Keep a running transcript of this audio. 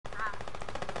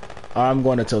I'm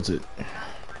going to tilt it.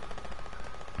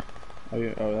 Oh,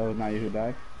 that was not you who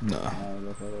died? No.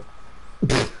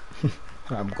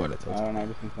 I'm going to tilt I it. don't know, I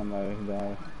just seen somebody who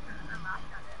died.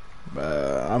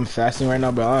 I'm fasting right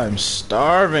now, but I'm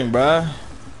starving, bruh.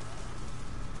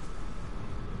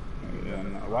 Yeah,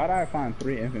 no. Why did I find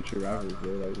 3 infantry rifles,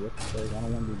 bro? Like, what the fuck? I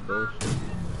don't want to do bullshit.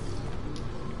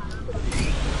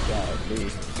 Golly.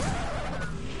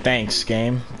 Thanks,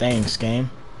 game. Thanks, game.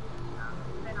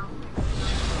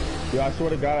 Yo, I swear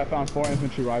to God, I found 4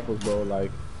 infantry rifles, bro.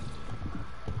 Like,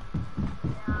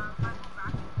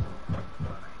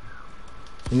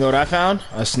 You know what I found?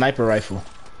 A sniper rifle.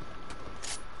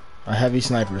 A heavy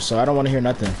sniper, so I don't want to hear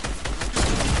nothing.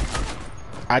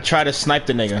 I try to snipe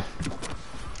the nigga.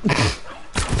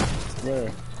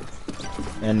 where?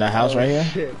 In the house right here.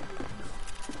 Shit.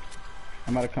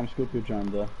 I'm about to come scoop your drum,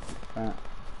 bro.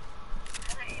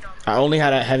 I only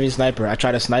had a heavy sniper. I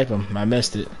tried to snipe him. I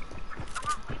missed it.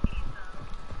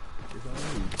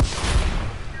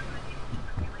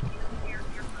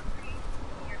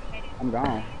 I'm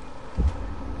gone.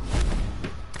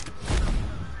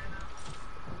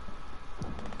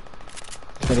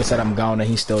 Nigga said I'm gone and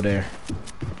he's still there.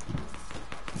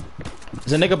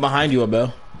 There's a nigga behind you,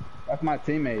 Abel. That's my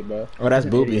teammate, bro. Oh, that's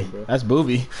He's an Booby. idiot, bro. That's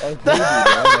Booby. Oh, it's Booby,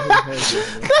 bro.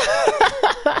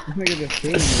 This nigga just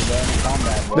shooting me, bro. In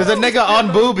combat, bro. There's a nigga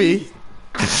on Booby.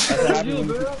 That's what happens when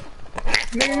you...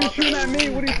 Nigga, you shooting at me?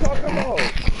 What are you talking about?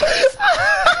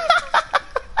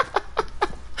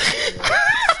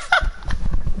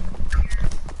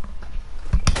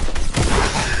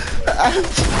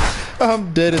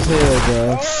 I'm dead as hell,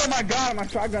 bro. Oh my god, my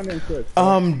shotgun didn't switch.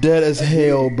 I'm dead as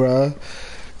hell, bro.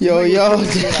 Yo, yo.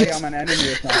 Like I'm an enemy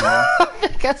or something, bro.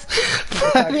 That's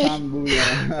That's I'm Booby.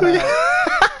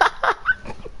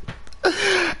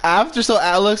 After,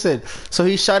 listen, so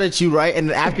he shot at you, right?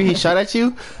 And after he shot at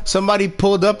you, somebody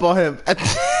pulled up on him.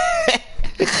 That's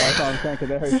what I'm saying, because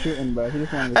they heard shooting, bro. He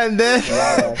just wanted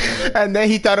to... and then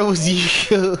he thought it was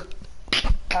you.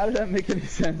 How does that make any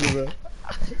sense, bro?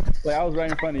 Like, I was right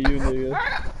in front of you, nigga.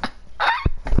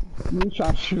 You was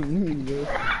trying to shoot me, bro.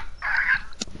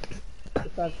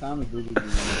 What's that sound of Booby doing,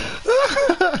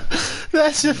 bro?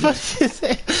 That shit funny as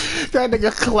hell. That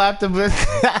nigga clapped him with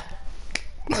that.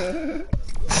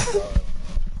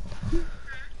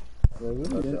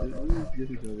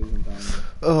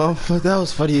 Oh, but that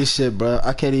was funny as shit, bro.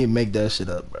 I can't even make that shit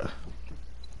up, bro.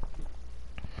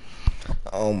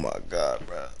 Oh my god,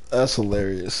 bro. That's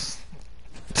hilarious.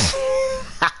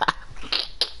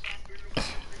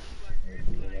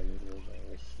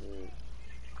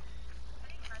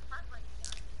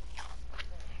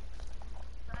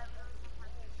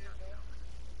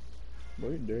 Bro,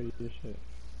 you dirty as shit.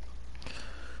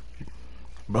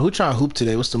 Bro, who trying to hoop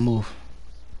today? What's the move?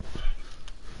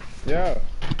 Yeah.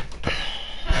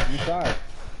 Inside.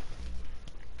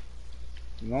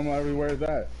 Normal everywhere is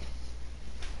that.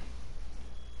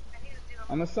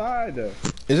 On the side.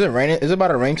 Is it raining? Is it about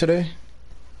to rain today?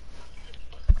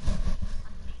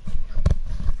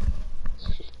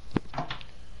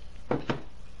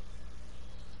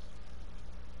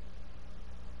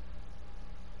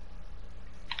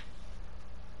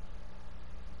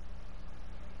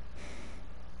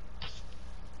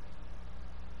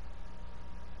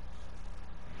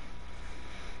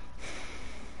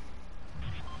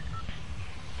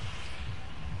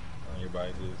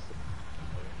 Everybody just.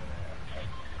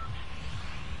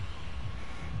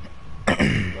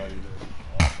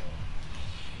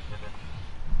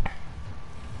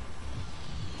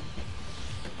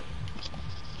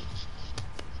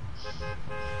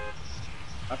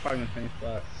 I probably in the same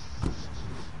spot.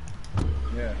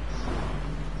 Yeah.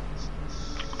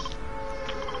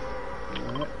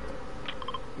 Alright.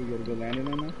 We get a good landing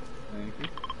on that? Thank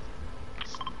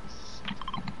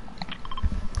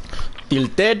you.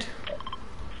 Tilted.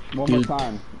 One more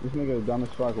time. This nigga is dumb as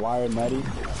fuck. Wired nutty.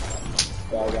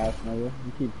 Bad ass nigga.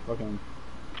 You keep fucking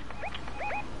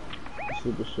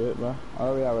stupid shit, bro.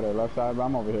 Oh yeah, with that left side, bro.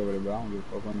 I'm over here with it, bro. I don't give a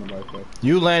fuck on nobody fuck.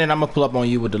 You land and I'm gonna pull up on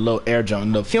you with the little air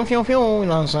jump. The fium fium fium, you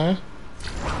know what I'm saying?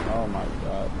 Oh my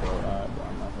god, bro. Alright, bro.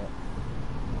 I'm not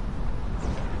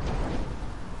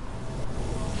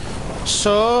fuck.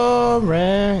 Sorry.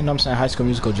 You know what I'm saying? High School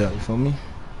Musical jump, you feel me?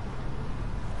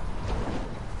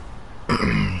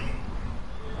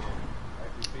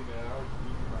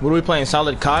 What are we playing?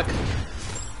 Solid cock?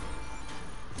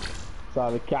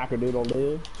 Solid cock-a-doodle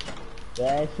live.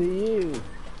 Yeah, I see you.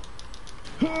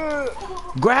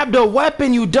 Grab the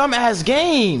weapon, you dumbass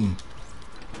game!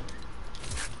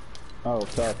 Oh,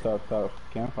 tough.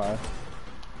 Campfire.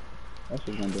 That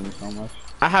shit's gonna do me so much.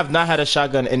 I have not had a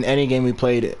shotgun in any game we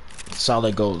played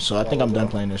Solid Gold, so I think I'm done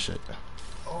playing this shit.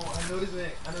 know this man.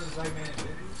 I know this white man.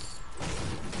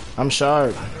 I'm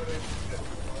sharp.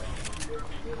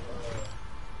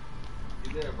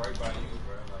 He's there right by you,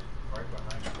 bro. Like right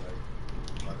behind you.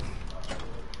 Like,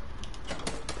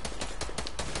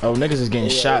 Oh, niggas is getting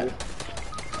shot.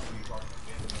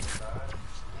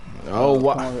 Oh,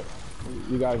 what?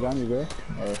 You got a gun, you good?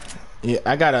 Or Yeah,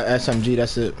 I got a SMG.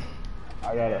 That's it.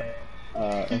 I got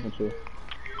a infantry.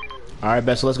 All right,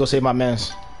 bet. So let's go save my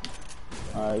mans.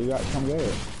 You got come get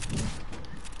it.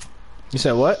 You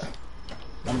said what?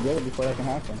 Come get it before that can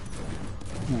happen.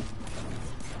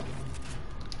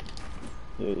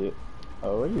 Yeah.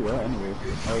 Oh, where you at anyway?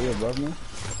 Oh, you above me?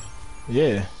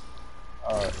 Yeah.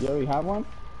 You already have one?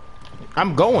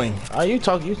 I'm going. Are you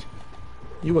talking?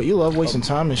 You love wasting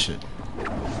time and shit.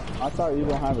 I thought you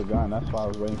don't have a gun. That's why I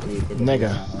was waiting for you to pick up Nigga. the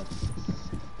gun.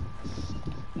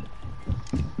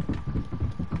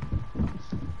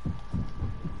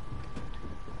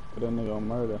 Put that nigga on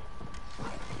murder.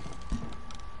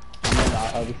 And then the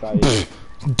other side.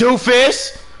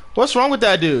 Doofus! What's wrong with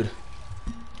that dude?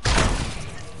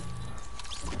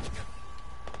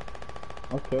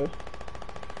 Okay.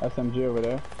 SMG over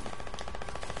there.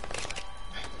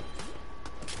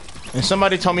 And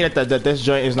somebody told me that this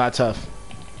joint is not tough.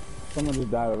 Someone just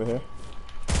died over here.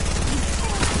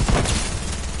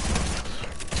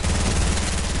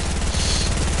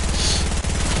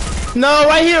 No,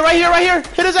 right here.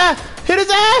 Hit his ass.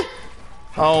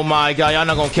 Oh my god, y'all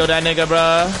not gonna kill that nigga,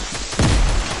 bruh.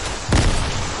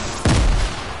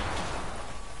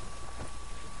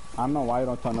 I don't know why you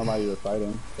don't tell nobody you're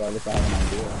fighting. So at least I have an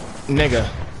idea. Nigga.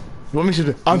 You want me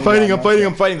to? I'm fighting.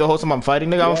 The whole time I'm fighting,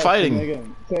 nigga. I'm fighting. Nigga,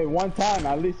 say one time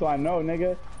at least so I know,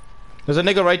 nigga. There's a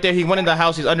nigga right there. He went in the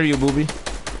house. He's under you, booby.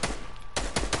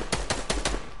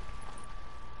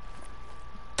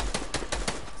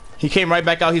 He came right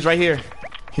back out. He's right here.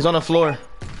 He's on the floor.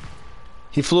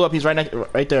 He flew up. He's right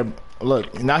there.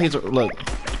 Look. Now he's look.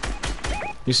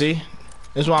 You see?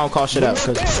 This is why I don't call shit out,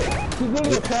 cause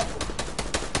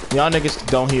y'all niggas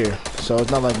don't hear. So it's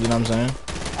not like, you know what I'm saying?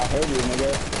 I heard you,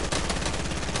 nigga.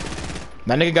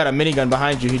 That nigga got a minigun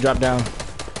behind you. He dropped down.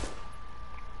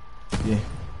 Yeah.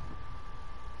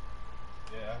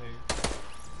 yeah, I hear you.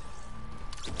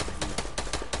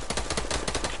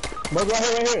 Bro,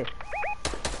 right here.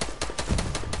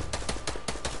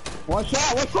 One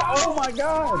shot. Oh my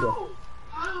god.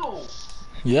 Ow!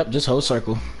 Yep, just whole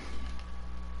circle.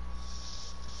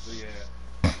 So yeah.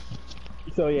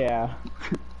 So yeah.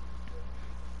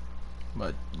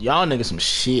 But y'all niggas some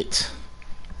shit.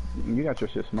 You got your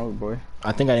shit smoked, boy.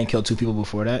 I think I didn't kill 2 people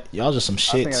before that. Y'all just some I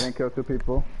shit. think I didn't kill 2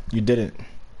 people. You didn't.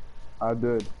 I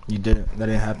did. You didn't. That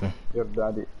didn't happen. Your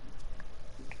daddy.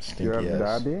 Stinky Your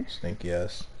ass. daddy? Stinky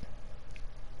ass.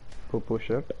 Poo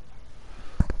shit.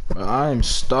 Bro, I'm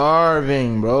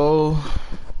starving, bro.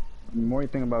 The more you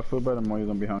think about food, bro, the more you're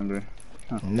gonna be hungry.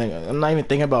 Nigga, I'm not even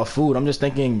thinking about food. I'm just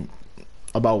thinking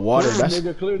about water. That's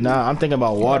Nigga, clearly. nah. I'm thinking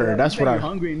about water. Yeah, That's what you're I.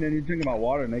 hungry and then you're thinking about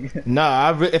water, nigga.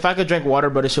 Nah, if I could drink water,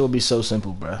 bro, this shit would be so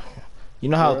simple, bro. You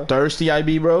know how Yeah. thirsty I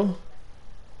be, bro?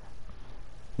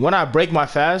 When I break my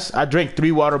fast, I drink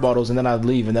 3 water bottles and then I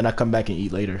leave and then I come back and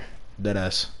eat later.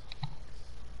 Deadass.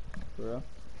 For real?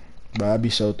 Bro, I'd be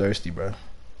so thirsty, bro.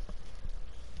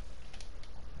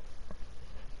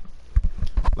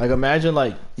 Like, imagine,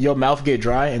 like, your mouth get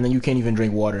dry and then you can't even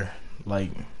drink water.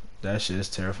 Like, that shit is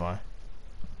terrifying.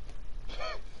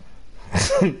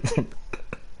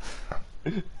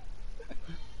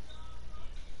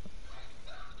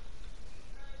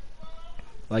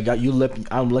 Like,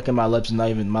 I'm licking my lips,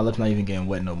 my lips not even getting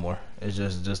wet no more. It's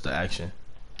just the action.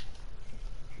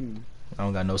 I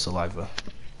don't got no saliva.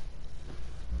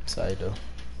 Sorry though.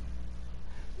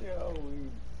 Yo,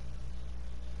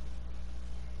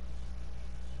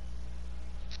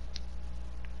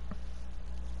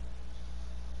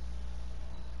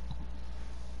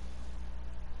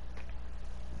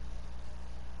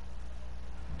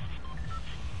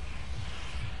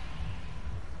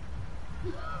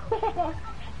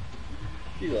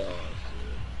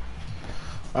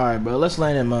 Alright, bro, let's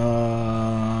land him,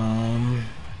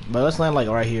 but let's land like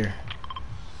right here.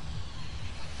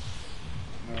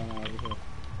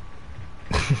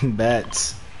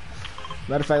 Bats.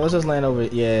 Matter of fact, let's just land over,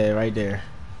 yeah, right there.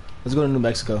 Let's go to New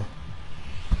Mexico.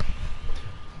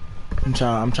 I'm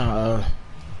trying,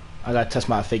 I gotta test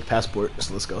my fake passport,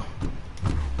 so let's go.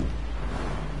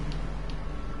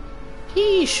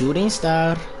 Shooting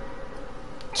star.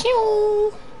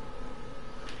 Chew.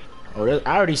 Oh,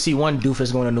 I already see one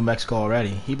doofus going to New Mexico already.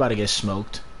 He about to get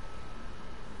smoked.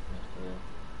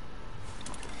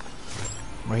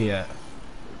 Where he at?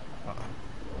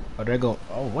 Oh, there go.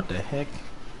 Oh, what the heck?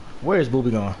 Where is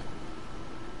Booby going?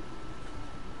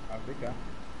 Africa.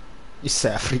 East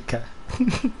Africa. Yeah,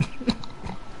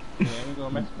 we go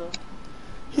to Mexico.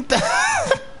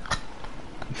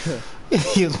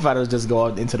 He was about to just go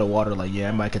out into the water like, yeah,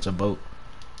 I might catch a boat.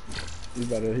 He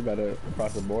better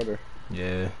cross the border.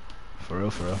 Yeah, for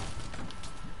real, for real.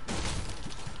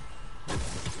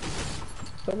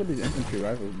 What's up with these infantry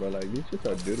rifles, bro? Like, these shits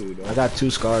are doo-doo, though. I got 2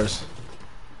 scars.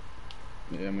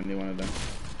 Yeah, I'm gonna need one of them.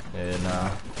 Yeah, nah.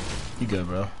 You good,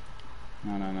 bro.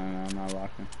 No, I'm not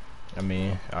rocking. I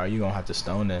mean, you gonna have to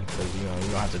stone then, cause you don't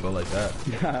have to go like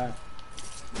that.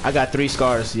 I got 3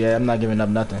 scars. Yeah, I'm not giving up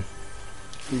nothing.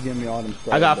 You give me all them scars.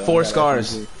 I got bro. 4 I got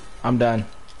scars. SMG. I'm done.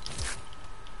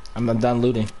 I'm done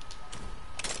looting.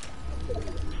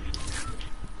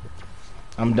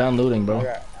 I'm done looting, bro.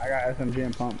 I got SMG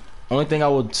and pump. Only thing I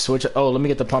would switch. Oh, let me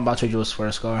get the pump. I'll trade you for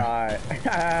a scar. Alright.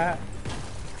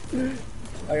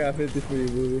 I got 50 for you,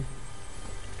 booby.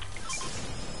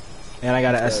 And I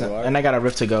got a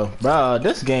rift to go, bro.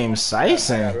 This game's I got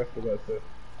sicing. rift to go too.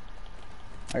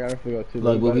 I got rift to go too.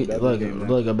 Look, Booby, look,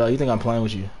 Abel. You think I'm playing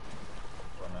with you?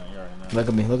 You already know. Look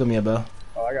at me, Abel.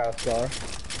 Oh, I got a scar.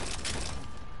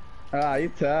 Ah, you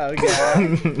tell,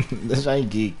 guy. This ain't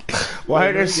geek. Why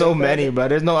are there so many, bro?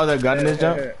 There's no other gun in this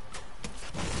jump.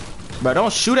 Bro,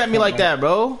 don't shoot at me like that,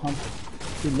 bro.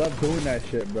 You love doing that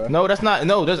shit, bro. No, that's not.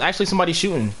 No, there's actually somebody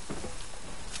shooting.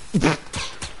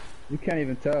 You can't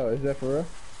even tell. Is that for real?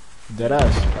 Dead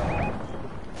ass.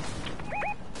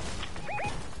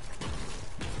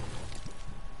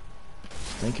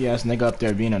 Stinky ass nigga up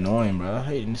there being annoying, bro. I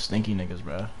hate stinky niggas,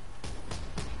 bro.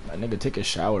 That nigga take a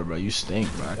shower, bro. You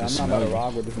stink, bro. I can I'm not smell about to you.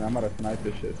 rock with this, man. I'm about to snipe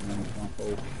this shit, man. It's on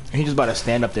hold. He just about to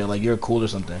stand up there like you're cool or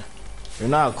something. You're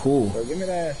not cool. Bro, give me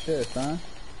that shit, son.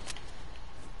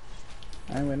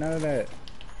 I ain't with none of that.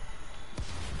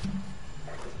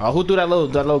 Oh, who threw that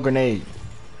little grenade?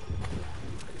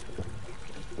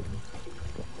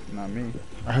 Not me.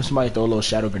 I heard somebody throw a little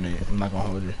shadow grenade. I'm not gonna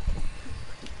hold you.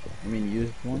 I mean, you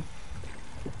used one?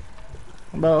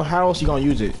 Bro, how else you gonna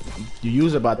use it? You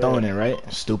use it by throwing it, right?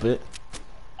 Stupid.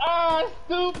 Ah,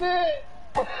 stupid!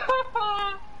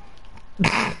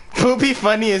 Booby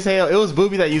funny as hell. It was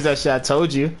Booby that used that shit. I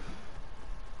told you.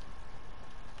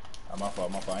 My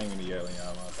fault. I ain't gonna yell at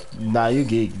y'all. Nah, you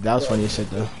geek. That was funny as shit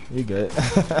though. You good.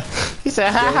 He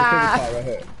said, ha Yeah, ha. right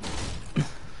here.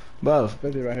 Bro,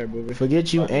 50 right here, booby.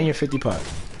 forget you and your 50 pot.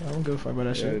 I don't give a fuck about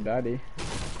that Yeah, shit. daddy.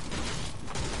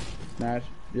 Smash.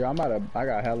 Yo, I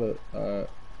got hella,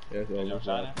 yes, You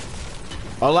shining?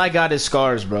 All I got is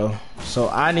scars, bro. So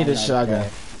I need a shotgun.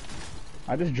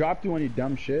 I just dropped you on you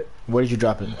dumb shit. Where did you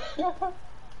drop it?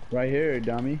 Right here,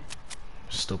 dummy.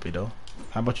 Stupid though.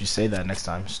 How about you say that next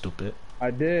time, stupid? I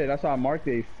did. That's why I marked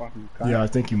it, you fucking cunt. Yeah, I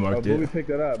think you Bro, marked Booby it. picked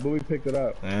it up. Booby picked it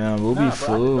up. Damn, Booby Nah, bro, I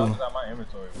fool. just dropped it out my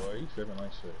inventory, boy. You tripping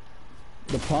like shit.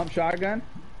 The pump shotgun?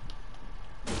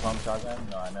 The pump shotgun?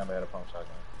 No, I never had a pump shotgun.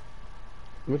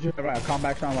 What you have right now?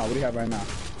 Combat shotgun? What do you have right now?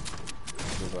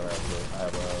 This is what I have. Bro. I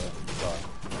have a scar.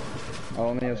 Oh,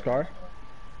 only a scar?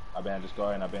 I've been had the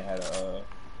scar and I've been had the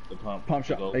pump. Pump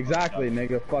the shot. gold Exactly, pump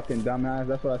nigga. Fucking dumbass.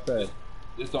 That's what I said.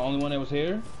 This the only one that was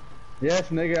here? Yes,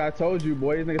 nigga. I told you,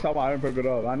 boy. These niggas talking about I didn't pick it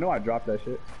up. I know I dropped that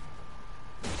shit.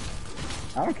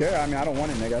 I don't care. I mean, I don't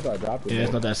want it, nigga. That's why I dropped it. Yeah, it's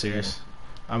bro. not that serious.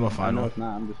 I'm gonna I find know one. it's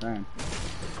not. I'm just saying.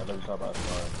 I thought you talking about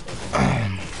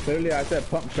scars. Literally, I said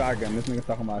pump shotgun. This nigga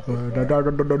talking about. I'm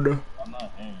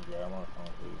not angry, bro. I'm on the phone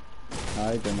with you.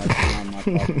 Alright, then that's I'm not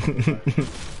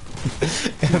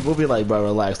talking. We'll be like, bro,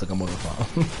 relax, like I'm on the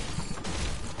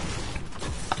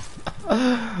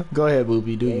phone. Go ahead,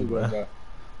 Booby, do you, bro?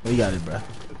 We got it, bro.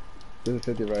 This is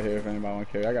 50 right here if anybody want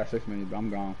to carry. I got 6 minutes, but I'm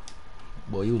gone.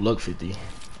 Boy, you look 50. You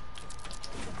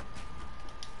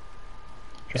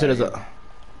said there's a.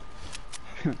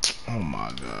 Oh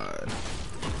my god.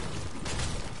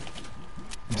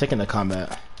 I'm taking the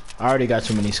combat. I already got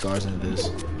too many scars into this.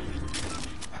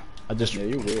 I just. Yeah,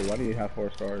 you weird. Why do you have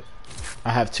 4 stars?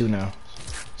 I have 2 now.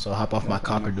 So hop off my That's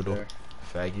not cockerdoodle,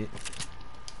 fair. faggot.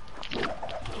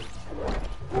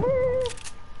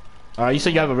 Alright, you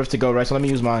said you have a rift to go, right? So let me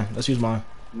use mine. Let's use mine.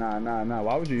 Nah.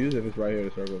 Why would you use it if it's right here,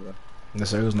 the circle, bro? The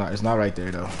circle's not. It's not right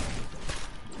there though.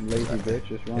 Lazy bitch,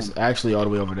 just run. It's actually all the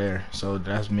way over there. So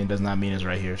that does not mean it's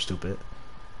right here. Stupid.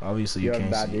 Obviously you You're a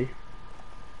can't see. baddie.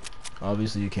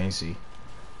 Obviously you can't see.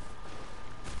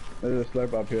 There's a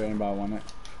slurp up here. Anybody want it?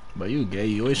 But you gay.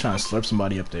 You always trying to slurp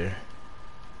somebody up there.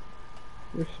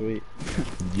 You're sweet.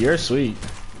 You're sweet.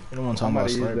 You don't want to talk I'm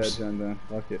about about to use slurps. that, Jen, then.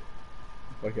 Fuck it.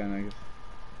 Fuck y'all niggas.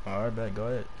 Alright, bet. Go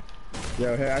ahead.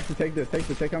 Yo, here, actually take this.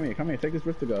 Come here. Take this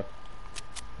rift to go.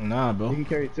 Nah, You bro. can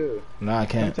carry 2. Nah, I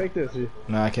Come can't. take this, you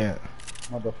Nah, I can't.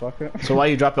 motherfucker. So why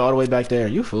you drop it all the way back there?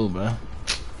 You fool, bro.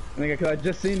 Nigga, cause I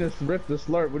just seen this rift the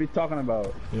slurp. What are you talking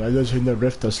about? Yeah, I just in the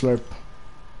rift the slurp.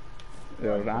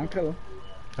 Yo, Rankel.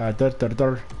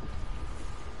 Dur.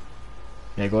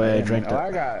 Yeah, go ahead, drink Oh, that.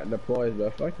 I got deploys,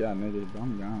 but fuck y'all niggas.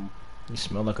 I'm down. You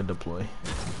smell like a deploy.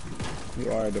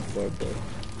 You are a deploy, bro.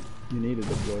 You need a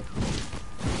deploy.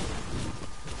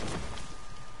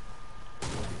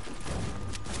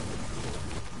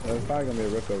 There's probably gonna be a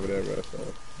rift over there, bro, so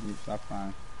you stop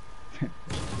flying.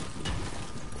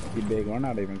 You big, we're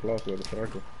not even close with a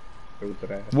circle. Go to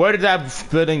that. Where did that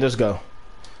building just go?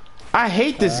 I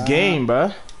hate this game,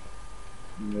 bruh.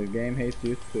 The game hates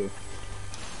you too.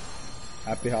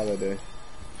 Happy holidays.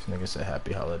 This nigga said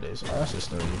happy holidays. Oh, that's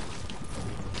just nerdy.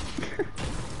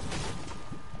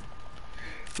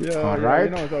 Yo, Alright.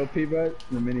 you know what's OP, bro?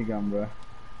 The minigun, bro.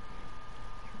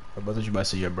 I thought you about to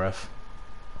say your breath.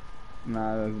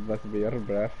 Nah, that's about to be your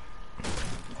breath.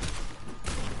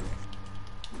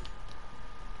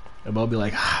 And I'll be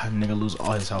like, nigga lose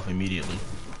all his health immediately.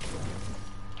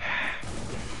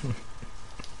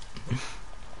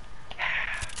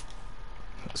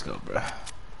 Let's go, bro.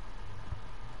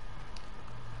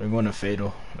 We're going to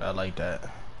Fatal. I like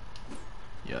that.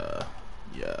 Yeah.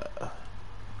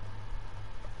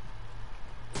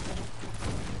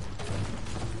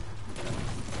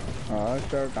 Oh,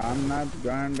 sure, I'm not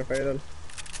going to Fatal.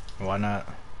 Why not?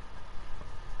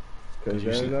 Cause You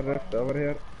there's see- a rift over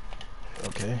here.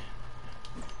 Okay.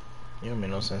 You don't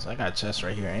make no sense. I got chests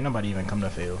right here. Ain't nobody even come to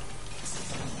Fatal.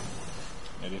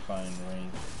 Yeah, they find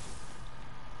range.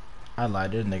 I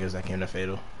lied. There's niggas that came to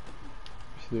Fatal.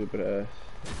 Stupid ass.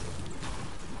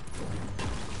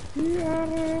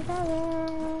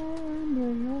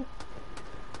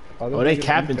 Oh, they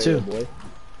capping too. Boy.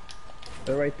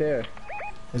 They're right there.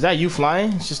 Is that you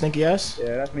flying? It's just stinky ass?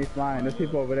 Yeah, that's me flying. There's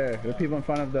people over there. There's people in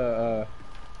front of the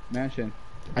mansion.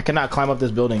 I cannot climb up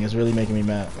this building. It's really making me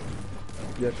mad.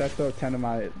 Yeah, that's so 10 of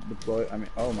my deploy. I mean,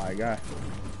 oh my god.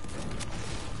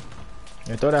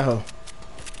 Yeah, throw that hoe.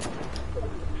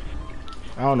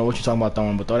 I don't know what you're talking about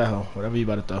throwing, but throw that hoe. Whatever you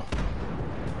about to throw.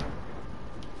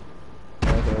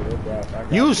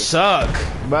 You suck,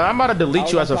 but I'm about to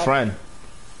delete you as a friend.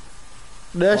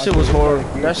 That shit was horrible.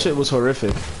 That shit was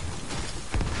horrific.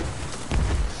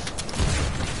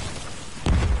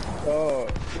 Oh,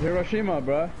 Hiroshima,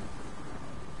 bruh.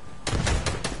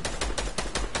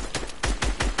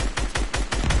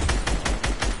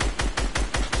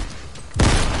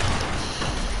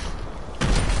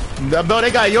 Bro,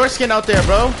 they got your skin out there,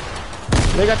 bro.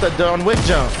 They got the John Wick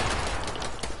jump.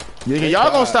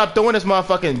 Y'all gonna stop throwing this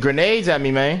motherfucking grenades at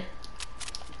me, man.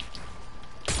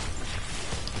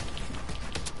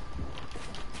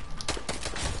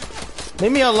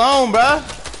 Leave me alone, bruh.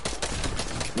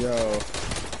 Yo.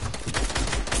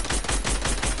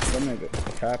 That nigga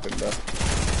capping, bro.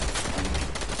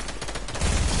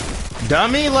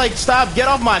 Dummy, like, stop. Get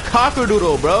off my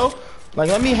cockadoodle, bro. Like,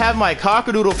 let me have my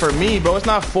cockadoodle for me, bro. It's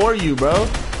not for you, bro.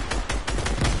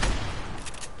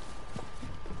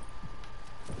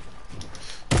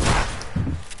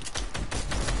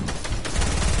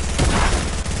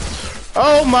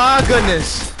 Oh my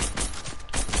goodness.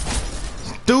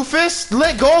 Doofus,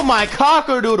 let go of my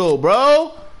cockadoodle,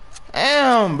 bro.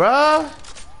 Damn, bro.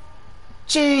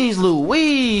 Jeez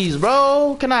Louise,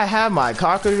 bro. Can I have my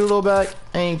cockadoodle back?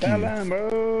 Thank Come you. on,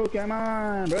 bro. Come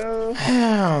on, bro.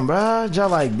 Damn, bro. Y'all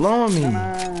like blowing Come me.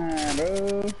 on,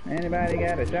 bro. Anybody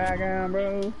got a shotgun,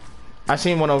 bro? I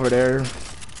seen one over there.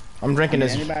 I'm drinking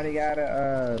this. Anybody got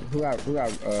a who got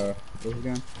what's the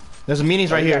gun? There's a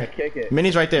minis right You here. gotta kick it.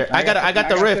 Minis right there. I got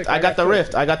the rift. I got the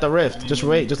rift. I got the rift. Just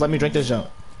wait. Just let me drink this jump.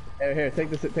 Here, take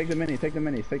the mini, take the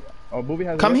mini. Oh, Booby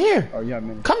has a Come rift? here. Oh, you have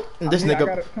mini. Come. This here, I nigga.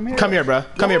 got it. Come here. Come here, bro.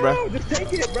 Come here, bro. No, just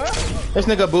take it, bro. This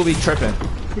nigga booby tripping.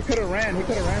 He could have ran. He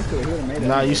could have ran to it. He would have made it.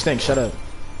 Nah, you stink. Shut up.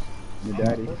 Your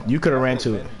daddy. You could have ran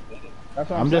to it. That's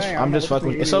what I'm just saying. I'm just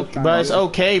fucking. It's okay, bro. It's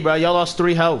okay, bro. Y'all lost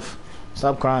 3 health.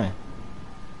 Stop crying.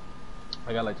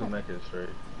 I got like 2 mechas straight.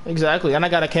 Exactly. And I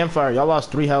got a campfire. Y'all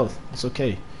lost 3 health. It's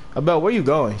okay. Abel, where you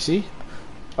going? See?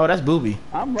 Oh, that's booby.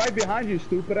 I'm right behind you,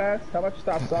 stupid ass. How about you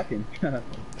stop sucking? Right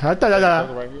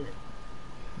here.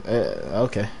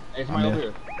 Okay. Hey, somebody I'm over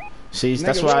here. here. See, Nigga,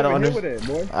 that's why I we're don't over here understand.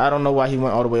 with it, boy. I don't know why he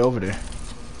went all the way over there.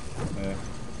 Yeah.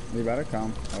 We better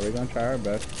come. We're gonna try our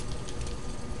best.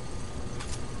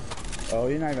 Oh,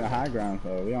 you're not even a high ground,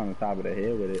 so we on the top of the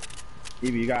hill with it.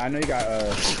 Evie, you got. I know you got.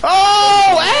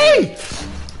 Oh, hey!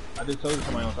 I just told you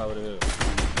somebody on top of the hill.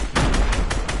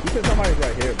 You said somebody's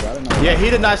right here, bro. I don't know. Yeah, he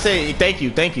did not say thank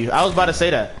you, thank you. I was about to say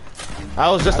that. I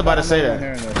was just about to say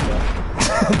that.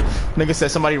 Nigga said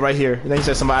somebody right here. And then he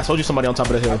said somebody. I told you somebody on top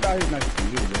of the I hill. thought he was next to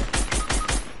you,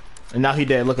 bro. And now he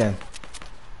dead. Look at him.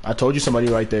 I told you somebody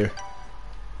right there.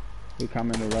 We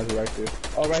coming to resurrect you.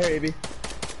 Oh, right here, AB.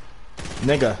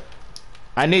 Nigga,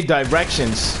 I need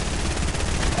directions.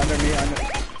 Under me, under.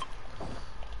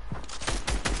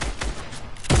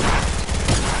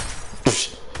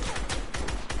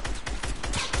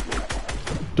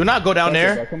 Do not go down That's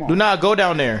it, there. bro, come on. Do not go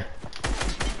down there.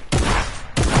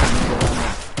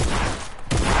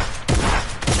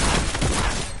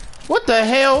 What the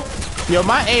hell? Yo,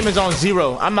 my aim is on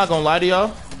 0. I'm not gonna lie to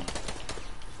y'all.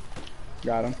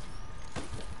 Got him.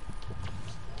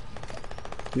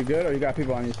 You good, or you got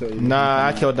people on you still? You Nah,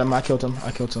 I killed them. I killed him.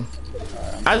 I killed him.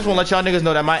 I just wanna let y'all niggas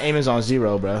know that my aim is on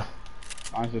 0, bro.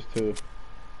 Mine's just 2.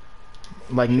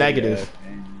 Like negative.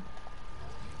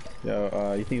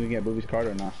 Yo, you think we can get Booby's card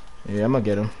or not? Yeah, I'm gonna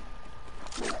get him.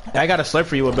 I got a slip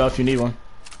for you, Abel, if you need one.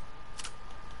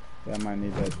 Yeah, I might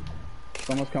need that.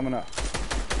 Someone's coming up.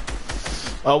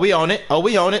 Oh, we own it. Oh,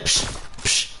 we own it. Psh,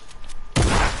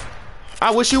 psh.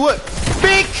 I wish you would.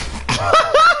 Bink!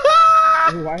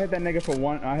 Ooh, I hit that nigga for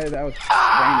 1. I hit that was shit.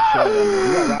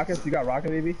 You got rockets? You got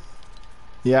rockets, AB?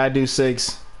 Yeah, I do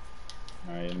 6.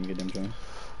 Alright, let me get them to him.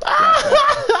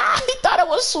 He thought it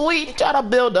was sweet. He tried to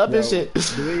build up and shit.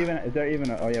 Do we even? Is there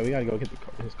even? Oh yeah, we gotta go get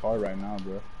his card right now,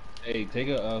 bro. Hey, take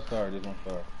a star. There's 1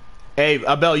 star. Hey,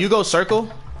 Abel, you go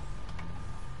circle.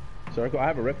 Circle. I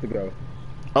have a rift to go.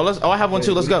 Oh, I have one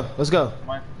too. Let's go. Let's go.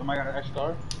 Somebody got an extra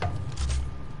star?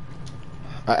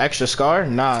 An extra scar?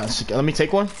 Nah. Let me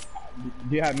take one.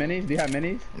 Do you have minis? Do you have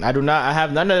minis? I do not. I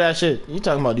have none of that shit. You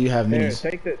talking about? Do you have Here, minis?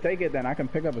 take it then. I can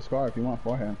pick up a scar if you want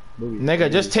for him. Louis.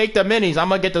 Nigga, just take the minis. I'm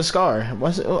gonna get the scar.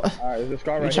 What's it? Alright, there's a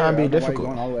scar right You trying to here. be I don't know why difficult?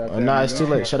 you're going all the way up Oh, there. nah, it's too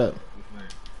late. Shut up.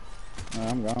 Nah,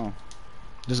 I'm gone.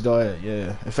 Just go ahead.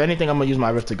 Yeah. If anything, I'm gonna use my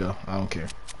rift to go. I don't care.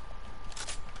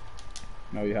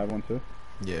 No, you have one too.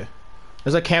 Yeah.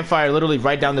 There's a campfire literally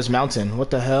right down this mountain. What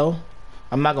the hell?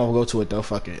 I'm not gonna go to it though.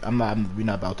 Fuck it. We're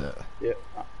not about that. Yeah.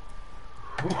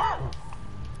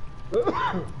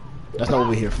 That's not what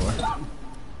we're here for.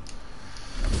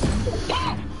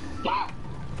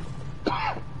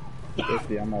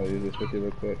 50. I'm gonna use this 50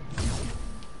 real quick.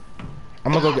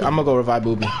 I'm gonna go revive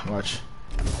Booby. Watch.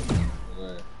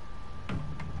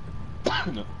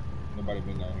 No, nobody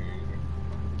been down here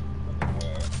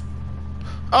either.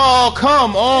 Oh,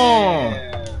 come on.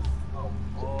 Yeah.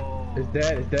 Oh. It's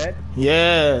dead. It's dead.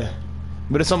 Yeah.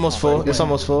 But it's almost full. It's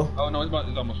almost full. Oh no, it's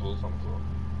almost full. It's almost full.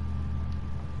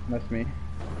 That's me.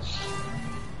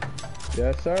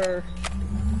 Yes, sir.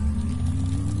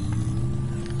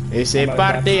 Ese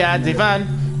parte a divan.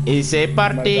 Ese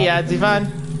parte a divan.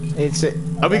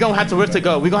 Are we gonna have to rift to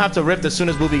go? We gonna have to rift as soon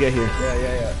as Booby get here.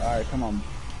 Yeah. Alright, come on.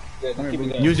 Yeah, Come here, keep it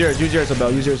Booby. going. Use yours,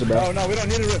 Abel. Use yours, Abel. No, we don't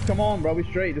need a rift. Come on, bro. We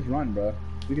straight. Just run, bro.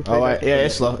 We can Oh, take right. that Yeah, shit.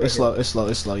 it's slow. Take It's it. slow. It's slow.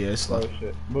 It's slow. Yeah, it's Oh slow.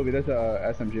 shit. Booby, there's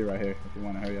a SMG right here if you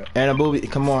want to hurry up. And a Booby,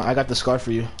 come on. I got the scar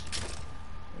for you.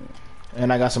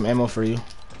 And I got some ammo for you.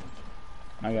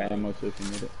 I got ammo too if you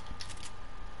need it.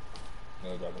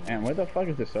 No, drop it. And where the fuck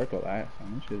is the circle at?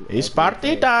 Son, this shit is It's absolutely party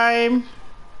crazy. time.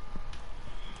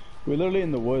 We're literally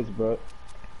in the woods, bro.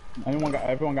 Everyone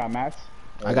got mats?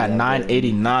 I got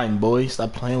 989, boy.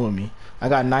 Stop playing with me. I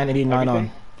got 989 on.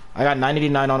 Everything? I got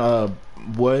 989 on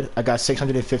wood. I got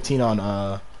 615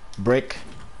 on brick.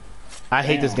 I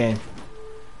hate this Damn. game.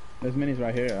 There's minis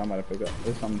right here. I'm about to pick up.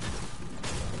 There's some.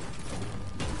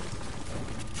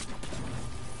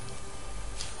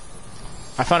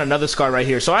 I found another scar right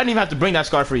here, so I didn't even have to bring that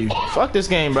scar for you. Fuck this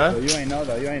game, Yo, bro. you ain't know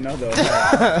though. You ain't know though.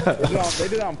 They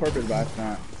do that on purpose, but it's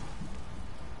not.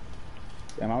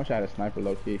 Damn, I wish I had a sniper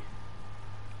low key.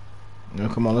 No,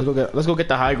 come on, let's go get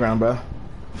the high ground, bro.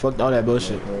 Fuck all that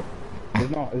bullshit, There's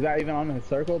no. Is that even on the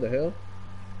circle? The hill?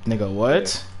 nigga.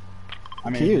 What? I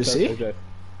mean, Can you it's a- see? it's a-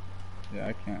 yeah,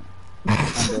 I can't.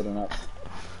 I'm building up.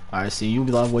 All right, see, you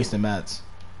love wasting mats.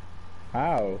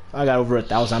 How? I got over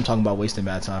 1,000. I'm talking about wasting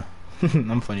mats, huh?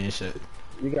 I'm funny as shit.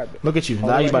 You got. Look at you. Oh,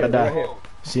 Now you right about to here, die. right here.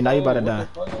 See, now you about to What die. the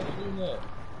fuck are you doing that?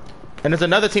 And there's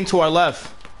another team to our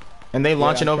left, and they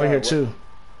launching I'm over here sorry, too.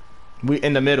 We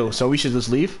in the middle, so we should just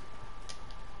leave.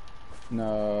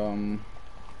 No.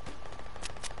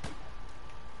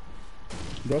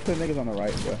 Go to the niggas on the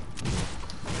right, bro.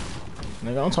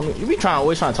 Nigga, don't tell me. You be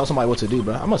always trying to tell somebody what to do,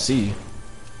 bro. I'm gonna see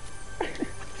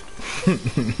you.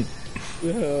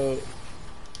 Yo.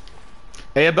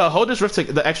 Hey, Abel, hold this rift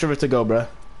the extra rift to go, bro.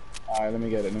 Alright, let me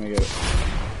get it.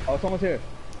 Oh, someone's here.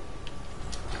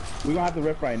 We gonna have to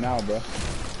riff right now, bro.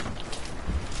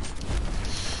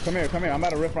 Come here. I'm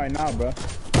about to riff right now, bro.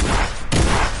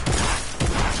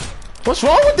 What's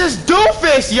wrong with this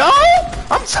doofus, yo?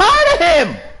 I'm tired of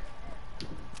him.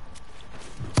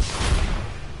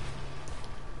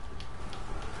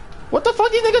 What the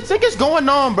fuck you niggas think is going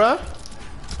on, bro?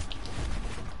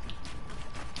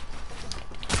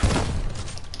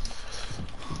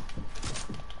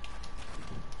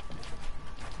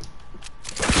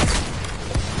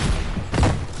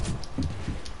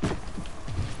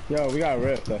 Yo, we got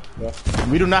rift though, bro.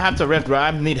 We do not have to rift, bro.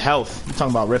 I need health. You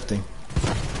talking about rifting?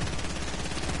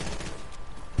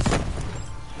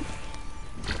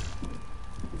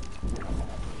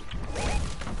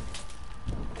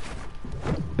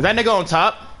 Is that nigga on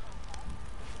top?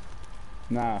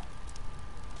 Nah.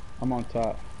 I'm on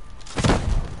top.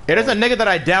 It is a nigga that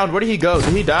I downed. Where did he go?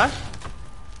 Did he die?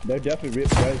 They're definitely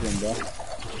resin, bro.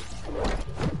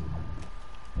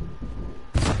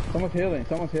 Someone's healing.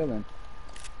 Someone's healing.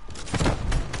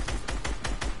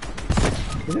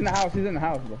 He's in the house. He's in the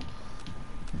house, bro.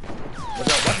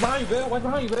 Watch behind you, Bill. Watch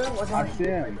behind you, Bill. Watch I behind see you.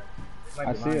 him.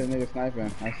 I see a nigga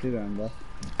sniping. I see them, bro.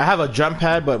 I have a jump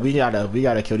pad, but we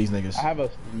gotta kill these niggas. I have a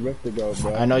rift to go,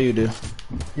 bro. I know you do.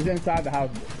 He's inside the house.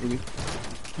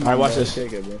 All right, watch this.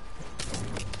 Take it, bro.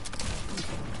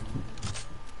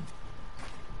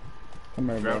 Come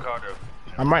here, bro.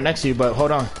 I'm right next to you, but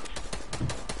hold on.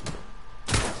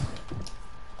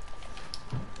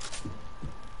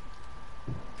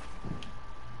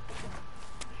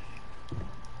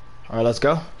 All right, let's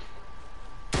go.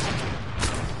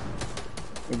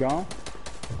 We gone?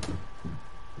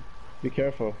 Be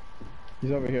careful.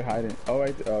 He's over here hiding. Oh,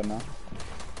 right. Oh, no.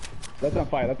 Let them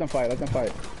fight. Let them fight. Let them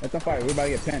fight. Let them fight. We're about to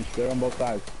get pinched. They're on both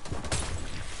sides.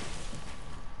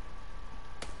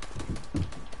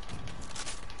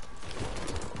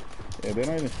 Yeah, they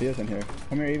don't even see us in here.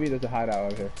 Come here, Evie. There's a hideout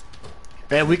over here.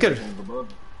 Man, we could.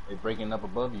 They breaking up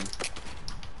above you.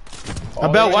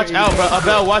 Abel, yeah, watch yeah, out, yeah. bro.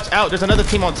 Abel, watch out. There's another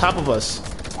team on top of us.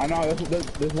 I know.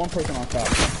 There's one person on top.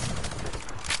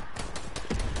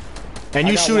 And I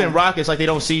you got shooting one. rockets like they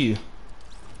don't see you.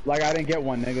 Like, I didn't get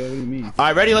one, nigga. What do you mean? All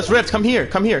right, ready? Let's rift. Come here.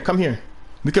 Come here. Come here.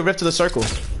 We could rift to the circle.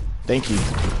 Thank you.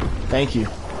 Thank you.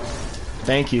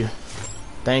 Thank you.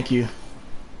 Thank you.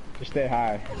 Just stay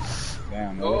high.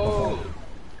 Damn. Oh.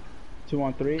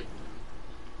 2-on-3.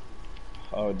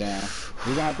 Oh, damn.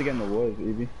 We're gonna have to get in the woods,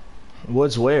 Evie.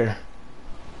 Woods where?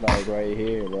 Like, right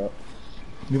here, bro.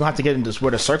 You're gonna have to get in this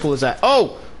where the circle is at.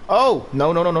 Oh! Oh!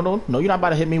 No, no, no, no, no. No, you're not about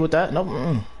to hit me with that.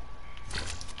 No.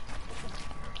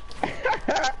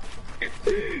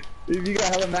 If you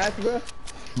got hella mats, bro,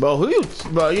 Bro, who you?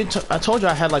 Bro, I told you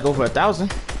I had like over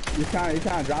 1,000. you trying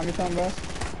to drop me something, bro?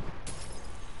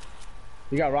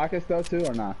 You got rockets though too,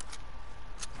 or not?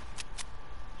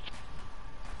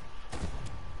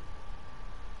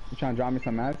 You trying to drop me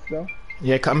some mats though?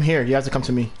 Yeah, come here. You have to come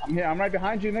to me. I'm here. I'm right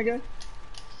behind you, nigga.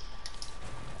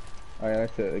 Oh yeah,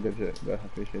 that's it. Good shit, bro. I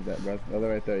appreciate that, bro. The other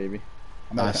right there, Evie.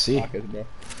 I'm I about to see. rockets, bro.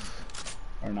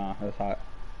 Or nah, that's hot.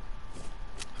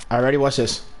 Alright, ready? Watch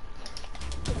this.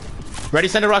 Ready?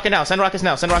 Send a rocket now. Send rockets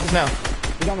now. Send rockets now.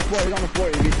 He's on the floor. He's on the floor,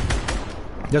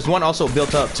 Evie. There's one also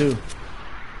built up too.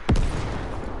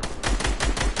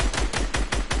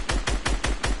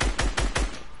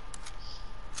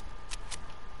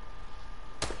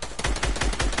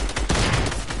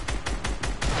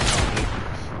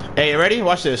 Hey, you ready?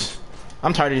 Watch this.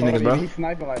 I'm tired of these niggas, bro. He's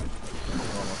sniping like.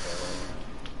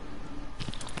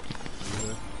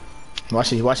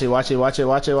 Watch it, watch it, watch it, watch it,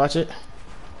 watch it, watch it.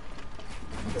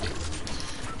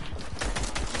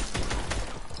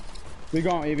 We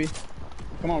going, Evie.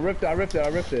 Come on, rift it. I ripped it. I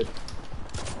ripped it.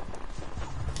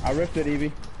 I ripped it,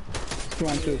 Evie.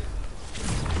 2-on-2.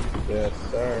 Yes,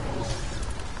 sir.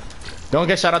 Don't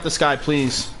get shot out the sky,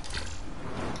 please.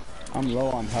 I'm low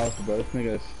on health, bro. This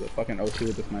nigga is a fucking OC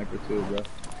with the sniper too, bro.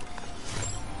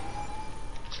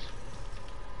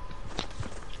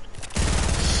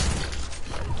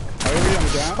 Are you on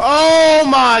the ground? Oh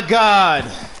my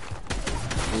god!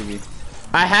 Evie.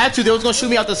 I had to. They was gonna shoot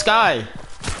me out the sky.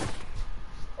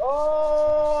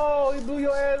 Oh, he blew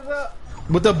your ass up.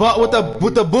 With the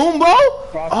boom bow?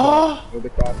 Crossbow. Oh, With the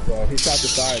crossbow. He shot the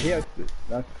side. He has.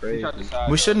 That's crazy. Shot the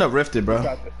side. we shouldn't have rifted, bro.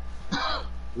 Shot the-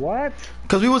 What?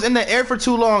 Cause we was in the air for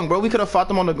too long, bro. We could have fought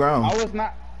them on the ground. I was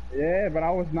not. Yeah, but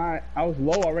I was not. I was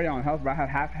low already on health, but I had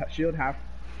half shield, half.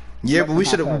 Yeah, but we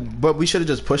should Half have. health. But we should have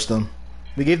just pushed them.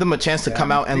 We gave them a chance to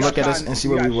come out and You look got at us shot- and see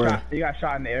you where we got were. shot- You got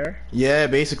shot in the air. Yeah,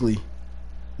 basically.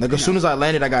 Like as soon as I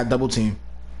landed, I got double teamed.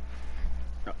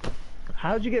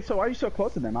 How did you get so? Why are you so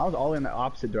close to them? I was all in the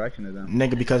opposite direction of them.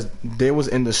 Nigga, because they was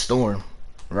in the storm,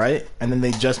 right? And then they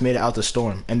just made it out the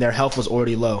storm, and their health was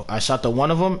already low. I shot the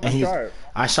one of them, and he. Sharp.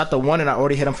 I shot the one, and I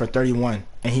already hit him for 31,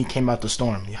 and he came out the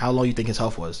storm. How low you think his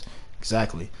health was?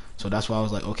 Exactly. So that's why I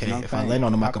was like, okay, You know what if I'm I saying? land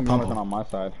on him, I How can come you pump wasn't him. on my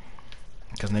side.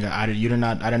 Because nigga, I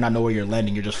did not know where you're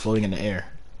landing. You're just floating in the air.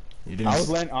 You didn't. I was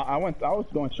landing. I was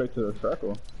going straight to the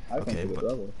circle. I Okay, went to the but-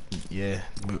 double. Yeah,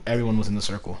 but everyone was in the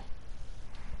circle.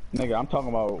 Nigga, I'm talking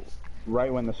about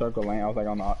right when the circle landed. I was like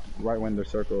on the right when the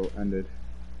circle ended.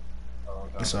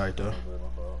 It's alright though.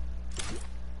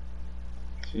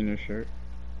 Seen your shirt.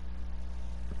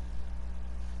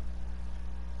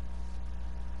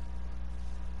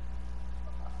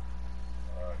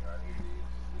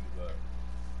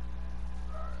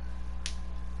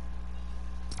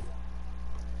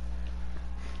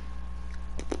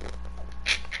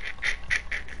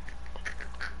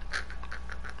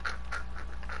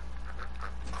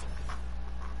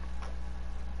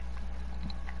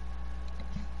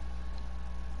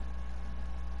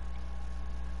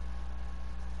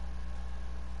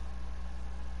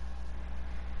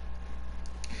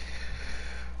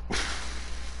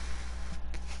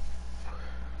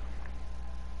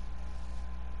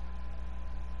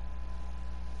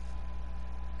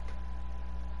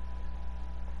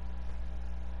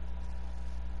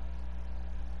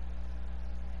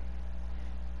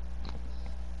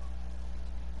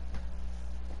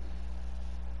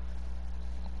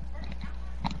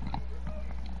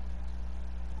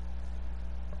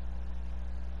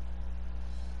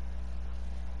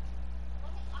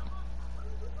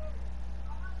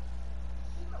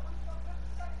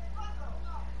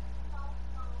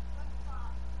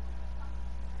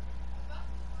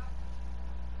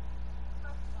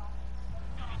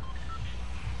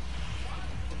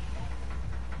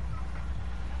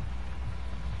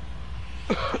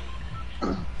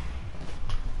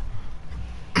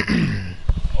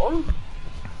 Oh.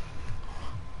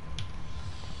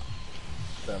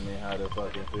 Tell me how to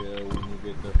fucking feel when you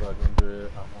get the fucking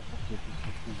drip.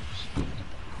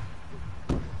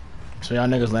 So y'all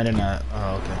niggas landing at,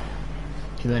 oh, okay.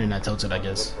 He landing at tilted, I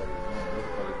guess.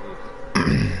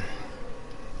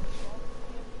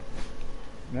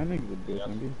 That nigga's a bitch.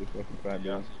 I'm just fucking fat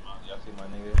Y'all guy. see my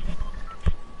nigga? See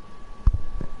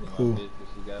my Who? bitch that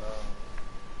she got on?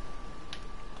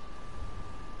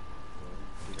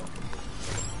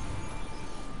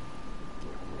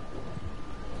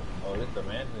 Oh, this the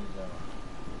mansion zone.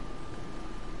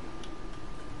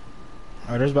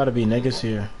 Oh, there's about to be niggas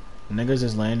here. Niggas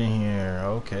is landing here.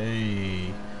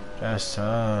 Okay. That's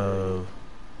tough.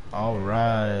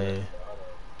 Alright.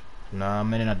 Nah,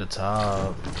 I'm in at the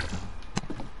top.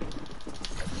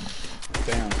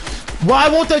 Damn. Why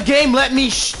won't the game let me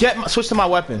switch to my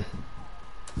weapon?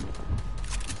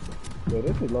 Yo,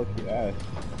 this is low-key ass.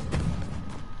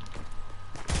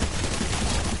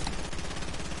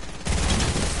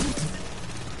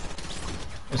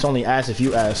 It's only ass if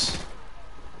you ass.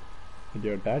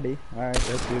 Your daddy. Alright,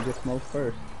 let's do the smoke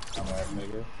first. I'm ass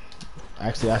nigga.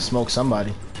 Actually, I smoked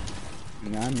somebody.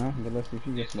 Nah, I know, but let's see if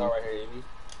you get smoke. Right here, Evie.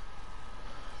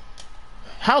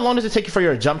 How long does it take you for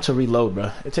your jump to reload,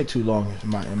 bro? It takes too long in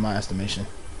my estimation.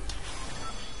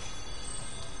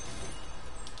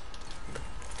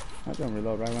 I don't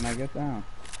reload right when I get down.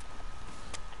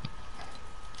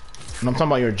 And I'm talking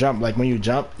about your jump. Like when you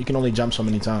jump, you can only jump so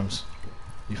many times.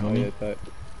 You feel Oh, me? yeah, tight.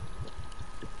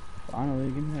 Finally,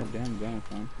 give me that damn gun,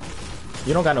 son.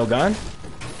 You don't got no gun?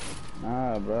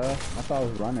 Nah, bruh. I thought I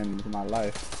was running with my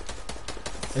life.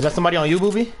 Is that somebody on you,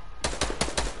 Booby?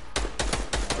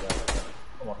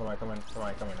 Come on,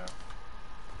 somebody coming now.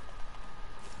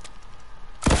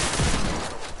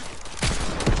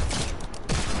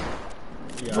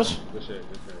 Yeah, What's- good shit.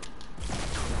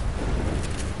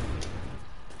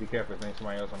 Be careful, there's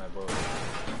somebody else on that boat.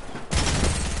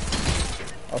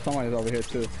 Oh, somebody's over here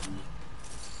too.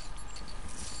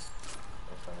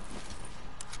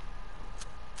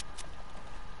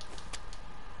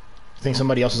 You think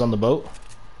somebody else is on the boat?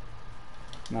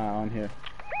 Nah, on here.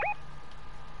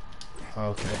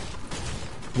 Okay.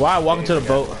 Why walk into the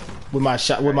boat with my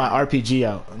RPG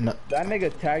out? No, That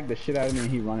nigga tagged the shit out of me and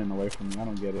he running away from me. I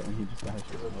don't get it. And he just got his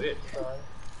shit.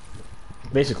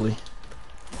 basically.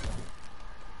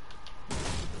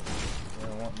 I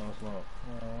don't want no smoke.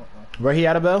 Where he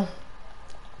at, Abel?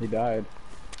 He died.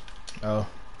 Oh,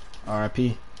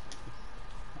 R.I.P.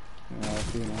 Yeah, I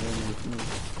see him. I didn't even see him.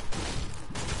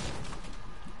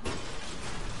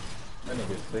 That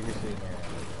nigga's sick as shit, man.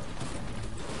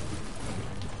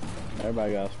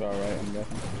 Everybody got a scar, right? I'm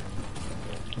guessing.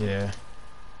 Yeah.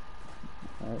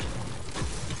 Alright.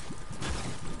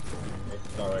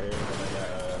 It's all right here. And I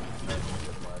got,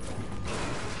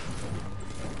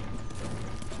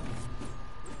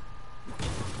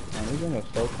 Man, these things are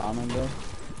so common, bro.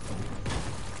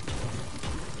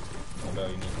 I know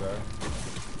you need that.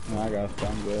 No, I got a scar.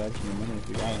 I'm good. I just need money if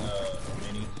you got one.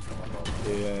 Minis.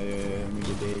 Yeah. Let me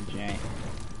get that jank.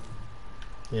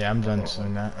 Yeah, I'm done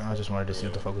soon. I just wanted to see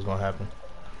what the fuck was gonna happen.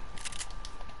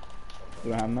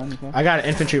 You don't have none, huh? I got an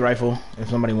infantry rifle if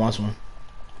somebody wants one.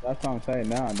 That's what I'm saying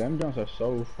now. Them jumps are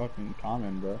so fucking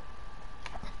common, bro.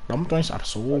 Them things are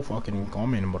so fucking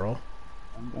common, bro.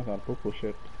 Them jumps are poo-poo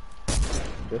shit.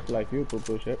 Just like you,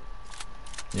 poo-poo shit.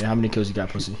 Yeah, how many kills you got,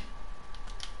 pussy?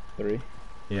 3.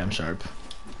 Yeah, I'm sharp.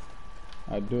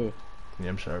 I do. Yeah,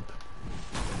 I'm sharp.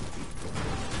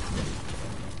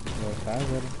 What's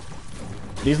happening?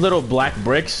 These little black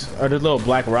bricks, or the little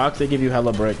black rocks, they give you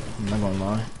hella brick. I'm not gonna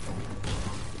lie.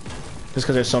 Just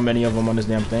because there's so many of them on this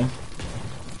damn thing.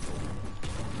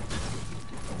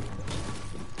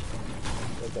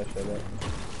 Put that shit up.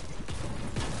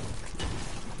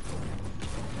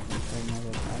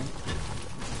 Another time.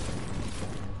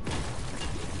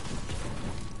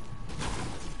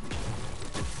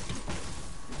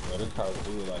 Well, this Call of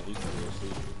Duty, like, he can really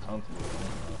see comfortable.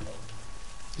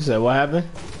 You said what happened?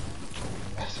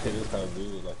 I said this Call of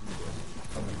Duty, like, he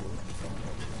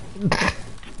can comfortable.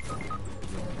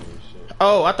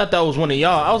 Oh, I thought that was one of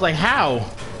y'all. I was like, how?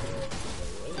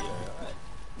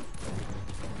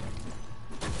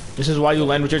 This is why you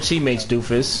land with your teammates,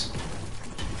 doofus.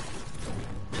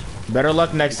 Better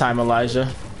luck next time, Elijah.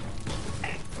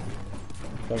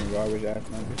 Fucking garbage ass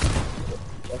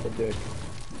nigga. That's a dick.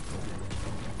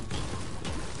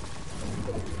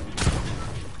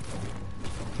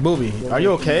 Booby, are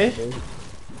you okay?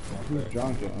 He's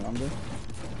drunk, you remember?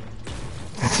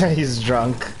 He's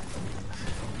drunk.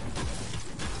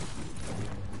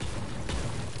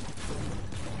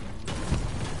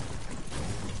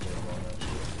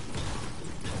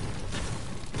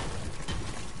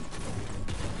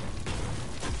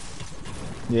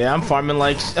 Yeah, I'm farming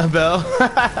like a bell.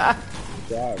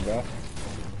 Yeah, bro.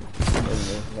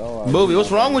 Booby, what's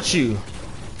wrong with you?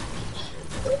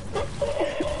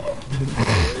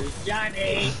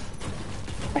 Johnny.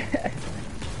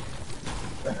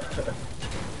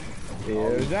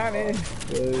 Here's Johnny. I'm sorry,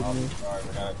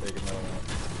 I gotta take another one.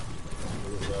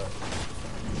 What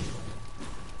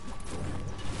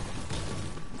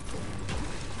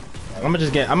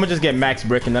is that? I'm gonna just get max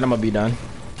brick and then I'm gonna be done.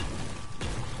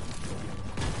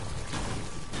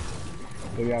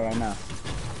 What we got right now?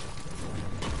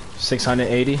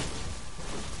 680.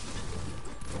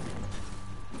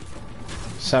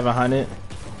 700.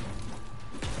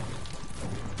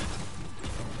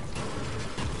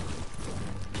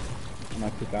 I'm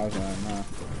at 2,000 right now.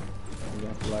 We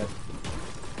got for life.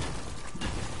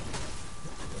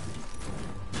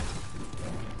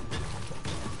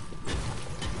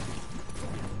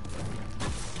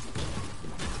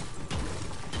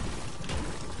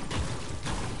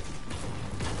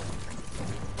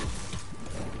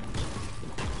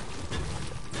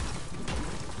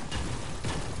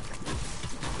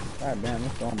 God damn,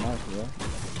 that's so much, bro.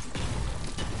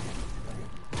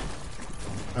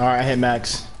 Alright, I hit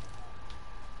max.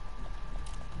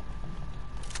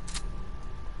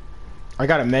 I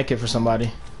gotta make it for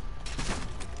somebody.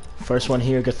 First one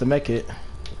here gets to make it.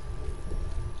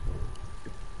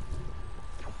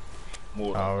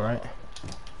 More. Alright.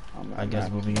 I'm I guess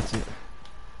at Booby gets it.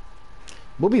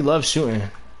 Booby loves shooting.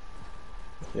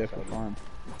 yeah, for fun.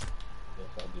 Yes,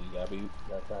 I do. You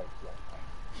gotta practice.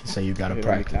 He said you gotta You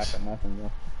don't be practice. tapping nothing,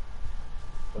 bro.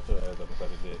 Put your ass up and suck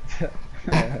a dick.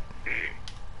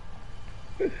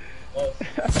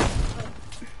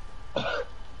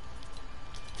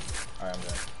 Alright, I'm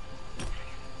done.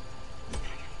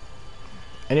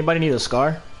 Anybody need a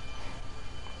scar?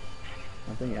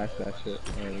 I think you asked that shit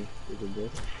already. Is it good?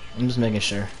 I'm just making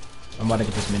sure. I'm about to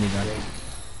get this minigun.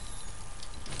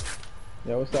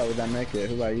 Yo, what's up with that make it?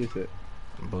 Who about to use it?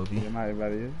 Booby. You might about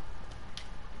to use it?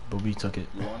 Booby took it.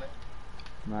 You want it?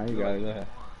 Nah, you got it. Go ahead.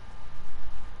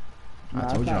 Nah,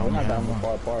 I told you I we're only not that had one.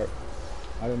 far apart.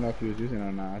 I didn't know if you was using it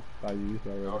or not. I just thought you used it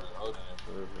I already. was holding it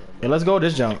for Yeah, let's go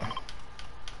this jump.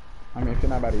 I mean, if you're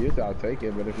not about to use it, I'll take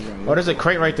it. But if you're gonna use Oh, there's a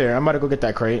crate right there. I'm about to go get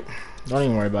that crate. Don't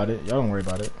even worry about it. Y'all don't worry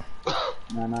about it.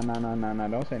 Nah,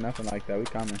 don't say nothing like that. We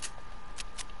coming.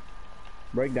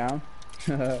 Break down.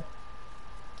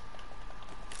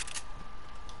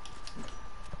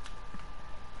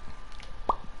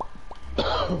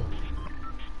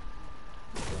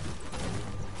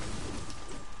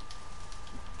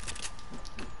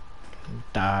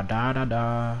 Da da da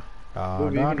da. Da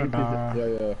Booby, da you da need da.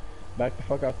 to, yeah. Back the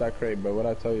fuck off that crate, bro. What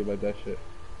I tell you about that shit?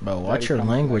 Bro, watch Daddy your comes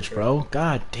to language, that bro.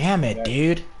 God damn it,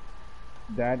 dude.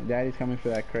 Daddy's coming for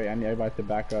that crate. I need everybody to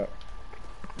back up.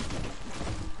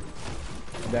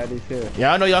 Daddy's here.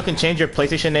 Yeah, I know y'all can change your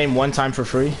PlayStation name one time for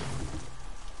free.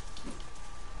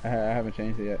 I haven't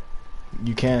changed it yet.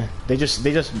 You can. They just,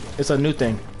 it's a new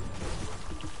thing.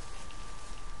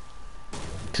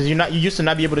 Cause you used to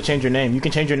not be able to change your name. You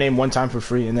can change your name one time for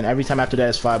free, and then every time after that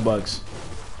is $5.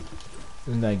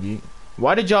 Isn't that geek?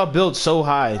 Why did y'all build so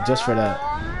high just for that?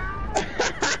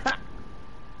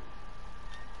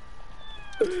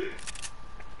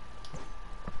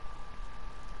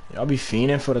 Y'all be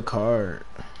fiending for the card,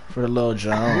 for the little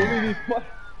John.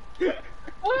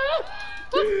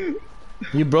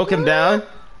 You broke him down.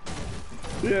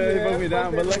 Yeah, he put me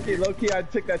down, but low key, I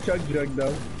took that truck jug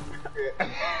though.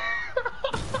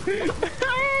 You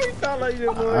sound like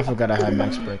you, boy. I forgot I had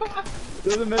max break.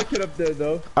 There's a med kit up there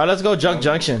though. Alright, let's go Junk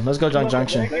Junction. Let's go Junk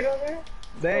Junction.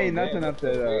 There ain't nothing up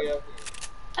there though.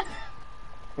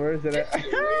 Where is it at?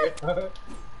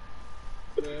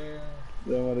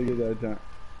 Don't want to get that junk.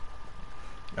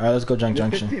 Alright, let's go Junk There's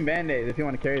Junction. 15 band-aids if you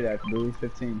want to carry that, Blues.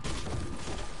 15.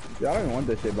 Yeah, I don't even want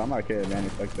this shit, but I'm gonna carry a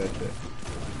band-aid. Fuck that shit.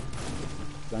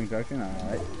 Junk Junction,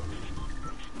 alright.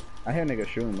 I hear niggas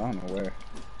shooting, but I don't know where.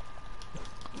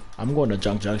 I'm going to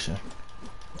Junk Junction.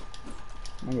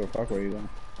 I'm gonna go fuck where you going.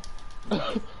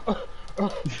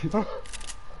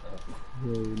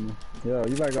 Yo,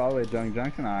 you better go all the way to Junk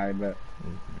Junction? Alright, bet.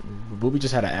 Booby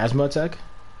just had an asthma attack.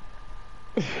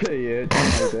 Yeah,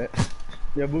 something like that.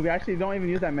 Yeah, Booby, actually don't even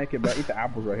use that make it, bro. Eat the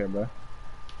apples right here, bro.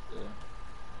 Yeah.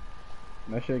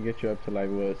 That should get you up to like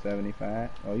what, 75?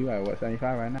 Oh, you at what,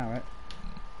 75 right now, right?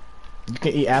 You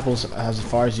can eat apples as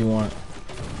far as you want.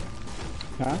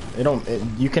 Huh? You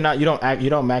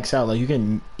don't max out. Like you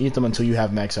can eat them until you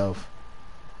have max health.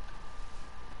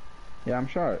 Yeah, I'm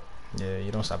short. Yeah,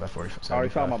 you don't stop at 40. Are you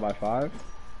talking about by 5?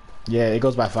 Yeah, it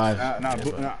goes by 5.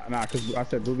 Nah, cause I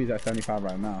said Booby's at 75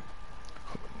 right now.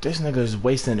 This nigga is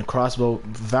wasting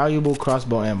valuable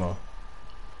crossbow ammo.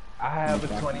 I have a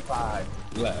 25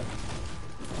 left.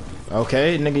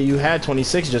 Okay, nigga, you had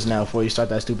 26 just now before you start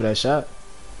that stupid ass shot.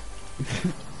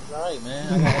 Alright,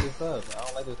 man. I got other stuff. I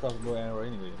don't like this crossbow arrow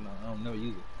anyway. I don't never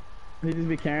use it. He just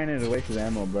be carrying it away to the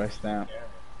ammo, bro. Stamp.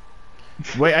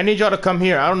 Wait, I need y'all to come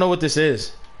here. I don't know what this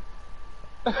is.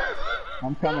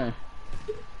 I'm coming.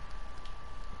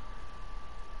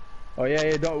 Oh yeah,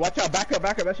 yeah. Don't watch out. Back up,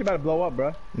 back up. That shit about to blow up,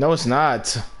 bro. No, it's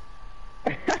not.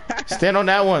 Stand on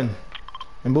that one.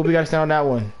 And Booby gotta stand on that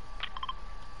one.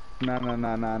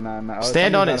 No. Oh,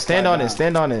 Stand on it, something's stand about on to it, slide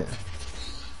stand on it. down.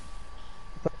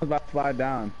 Something's about to slide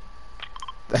down.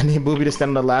 I need Booby to stand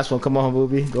on the last one. Come on,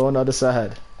 Booby. Go on the other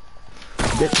side.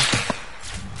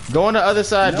 Go on the other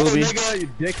side, No, Booby. nigga, you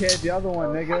dickhead. The other one,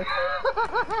 nigga.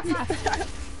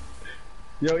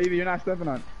 Yo, Evie, you're not stepping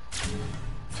on.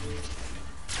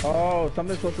 Oh,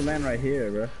 something's supposed to land right here,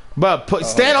 bro. But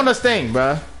stand on this thing,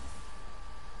 bruh.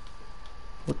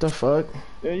 What the fuck?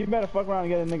 Yeah, you better fuck around and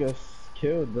get a nigga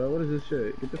killed, bro. What is this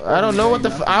shit? Get the fuck I don't know what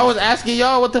the I was asking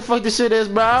y'all what the fuck this shit is,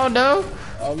 bro. I don't know.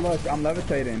 Oh, look, I'm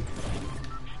levitating.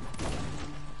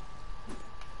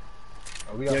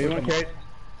 Oh, we Yeah, got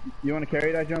you wanna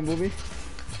carry that jump, Booby?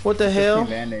 What the hell?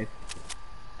 Band-Aid.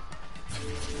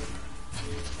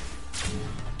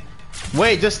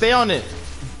 Wait, just stay on it.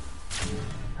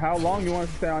 How long you want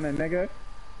to stay on it, nigga?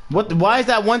 What? Why is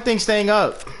that one thing staying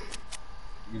up?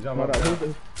 You jump Hold up up,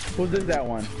 there. who's this that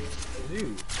one? It's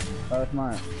you. Oh, that's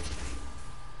mine.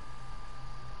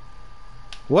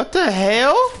 What the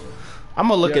hell? I'm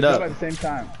gonna look Yeah, it up. jump at the same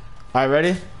time. All right,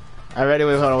 ready? All right, ready?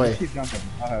 Wait, hold on, wait. Keep jumping.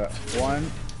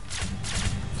 One.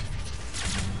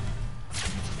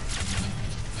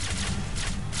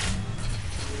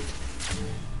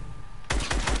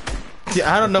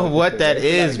 I don't know what that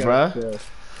is, bruh.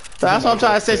 That's what I'm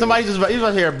trying to say. Somebody just he's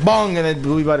right here, bong, and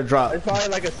then we about to drop. It's probably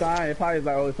like a sign. It's probably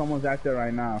like, oh, someone's out there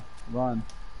right now. Run.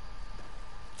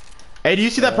 Hey, do you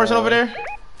see that person over there?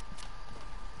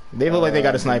 They look like they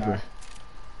got a sniper.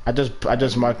 I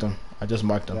just marked them. I just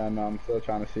marked them. Yeah, no, I'm still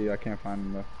trying to see. I can't find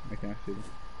them though. I can't see them.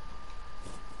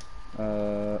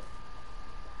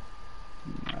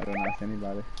 I don't know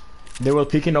anybody. They were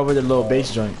peeking over the little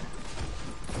base joint.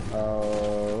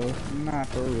 Oh, not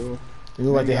for real. It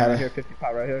looked like they had right a. here, 50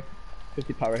 pot right here.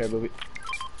 50 pot right here, Booby.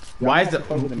 Why is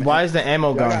the ammo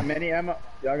Y'all got gone? mini ammo?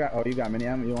 Y'all got, oh, you got mini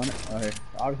ammo? You want it? Oh, here.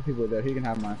 Obviously people are there. He can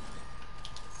have mine.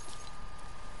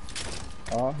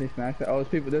 Oh, he smashed it. Oh,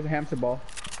 there's a hamster ball.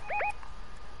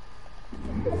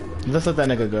 Let's let that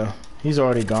nigga go. He's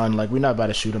already gone. Like, we're not about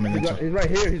to shoot him in the He's right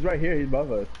here. He's right here. He's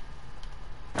above us.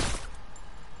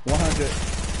 100.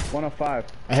 105.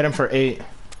 I hit him for 8.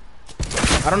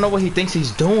 I don't know what he thinks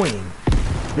he's doing.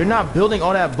 You're not building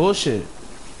all that bullshit.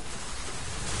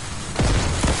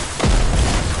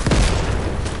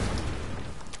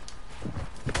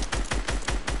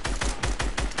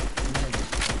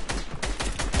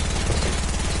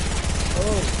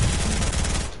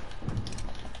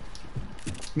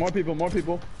 More people, more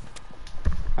people.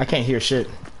 I can't hear shit.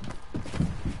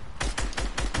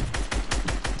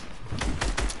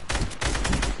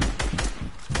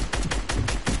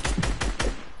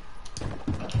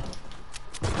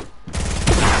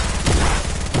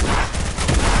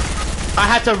 I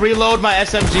had to reload my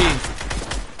SMG.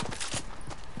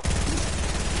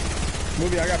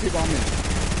 Booby, I got people on me.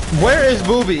 Where is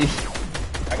Booby?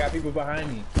 I got people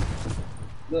behind me.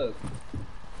 Look.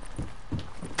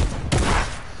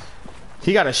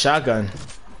 He got a shotgun.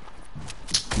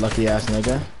 Lucky ass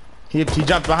nigga. He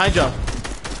jumped behind y'all.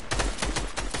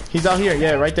 He's out here.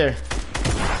 Yeah, right there.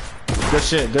 Good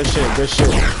shit. Good shit. Good shit.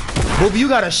 Booby, you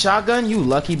got a shotgun? You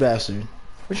lucky bastard.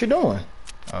 What you doing?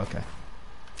 Okay.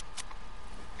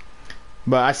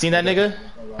 But I seen that nigga.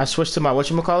 I switched to my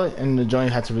whatchamacallit and the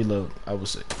joint had to reload. I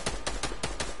was sick.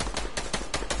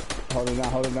 Hold it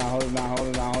down, hold it down, hold it down, hold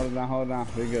it down, hold it down, hold it down.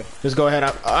 We're good. Just go ahead.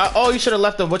 Oh, you should have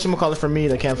left the whatchamacallit for me,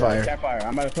 the campfire. Yeah, campfire.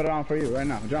 I'm about to put it on for you right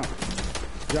now. Jump.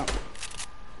 Jump.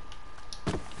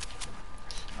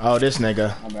 Oh, this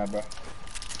nigga. My bad, bro.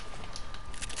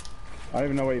 I don't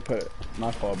even know where you put it.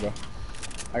 My fault, bro.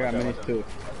 I got minis too.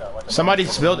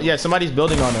 Somebody's building. Yeah, somebody's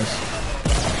building on us.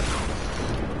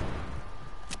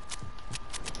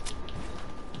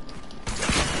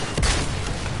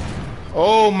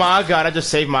 Oh my god, I just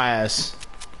saved my ass.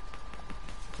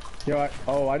 Yo,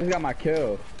 I just got my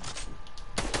kill.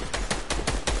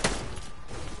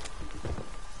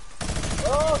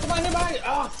 Oh, somebody hit my.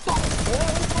 Oh, stop.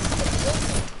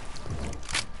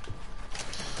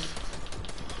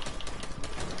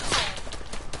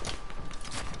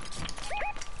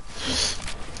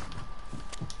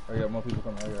 I got more people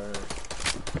coming. I got.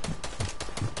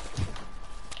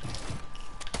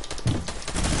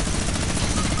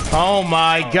 Oh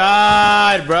my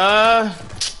god, bruh.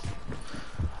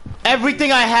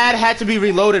 Everything I had to be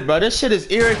reloaded, bro. This shit is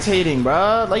irritating,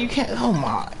 bro. Like, you can't. Oh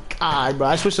my god, bro.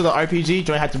 I switched to the RPG,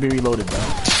 joint had to be reloaded, bro.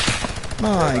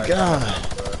 My god.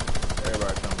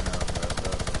 Everybody coming out,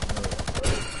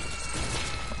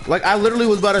 bro. Like, I literally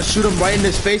was about to shoot him right in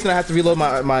his face, and I had to reload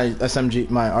my SMG,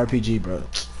 my RPG, bro.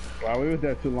 Wow, we was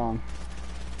there too long.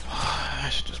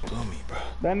 That shit just blew me, bro.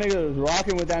 That nigga was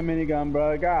rocking with that minigun,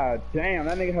 bro. God damn,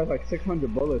 that nigga has like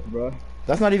 600 bullets, bro.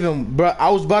 That's not even, bro.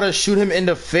 I was about to shoot him in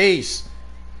the face,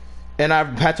 and I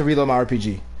had to reload my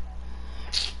RPG.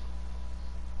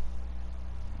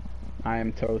 I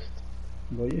am toast.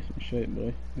 Boy, you some shit,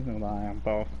 boy. You gonna lie, I'm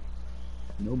boss.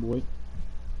 No, boy.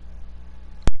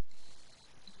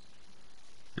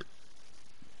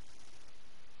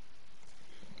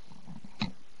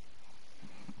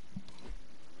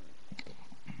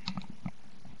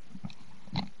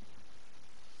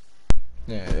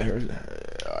 Yeah,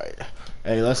 alright.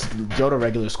 Hey, let's go to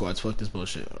regular squads. Fuck this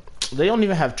bullshit. They don't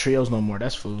even have trios no more.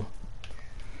 That's fool.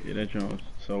 Yeah, that joint was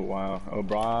so wild. Oh,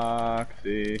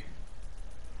 Broxy.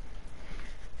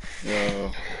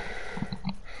 Yo.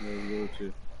 Yo,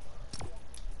 you.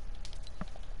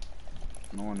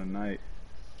 No one tonight.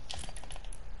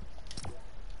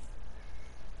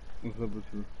 What's up with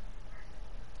you?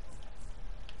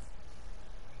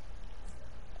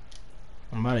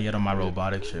 I'm about to get on my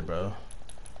robotic shit, bro.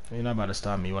 You're not about to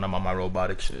stop me when I'm on my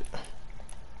robotic shit.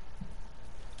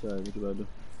 Sorry, what you about to do?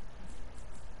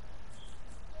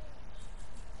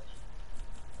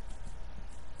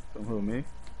 Come who, me?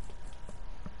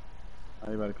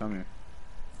 How you about to come here?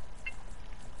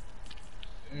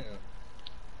 Yeah.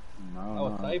 No, I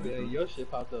was typing and your shit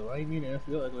popped up. I ain't mean to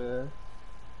feel like that.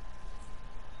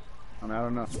 I mean, I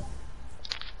don't know.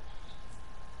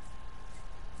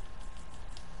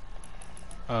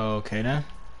 Okay then.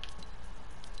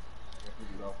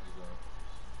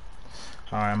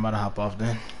 Alright, I'm about to hop off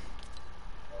then.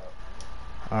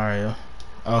 Alright, yo.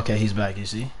 Okay, he's back, you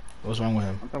see? What's wrong with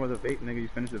him? I'm talking about the vape, nigga. You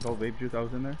finished the whole vape juice I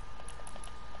was in there?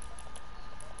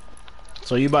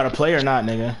 So you about to play or not,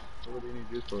 nigga? What do you need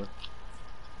juice for?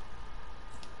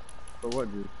 For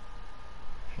what juice?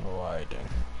 Alright then.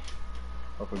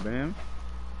 Oh, for Bam?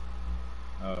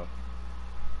 Oh.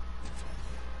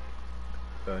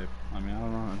 Type. I mean, I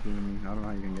don't know. I don't know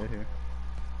how you can get here.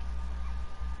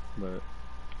 But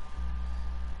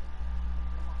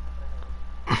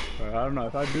I don't know.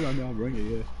 If I do, I mean, I'll bring it.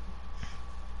 Yeah.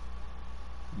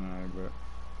 Alright, bro.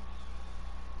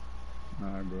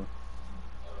 Alright, bro.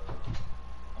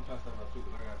 I'm trying to start my too,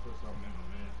 but I gotta put something in my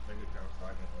man. Bank account so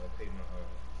I can pay my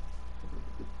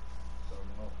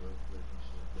something off real quick and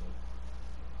shit.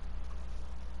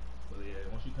 But yeah,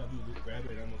 once you come through, just grab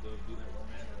it. I'm gonna go do that one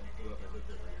man and pull up and look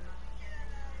at it right now.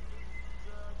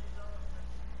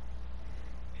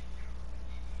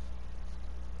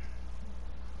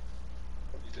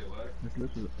 You said what? This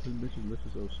bitch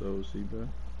is so see, bro.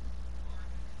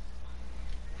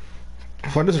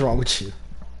 What is wrong with you?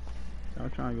 I'm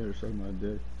trying to get her suck my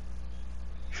dick.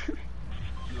 You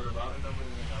know the routing number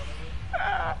and the account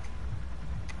number?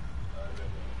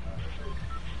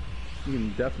 You can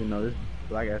definitely know this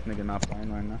black ass nigga not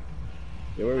playing right now.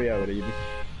 Yeah, where we at with it, EB?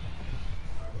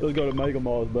 Let's go to Mega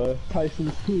Malls, bro.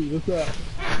 Tyson's cool. What's up?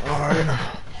 Alright.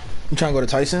 You trying to go to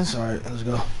Tyson's? Alright, let's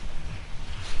go.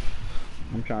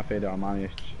 I'm trying to fade the Armani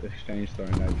exchange store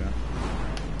in that joint.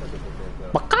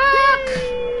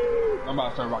 I'm about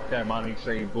to start rock that money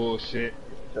exchange bullshit.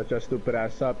 Shut your stupid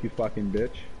ass up, you fucking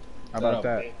bitch. How about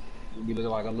that? You be looking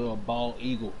like a little bald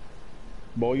eagle.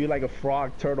 Boy, you like a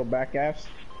frog, turtle, back ass?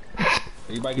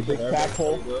 Everybody get your Big hair fat braided before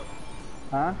hole. you go?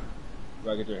 Huh? You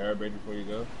gotta get your hair braided before you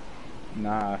go?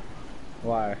 Nah.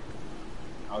 Why?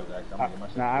 I was actually, I'm gonna get my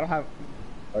shit. Nah, I don't have.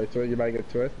 Oh, so you about to get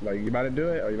a twist? Like, you about to do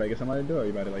it? Or you about to get somebody to do it? Or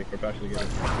you about to, like, professionally get it?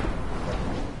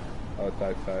 Oh,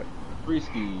 tight. Free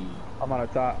ski. I'm on the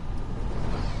top.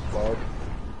 Pause.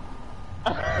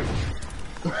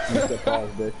 Mr. Pause,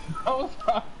 bitch.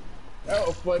 That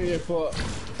was funny as fuck.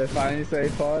 If I didn't say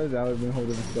pause, that would have been a whole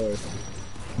different story.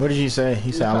 What did you say?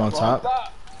 He said I'm on top.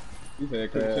 He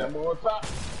said, "Could you more on top?"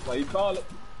 Like you call it.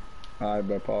 Alright,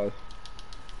 but pause.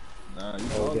 Nah, you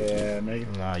call it. Yeah,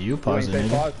 nigga. Nah, you You pause ain't it,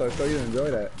 say nigga. pause, so you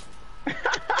enjoy that.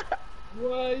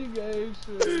 Why you gave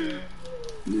shit?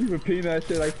 You repeat that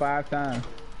shit like 5 times.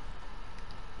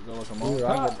 You gonna come Ooh,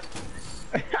 on top?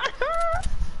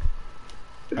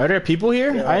 Are there people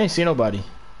here? Yeah. I ain't see nobody.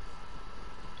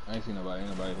 I ain't seen nobody.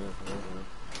 Ain't nobody here.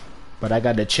 But I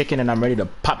got the chicken and I'm ready to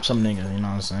pop some niggas, you know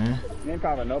what I'm saying? You ain't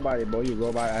popping nobody, boy. You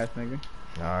robot ass nigga.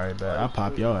 Alright, bet. I'll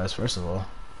pop your ass first of all.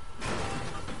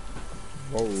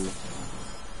 Whoa.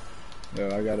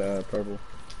 Yeah, I got a purple.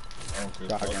 Okay,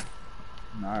 Shotgun.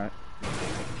 Alright.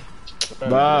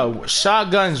 Bro,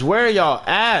 shotguns, where y'all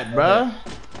at, bro?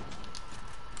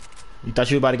 You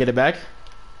thought you were about to get it back?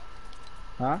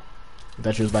 Huh? You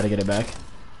thought you was about to get it back?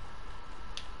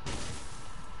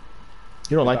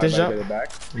 You don't like this Get jump? it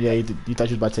back. Yeah, you thought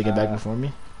you was about to take it back before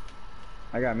me?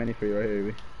 I got many for you right here,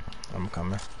 baby. I'm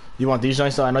coming. You want these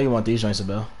joints though? I know you want these joints,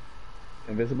 Abel.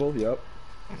 Invisible? Yup.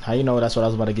 How you know that's what I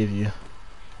was about to give you?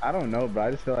 I don't know, bro.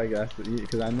 I just feel like that's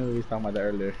because I knew he was talking about that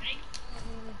earlier.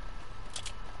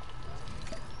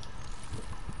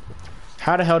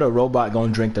 How the hell the robot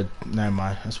gonna drink the... Never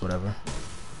mind, that's whatever.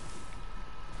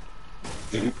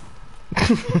 Yeah,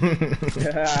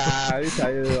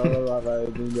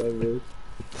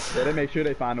 they make sure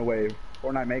they find a way.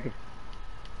 Fortnite make it.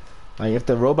 Like, if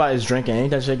the robot is drinking,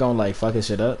 ain't that shit gonna, like, fuck his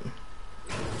shit up?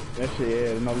 That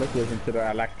shit, yeah, no liquids into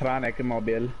the electronic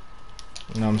mobile.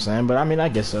 You know what I'm saying? But, I mean, I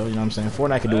guess so, you know what I'm saying?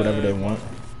 Fortnite can do whatever they want.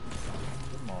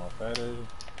 Come on, fat ass.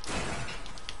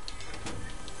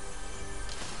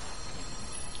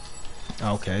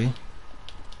 Okay.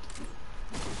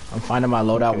 I'm finding my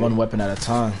loadout one weapon at a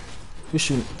time. Who's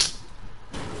shooting?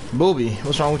 Booby,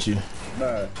 what's wrong with you?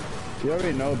 Bruh, you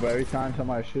already know, but every time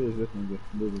somebody shoots, this one just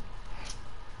moving.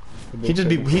 You just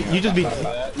be...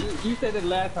 You said it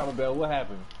last time, Abel. What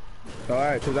happened?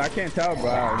 Alright, cause I can't tell, bro.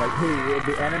 Like, who,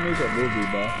 the enemies or Booby,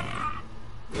 bro?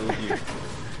 It was you.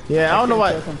 Yeah, I don't know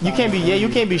why... You can't be... Yeah, you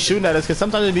can't be shooting at us, because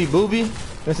sometimes it be Booby,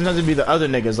 and sometimes it be the other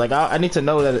niggas. Like, I need to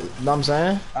know that... You know what I'm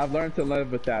saying? I've learned to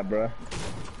live with that, bro.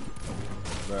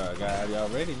 Bro, got y'all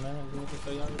ready, man.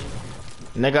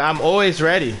 Nigga, I'm always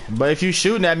ready. But if you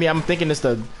shooting at me, I'm thinking it's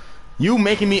the... You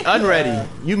making me unready.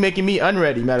 You making me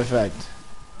unready, matter of fact.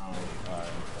 Oh, alright.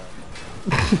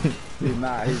 He's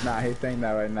not. He's saying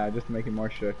that right now just to make him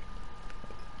more shook.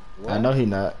 I know he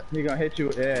not. He gonna hit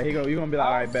you. Yeah, you gonna be like,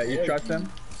 alright, bet. You trust him?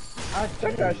 I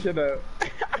check that shit up.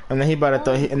 And then he about to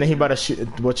throw... And then he about to shoot...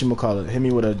 Whatchamacallit? Hit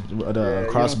me with a Yeah,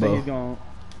 crossbow. He's gonna...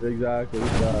 Exactly.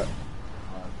 He's got...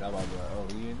 Y'all about to be like, oh,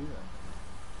 he didn't do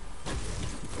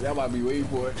that. Y'all might be waiting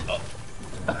for it.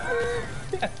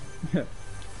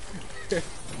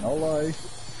 No lie.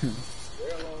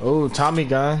 Oh, Tommy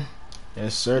gun.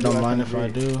 Yes, sir. Don't mind if I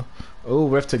do. Oh,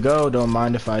 Rift to go. Don't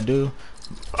mind if I do.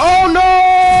 Oh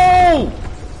no!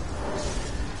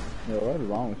 Yo, what is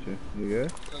wrong with you? You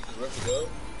good?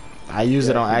 I used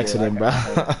it on she did. accident, bro.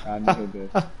 I knew it did.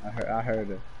 I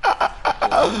heard it.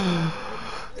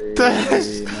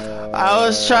 I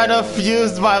was trying to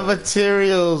fuse my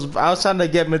materials. I was trying to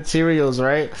get materials,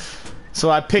 right? So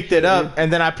I picked it up, and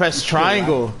then I pressed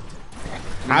triangle.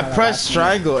 I pressed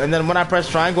triangle, and then when I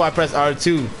pressed triangle, I pressed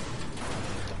R2.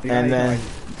 And then...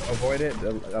 avoid it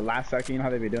the last second. You know how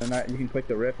they be doing that? You can click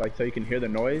the riff, like, so you can hear the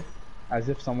noise as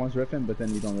if someone's ripping, but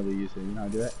then you don't really use it. You know how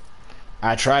to do that?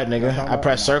 I tried, nigga. I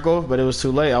pressed circle, but it was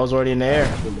too late. I was already in the air.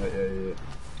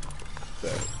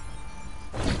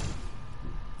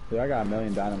 Dude, I got 1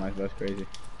 million dynamites. That's crazy.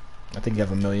 I think you have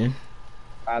 1 million.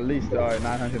 At least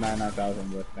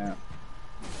 999,000, but damn.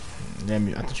 Damn,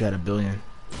 I thought you had 1 billion.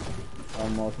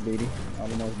 Almost BD.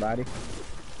 Almost body.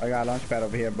 I got a launch pad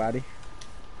over here, body.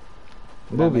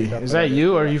 Booby, is that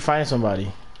you or are you fighting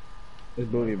somebody? It's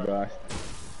Booby, bro.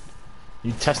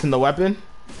 You testing the weapon?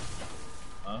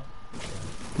 Huh?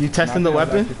 You testing the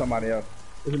weapon? Somebody else.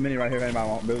 There's a mini right here if anybody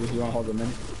wants. Booby, you want to hold the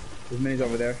mini? There's minis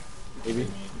over there. Maybe.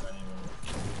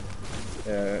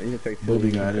 Yeah, you can take two.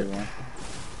 Booby got it. Mark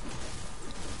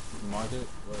it?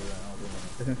 Where is that?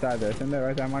 It's inside there. It's in there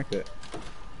right there. I marked it.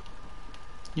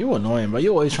 You annoying, bro.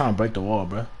 You always trying to break the wall,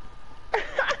 bro.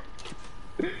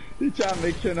 You trying to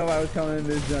make sure nobody was coming in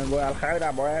this joint, boy. I'll hide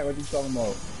that, boy. What you talking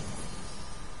about?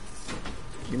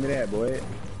 Give me that, boy.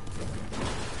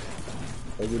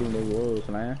 Go get in the walls,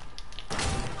 man.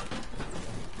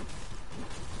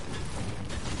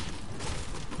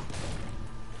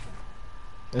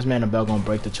 This man Abel gonna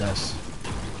break the chest.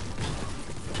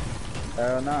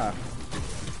 Hell nah.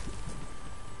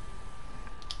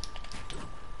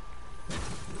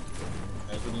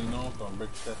 Anthony, no, gonna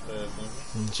break the chest ass,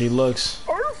 nigga. She looks.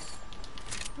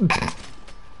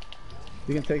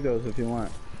 You can take those if you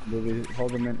want. Booby,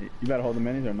 hold them in. You better hold the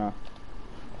minis or not?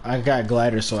 I got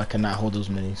gliders, so I cannot hold those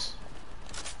minis.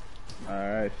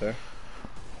 Alright, sir.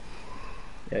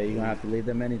 Yeah, you're gonna have to leave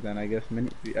the minis then. I guess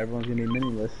everyone's gonna be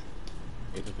miniless.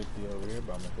 It's a 50 over here,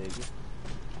 but I'm gonna take it.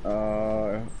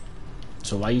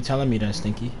 So why you telling me that,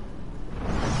 Stinky?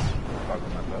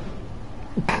 Fucking myself.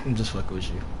 I'm just fucking with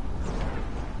you.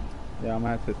 Yeah, I'm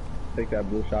gonna have to take that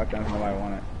blue shotgun if nobody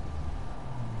want it.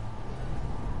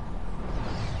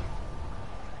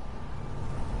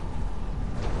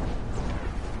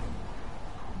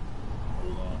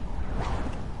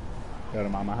 Go to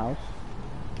mama house.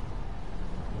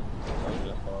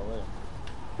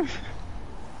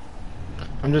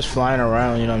 I'm just flying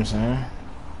around, you know what I'm saying? Like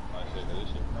I said, this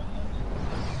shit fun, man.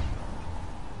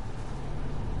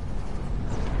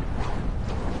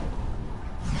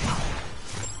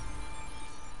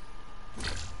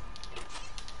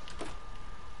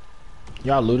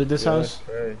 Y'all looted this house? That's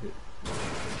crazy.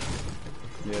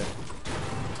 Yeah.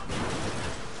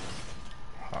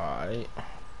 Alright.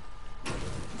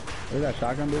 Where's that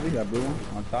shotgun, baby? That blue one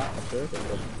on top, upstairs.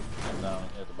 I'm down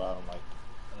at the bottom, like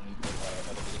underneath the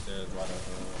stairs by the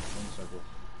wind circle.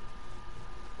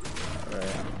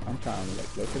 Alright, I'm trying to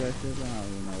like look at that shit, but I don't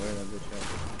even know where that bitch at.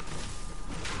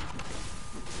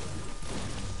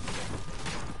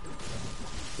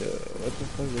 Yeah, what the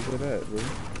fuck is it at, bro?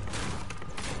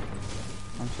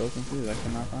 I'm so confused, I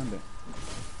cannot find it.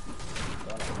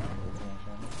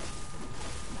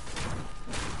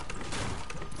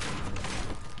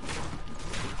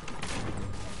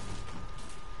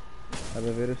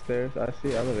 Elevator stairs, I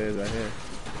see elevators right here.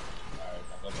 Alright,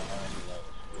 I go behind you, like,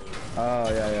 Oh,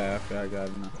 yeah, okay, I got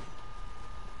it now.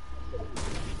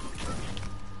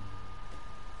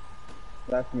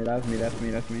 That's me.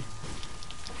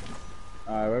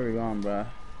 Alright, where we going, bro?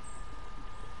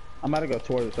 I'm about to go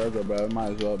toward the circle, bro.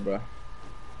 Might as well, bro.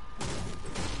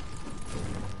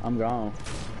 I'm gone.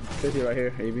 50 right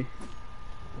here, AB.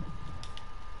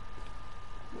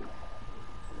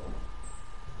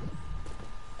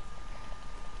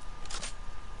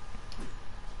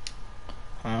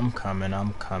 I'm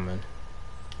coming.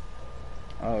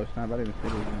 Oh, it's not about even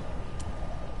city, man.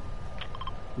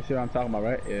 You see what I'm talking about,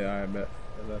 right? Yeah, alright, bet.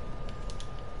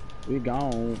 We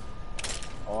gone.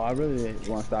 Oh, I really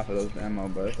want to stop for those ammo,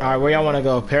 but... Alright, where y'all want to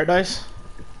go? Paradise?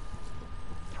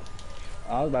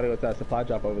 I was about to go to that supply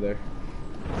drop over there.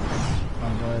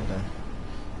 Oh, go ahead then.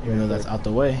 Even though that's out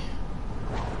the way.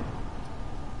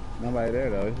 Nobody there,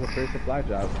 though. It's a free supply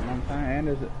drop. You know what I'm saying? And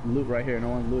there's loot right here. No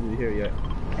one's looted here yet.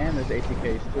 And there's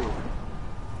ATKs, too.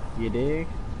 You dig?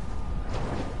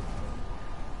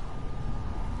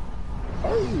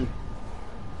 Oh!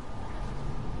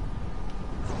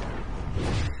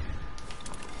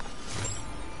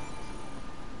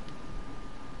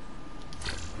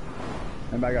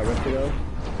 Anybody got risk to go?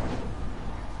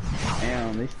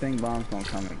 Damn, these sting bombs gonna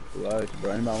come in clutch,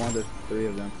 bro. Anybody want this? 3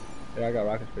 of them. Yeah, I got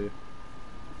rockets for you.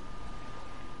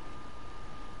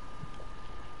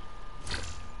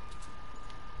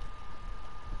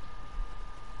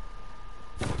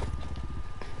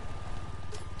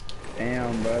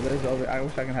 Damn, bro. There's over. I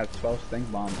wish I could have 12 stink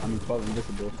bombs. I mean, 12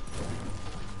 invisibles.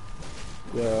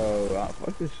 Yo,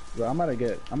 fuck this, bro. I'm about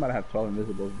to have 12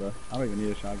 invisibles, bro. I don't even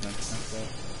need a shotgun. That's that.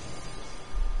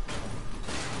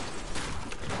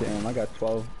 Damn, I got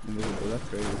 12 invisibles. That's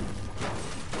crazy.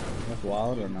 That's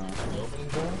wild or not?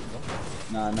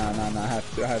 Nah. I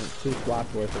have 2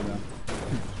 slots worth of them.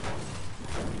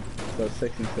 So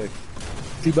 6 and 6.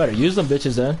 You better use them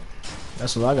bitches then.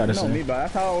 That's what I gotta say. Me, bro.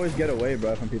 That's how I always get away,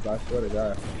 bro, from people. I swear to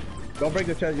God. Don't break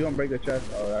the chest. You don't break the chest.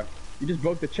 Oh, you just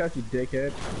broke the chest, you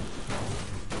dickhead.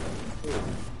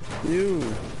 You.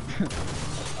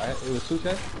 it was 2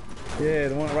 chests? Yeah,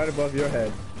 the one right above your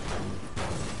head.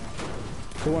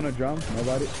 Who want a drum?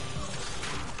 Nobody?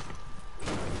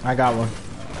 I got one.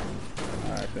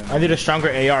 Alright, then. I need a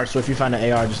stronger AR, so if you find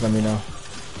an AR, just let me know.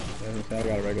 Yeah, I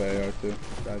got a regular AR too.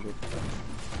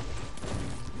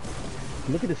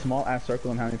 Look at the small ass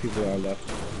circle and how many people are left.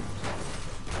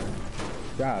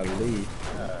 Golly.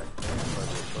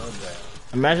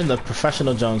 Imagine the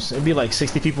professional Jones. It'd be like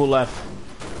 60 people left.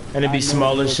 And it'd be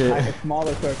small as shit. A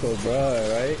smaller circle, bro,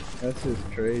 right? That's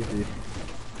just crazy.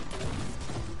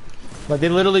 Like, they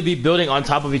literally be building on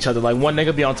top of each other. Like, one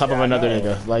nigga be on top of another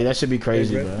nigga. Like, that should be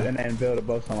crazy, bro. And then build a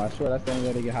boat somewhere. I swear that's the only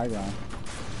way to get high ground.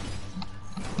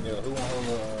 Yeah, who won't hold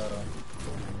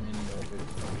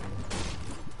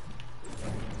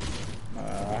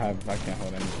I can't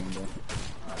hold anything, bro.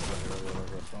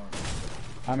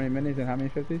 How many minis and how many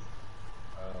 50s?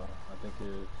 I think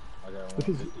I got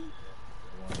 150.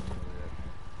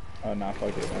 Oh, nah, fuck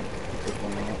it, man. Just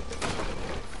one more.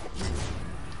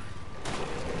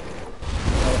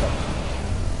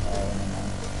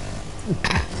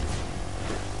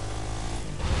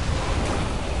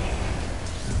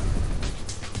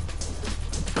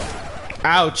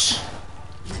 Ouch.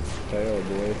 Tail,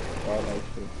 boy.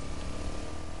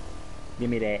 Give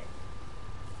me that.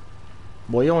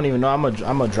 Boy, you don't even know I'm a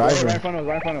driver. Right in front of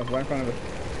us.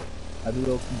 I do a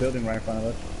little building right in front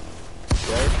of us.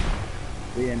 Right?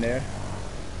 We in there.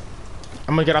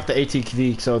 I'm gonna get off the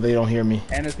ATV so they don't hear me.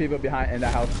 And there's people behind in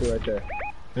that house too, right there.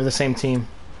 They're the same team.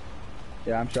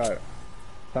 Yeah, I'm sure.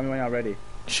 Tell me when y'all ready.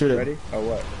 Shoot it. Ready? Or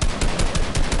what?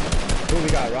 Ooh, we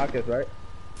got rockets, right?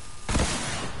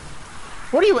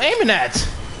 What are you aiming at?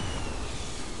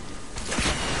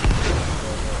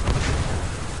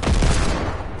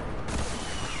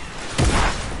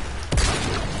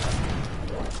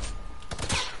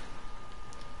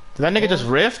 that nigga just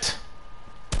rift?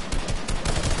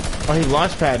 Or he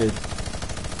launch padded?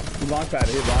 He launch padded.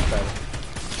 He launch padded.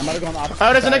 I'm about to go on the opposite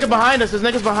Oh, there's a side, nigga behind us. There's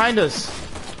niggas behind us.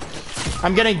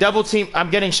 I'm getting double team. I'm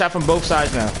getting shot from both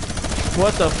sides now.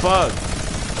 What the fuck?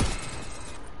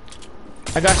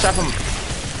 I got shot from...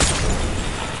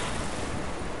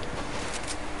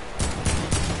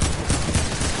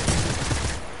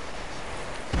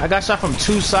 I got shot from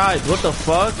two sides. What the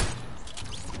fuck?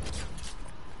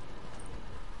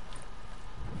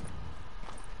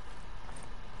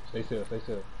 Stay still, stay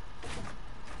still.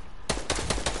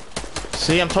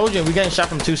 See, I'm told you, we getting shot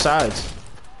from two sides.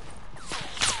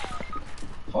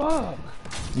 Fuck!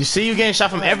 You see, you getting shot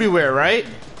from everywhere, right?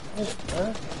 What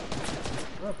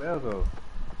the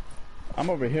I'm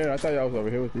over here. I thought y'all was over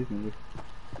here with these niggas.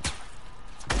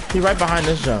 He right behind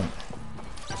this jump.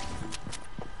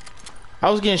 I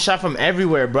was getting shot from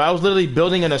everywhere, bro. I was literally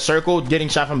building in a circle, getting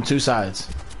shot from two sides.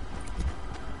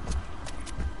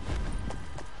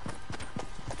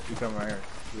 He's coming right here.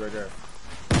 He's right there.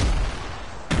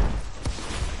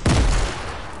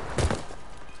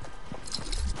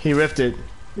 He rifted.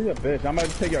 He's a bitch. I'm about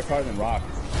to take your cars and rock.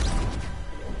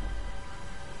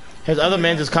 His other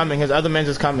man's is coming. His other man's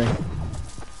is coming.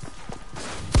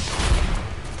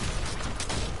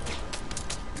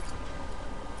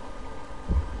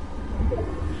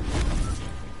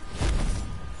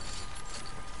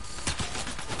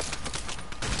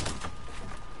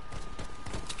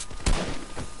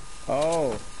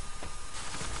 Oh.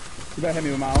 You better hit me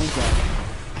with my own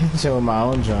gun. Say with my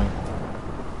own junk.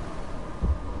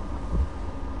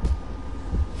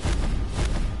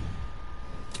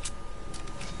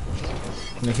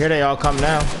 And here they all come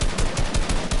now.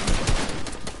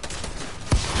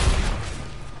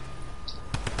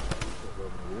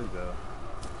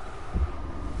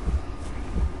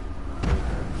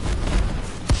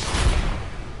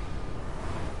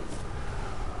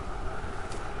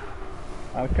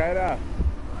 Al-Qaeda.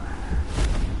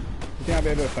 You think I'll be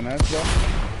able to finesse, bro?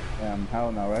 Damn,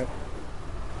 hell no, right?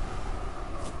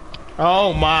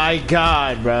 Oh my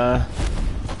god, bruh.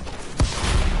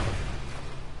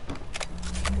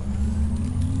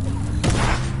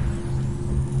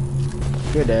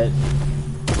 You're dead.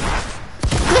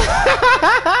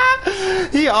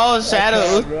 He all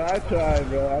shadows. I tried,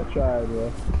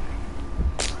 bro.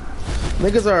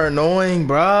 Niggas are annoying,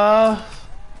 bruh.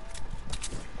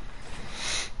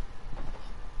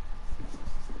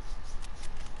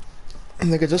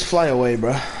 Nigga, just fly away,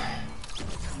 bruh.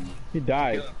 He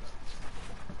died.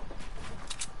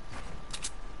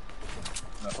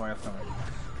 That's why it's coming.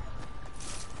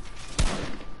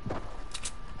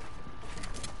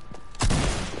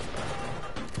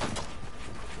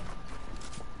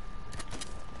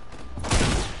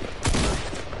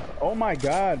 Oh my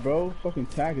god, bro. Fucking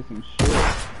tag is some shit.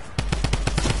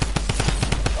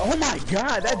 Oh my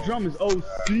god, that drum is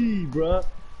OC, bro.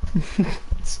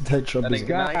 That drum That is nigga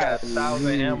got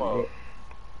 1,000 ammo.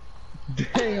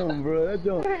 Damn, bro. That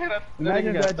drum.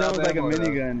 Imagine if that drum was like a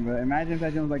minigun, bro. Imagine if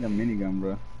that drum was like a minigun,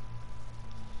 bro.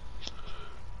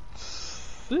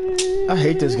 I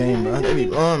hate this game, bro. They be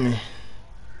blowing me.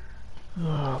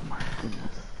 Oh my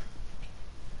goodness.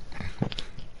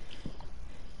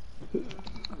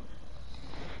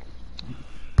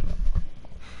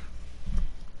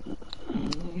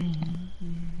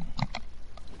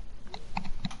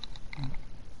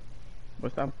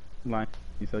 What's that line?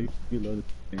 So you love this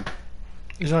thing.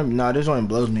 This one, nah, this one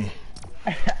blows me.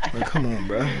 Like, come on,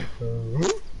 bro.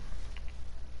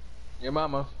 Your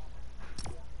mama.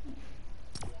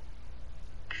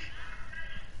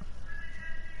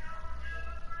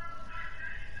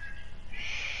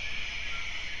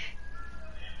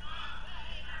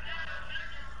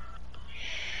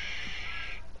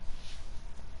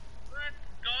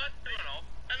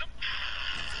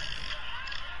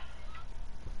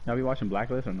 Y'all be watching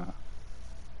Blacklist or not?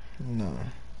 No.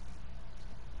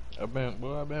 I've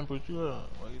been put you up.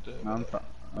 Why you tell No, me?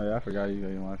 oh yeah, I forgot you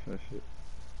didn't watch that shit.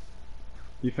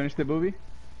 You finished the movie?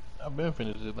 I've been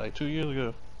finished it like 2 years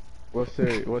ago. What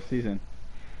series? What season?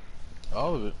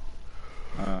 All of it.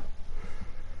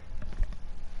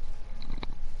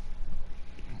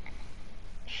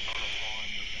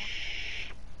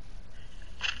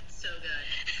 So good.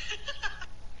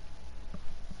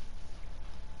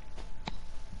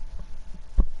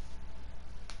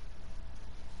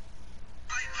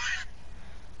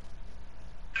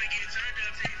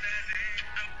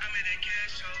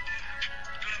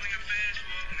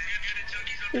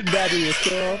 His daddy is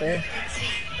still there.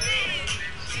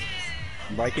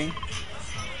 Viking?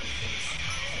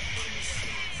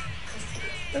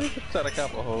 I just tried to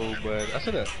cap a hole, but I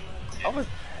should have.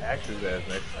 Axe his ass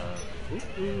next time.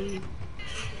 Ooh.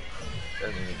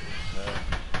 That nigga.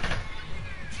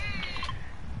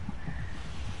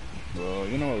 Bro,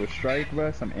 you know what would strike,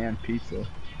 bro? Some and pizza.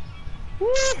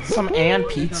 Some and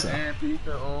pizza. And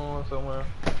pizza on somewhere.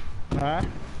 Huh?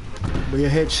 With your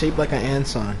head shaped like an ant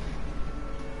sign.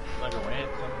 Like a ranch.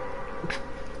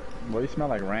 Boy, you smell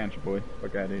like ranch, boy.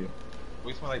 Fuck out of here.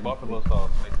 We smell like buffalo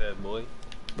sauce, like that, boy.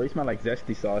 Boy, you smell like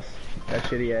zesty sauce. That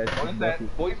shitty ass. What is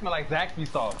that? Boy, you smell like Zaxby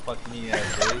sauce. Fuck me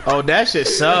ass, boy. Oh, that shit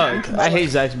sucked. I hate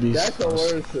Zaxby's. That's the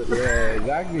worst. Yeah,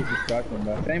 Zaxby's disgusting,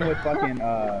 bro. Same with fucking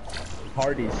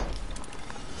Hardee's.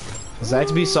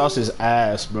 Zaxby's sauce is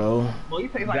ass, bro. Boy, you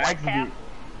taste like Zaxby. cat.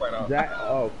 Right off.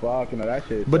 Oh fuck, no, that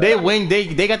shit. But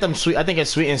they got them sweet. I think it's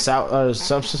sweet and sour.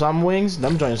 Some wings.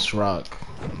 Them joints rock.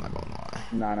 I'm not gonna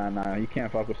lie. Nah. You can't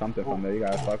fuck with something from there. You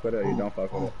gotta fuck with it or you don't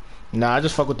fuck with it. Nah, I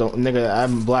just fuck with the nigga.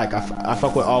 I'm black. I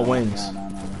fuck with all wings. Nah.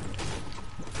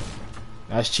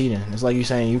 That's cheating. It's like you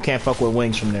saying you can't fuck with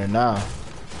wings from there. Nah,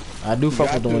 I do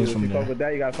fuck with the wings from If you there. fuck with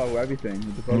that, you gotta fuck with everything.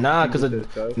 You fuck Nah, with cause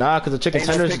the chicken Ain't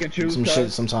no tenders pick and choose, some cuz.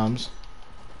 shit sometimes.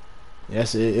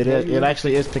 Yes, it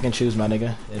actually is pick and choose, my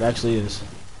nigga. It actually is.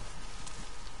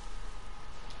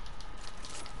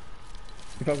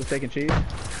 You fuck with steak and cheese?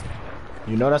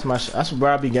 You know that's that's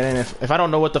where I be getting. If I don't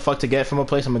know what the fuck to get from a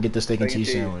place, I'm gonna get the steak and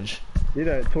cheese sandwich. You're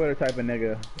the Twitter type of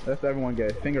nigga. That's what everyone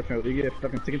gets. Finger food. You get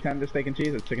fucking chicken tenders, steak and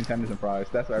cheese, or chicken tenders and fries.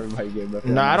 That's what everybody gets. Bro.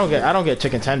 Nah, I don't get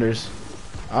chicken tenders.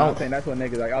 I'm saying that's what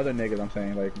niggas like. Other niggas, I'm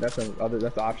saying like that's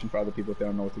the option for other people if they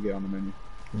don't know what to get on the menu.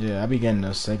 Yeah, I be getting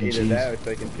the steak and Either cheese. that or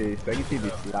steak and cheese. Steak and cheese be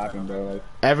slapping, bro. Like,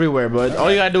 Everywhere, but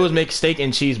all you gotta do is make steak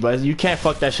and cheese, but you can't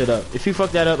fuck that shit up. If you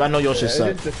fuck that up, I know your shit suck.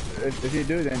 if you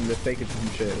do, then the steak is some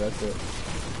shit. That's it.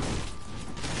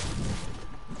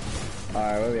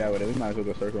 Alright, where we at with it? We might as well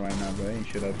go circle right now, bro. Ain't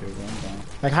shit up here, bro. I'm down.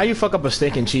 Like, how you fuck up a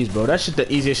steak and cheese, bro? That shit the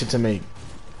easiest shit to make.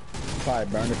 Probably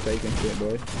burn the steak and shit,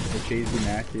 boy. The cheese be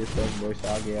nasty as fuck, boy.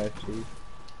 Soggy ass cheese.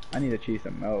 I need the cheese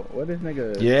to melt. What is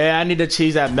nigga? Yeah, I need the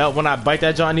cheese that melt. When I bite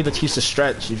that joint, I need the cheese to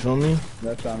stretch. You feel me?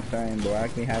 That's what I'm saying, boy. I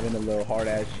can't having a little hard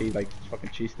ass cheese like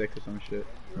fucking cheese sticks or some shit.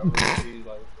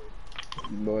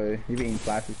 Boy, you be eating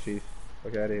plastic cheese.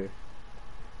 Fuck out of here.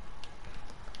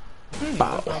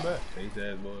 Bow. Face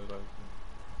ass boy, like.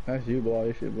 That's you, boy.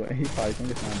 This shit, boy. He probably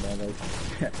think it's not bad,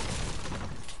 like.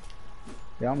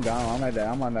 Yeah, I'm gone. I'm at that.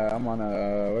 I'm on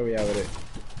where we at with it?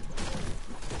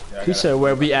 Yeah, He said,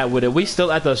 where we at with it? We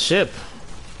still at the ship.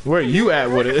 Where you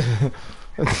at with it?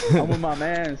 I'm with my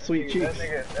man, Sweet Cheeks.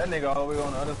 That nigga all the way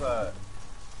on the other side.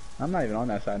 I'm not even on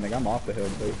that side, nigga. I'm off the hill,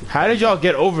 boy. How did y'all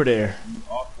get over there?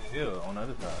 Off the hill on the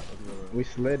other side. We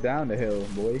slid down the hill,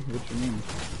 boy. What you mean?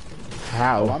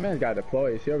 Oh, my How? man's got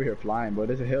deployed. He over here flying, boy.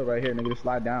 There's a hill right here, nigga. Just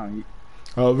slide down.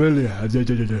 Oh, really?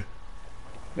 The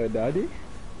daddy?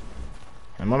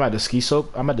 I'm at the ski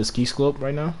slope. I'm at the ski slope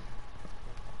right now.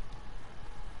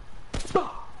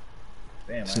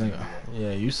 Damn, This nigga.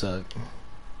 Yeah, you suck.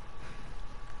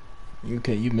 You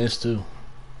missed too.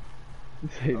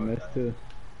 He missed too.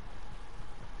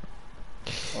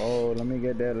 Oh, let me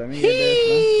get that. Let me get that.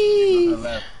 Go to the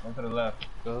left. Go to the left.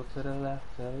 Go to the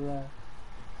left. To the left.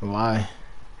 Why?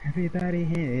 Everybody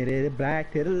hit it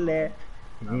back to the left.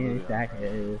 really.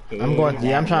 I'm going.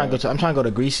 Yeah, I'm trying to go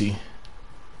to Greasy.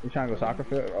 You trying to go soccer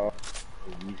field? Oh,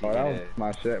 that was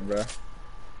my shit, bro.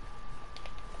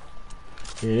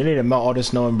 Yeah, they need to melt all this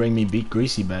snow and bring me Beat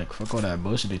Greasy back. Fuck all that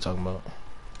bullshit they talking about.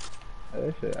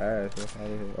 That shit ass.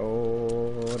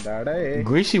 Oh, daddy.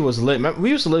 Greasy was lit. We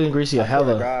used to live in Greasy a Oh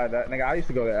hella. God, that nigga, I used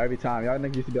to go there every time. Y'all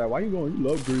niggas used to be like, why you going? You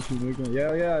love Greasy, nigga.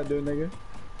 Yeah, I do, nigga.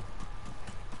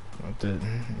 What the, you know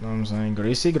what I'm saying?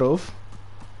 Greasy Grove.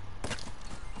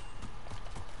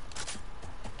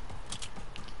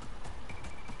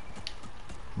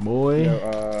 Boy.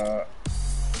 Yo,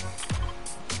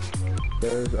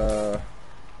 there's a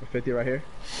 50 right here.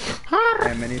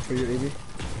 And minis for you, Evie.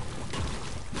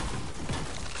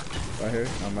 Right here.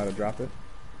 I'm about to drop it.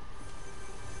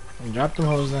 Drop them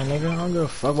hoes then, nigga. I don't give a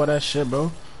fuck about that shit,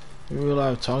 bro. You real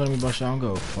life talking to me about shit, I don't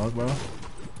give a fuck, bro.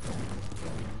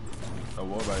 A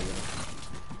war bag.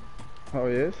 Oh,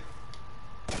 he is?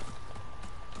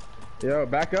 Yo,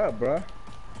 back up, bro.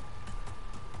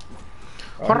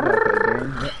 Oh, he got that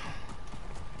game. Yep.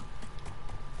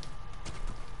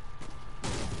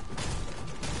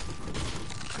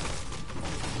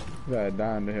 You gotta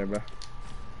die under here, bro.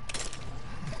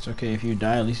 It's okay if you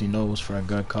die, at least you know it was for a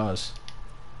good cause.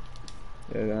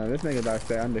 Yeah, this nigga gotta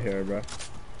stay under here, bro.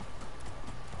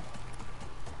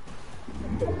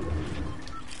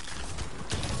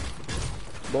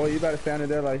 Boy, you better stand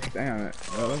under there like, damn it.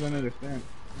 Bro, let that nigga stand.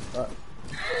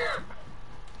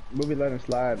 Movie let him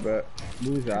slide, but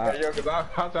Movie's out. Yo, cause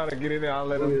I'm trying to get in there. I'll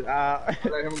let Movie's him out.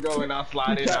 let him go and I'll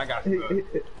slide in. I got stuck.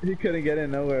 He couldn't get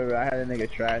in nowhere, but I had a nigga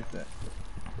trash it.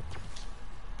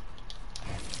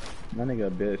 That nigga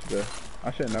a bitch, bro.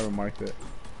 I should have never marked it.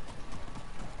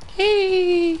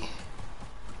 Hey. Well,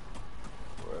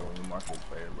 when you mark it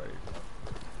for everybody.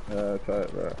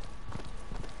 Tight, bro.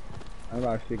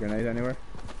 Anybody see grenades anywhere?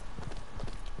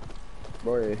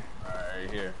 Boy.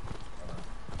 Alright, here.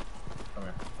 Come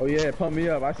here. Oh yeah, pump me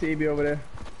up. I see EB over there.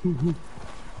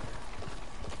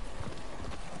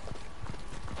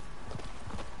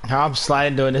 How I'm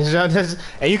sliding doing this.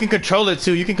 And you can control it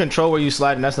too. You can control where you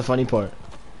slide, and that's the funny part.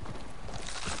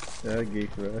 Yeah,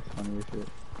 geeks, bro. That's funny as shit.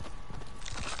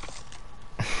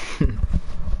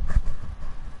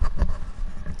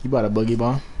 You bought a boogie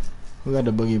bomb? Who got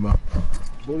the boogie bomb?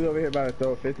 Boogie over here about to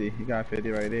throw a 50. He got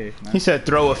 50 right there. He said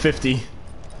throw a 50.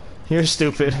 You're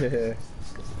stupid. Yeah.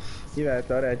 You better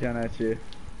throw that John at you.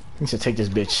 He said take this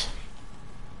bitch.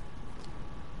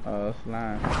 Oh,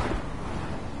 slime.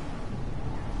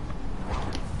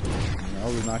 I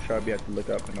was not sure I'd have to look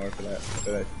up in order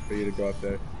for you to go up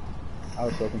there. I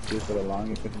was so confused for the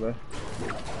longest, bro.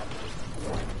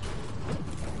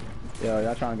 Yo,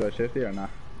 y'all trying to go shifty or not?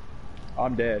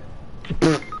 I'm dead.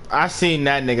 I seen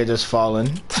that nigga just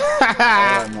falling. Oh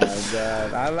my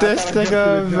god. This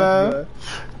nigga, bro.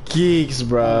 Geeks,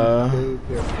 bro. I'm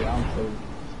so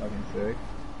fucking sick.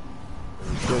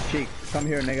 Yo, Cheek, come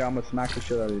here, nigga. I'm gonna smack the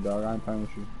shit out of you, dog. I ain't playing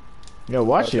with you. Yo,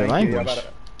 watch your language.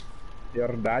 Your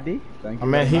daddy? Thank you. Oh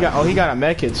man, he got a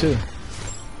med kit too.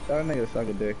 That nigga suck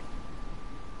a dick.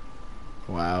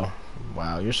 Wow,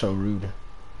 you're so rude.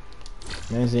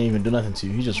 Man didn't even do nothing to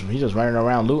you. He just running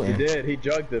around looting. He did. He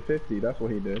jugged the 50. That's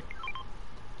what he did.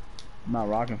 I'm not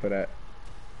rocking for that.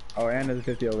 Oh, and there's a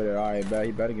 50 over there. Alright, bet.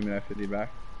 He better give me that 50 back.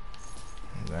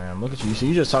 Damn, look at you. So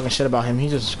you just talking shit about him.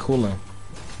 He's just cooling.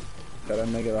 Tell that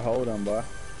nigga to hold him, boy.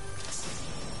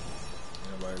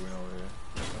 Nobody went over here.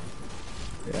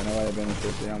 Yeah, nobody been in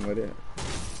 50. I'm with it.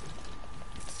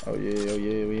 Oh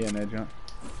yeah, we in that jump.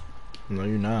 No,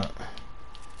 you're not.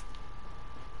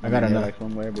 I got another. Like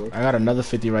somewhere, boy. I got another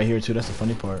 50 right here too. That's the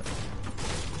funny part.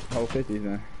 Whole 50s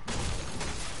then.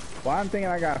 Well, I'm thinking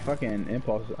I got fucking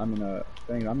impulse. I mean,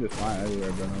 things. I'm just flying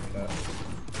everywhere, bro. No cap.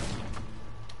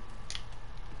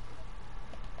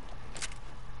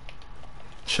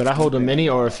 Should I hold a mini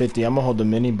or a 50? I'm gonna hold the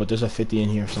mini, but there's a 50 in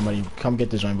here. Somebody come get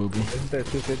this joint, booby. Isn't there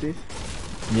 2 50s?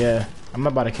 Yeah, I'm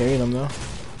not about to carry them though.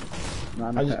 No,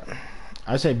 I'm not.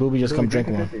 I say booby, just come drink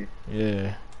one. 50.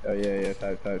 Yeah. Oh yeah,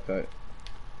 tight.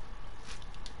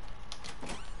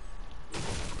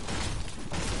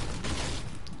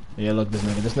 Yeah, look, this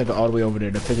nigga all the way over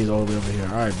there. The 50's all the way over here.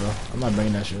 All right, bro. I'm not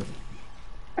bringing that shit.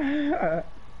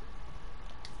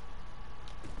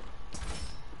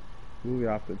 Movie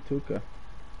off the Tuca.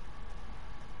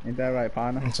 Ain't that right,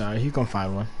 partner? I'm sorry, he gonna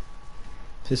find one.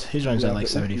 His runs at like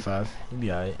 75. He'll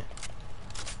be alright.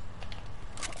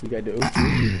 You got the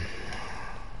Uzi.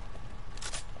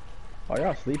 Oh,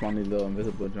 y'all sleep on these little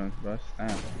invisible joints, bro.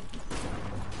 Damn.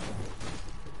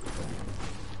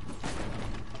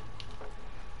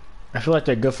 I feel like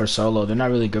they're good for solo. They're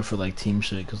not really good for like team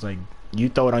shit. Cause like you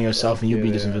throw it on yourself and you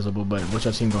be just invisible. But what's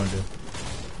your team gonna do?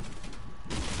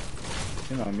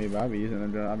 You know me, but I be using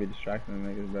them. I be distracting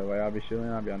the niggas. But like I be shooting,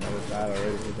 I be on the other side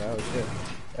already. Oh shit.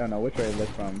 I don't know which way to look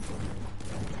from.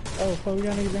 Oh, fuck, we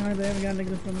got niggas behind them. We got niggas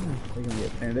in front of them. They gonna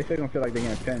get pinned. They still gonna feel like they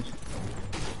getting pinched.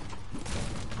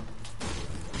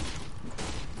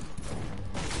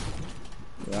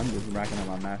 Yeah, I'm just racking on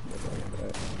my mask. Like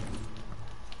that.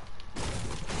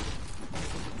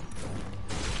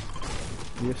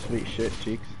 You're sweet shit,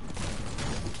 Cheeks.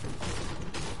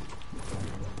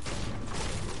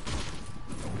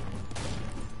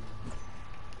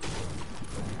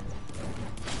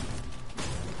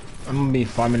 I'm gonna be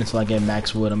farming until I get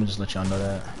max wood. I'm gonna just let y'all know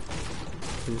that.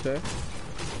 What you say?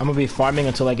 I'm gonna be farming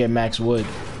until I get max wood.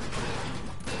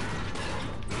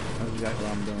 That's exactly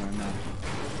what I'm doing right now.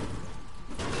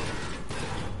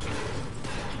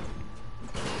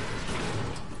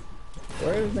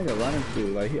 Where is this nigga running to?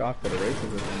 Like he off to the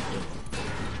races or something.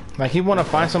 Like he wanna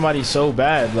find somebody so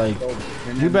bad. Like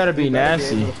you better be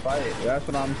nasty. That's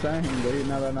what I'm saying. But he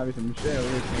never not be some shit.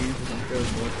 We're changing for some shit,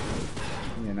 boy.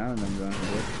 Yeah, none of them guns,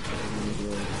 boy.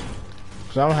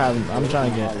 So I'm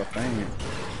trying to get. Hall of Fame.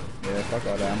 Yeah, fuck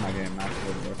all that. I'm not getting max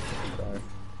wood, bro. Sorry.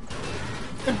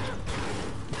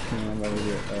 I'm about to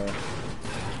get,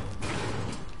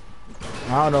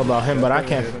 I don't know about him, but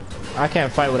I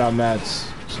can't fight without mats.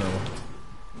 So.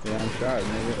 Yeah, I'm sharp,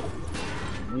 nigga.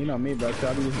 You know me, bro.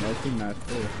 I'll be using OP mats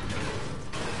too.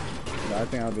 But I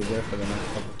think I'll be good for the next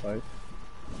couple fights.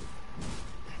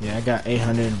 Yeah, I got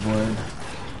 800 wood.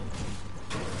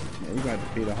 Yeah, you gonna have to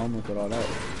feed the homeless with all that.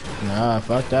 Nah,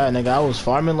 fuck that, nigga. I was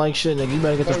farming like shit, nigga. You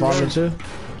better get to farming too.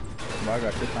 But I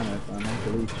got 600, so I'm to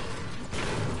leave.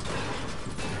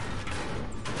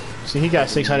 See, he got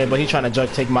 600, but he trying to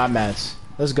take my mats.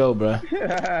 Let's go,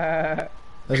 bruh.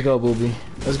 Let's go, Booby.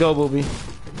 Let's go, Booby.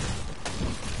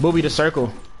 Booby, the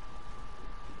circle.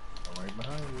 I'm right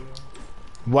behind you.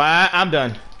 Why? I'm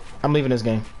done. I'm leaving this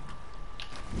game.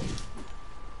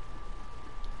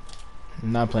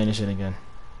 I'm not playing this shit again.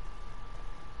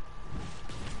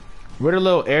 Where the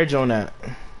little air drone at?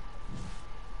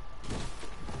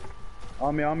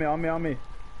 On me, on me, on me, on me.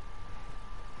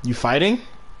 You fighting?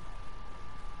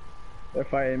 They're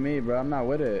fighting me, bro. I'm not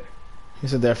with it. He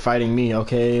said they're fighting me.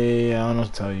 Okay, I don't know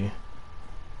what to tell you.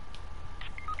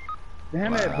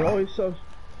 Damn it, bro. He's so...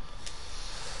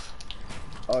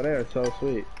 Oh, they're so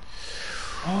sweet.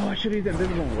 Oh, I should use the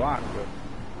invisible rock, bro.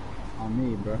 On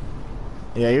me, bro.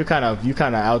 Yeah, you kind of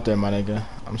out there, my nigga.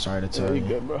 I'm sorry to tell you.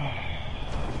 Good, bro.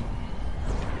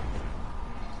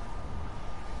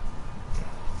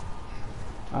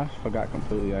 I forgot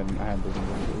completely. I had this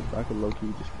invisible. I could low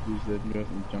key just use the mirrors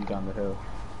and jump down the hill.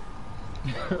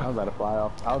 I was about to fly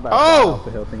off. I was about to fly off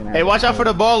the hill thinking I had Hey, watch out for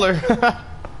the baller.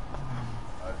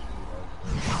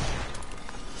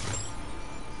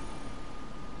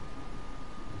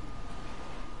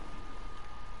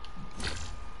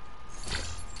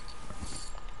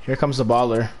 Here comes the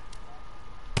baller.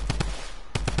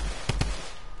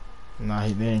 Nah,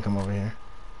 they didn't come over here.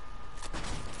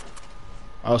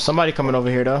 Oh, somebody coming over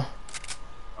here though.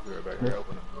 I'll be right back here.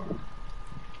 Open the door.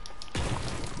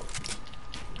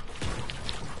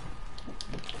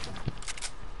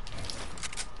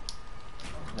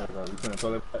 You put the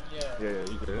toilet back? Yeah,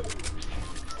 you good.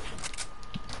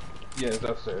 Yeah, it's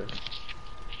upstairs.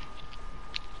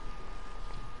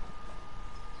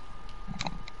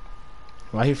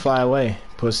 Why he fly away,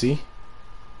 pussy?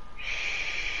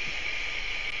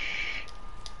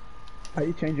 How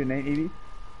you change your name, Evie?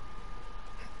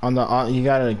 On the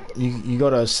you go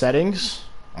to settings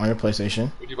on your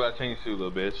PlayStation. What you about to change to,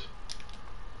 little bitch?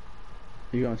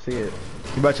 You gonna see it.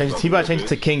 He about to change it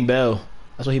to King Bell.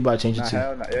 That's what he about to change it Nah, to.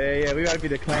 hell no. Yeah, we gotta be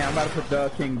the clan. I'm about to put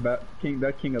the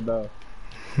king of Bell.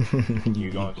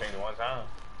 You gonna change it one time?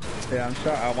 Yeah, I'm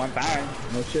sure. One time.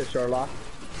 No shit, Sherlock.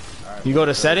 Right, You go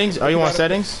to settings? Are you on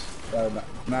settings?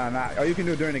 Nah. Oh, you can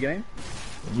do it during the game?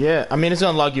 Yeah, I mean it's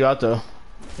gonna log you out though.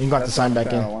 You got to sign back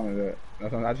I don't in. want to do it. I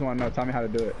just want to know. Tell me how to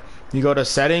do it. You go to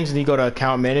settings and you go to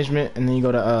account management and then you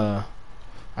go to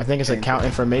I think it's account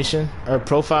information or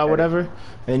profile whatever, and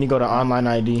then you go to online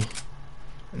ID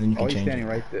and then you can You're change standing it.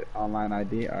 right there. Online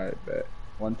ID. Alright, bet.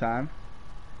 One time.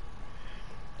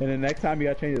 And the next time you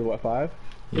gotta change it to what, 5?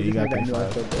 Yeah, you got that to new 5.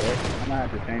 episode there. I might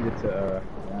have to change it to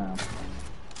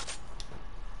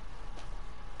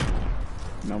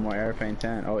no more Airplane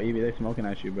 10. Oh, Evie, they smoking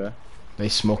at you, bro. They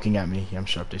smoking at me. Yeah, I'm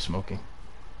sure if they smoking.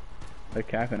 They're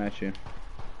capping at you.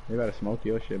 They better smoke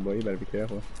your shit, boy. You better be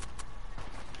careful.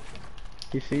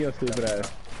 You see your stupid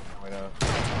ass. Wait up.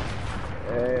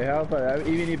 Hey, help us.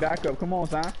 Evie need backup. Come on,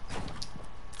 son.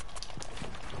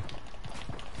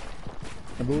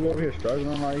 The boo over here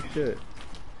struggling like shit.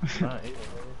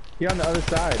 He on the other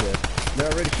side there.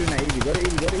 They're already shooting at Evie. Go to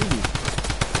Evie, go to Evie.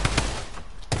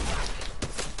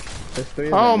 There's 3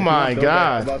 of them. Oh If you my want, build right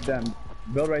God. above them.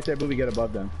 Build right there, Booby, get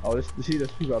above them. Oh, see,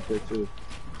 there's people up there too.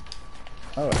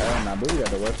 Oh, hell nah. Booby got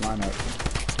the worst lineup.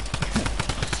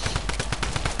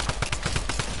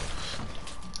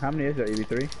 How many is there, Evie?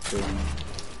 3? 2.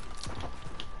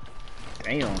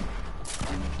 Damn.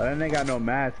 Oh, then they got no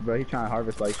mats, bro. He trying to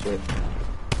harvest like shit.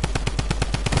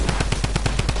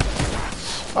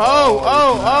 Oh!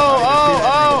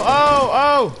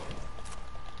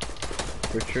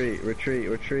 Retreat, retreat,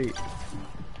 retreat.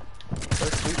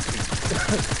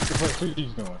 What are you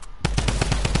doing?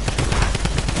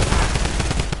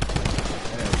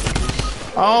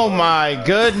 Oh my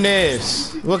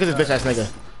goodness! Look at this bitch ass nigga.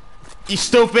 You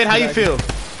stupid, how you feel?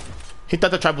 He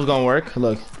thought the trap was gonna work.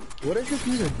 Look. What is this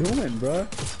nigga doing, bro?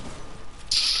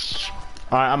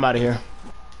 Alright, I'm out of here.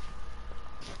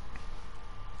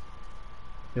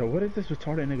 Yo, what is this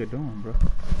retarded nigga doing, bro?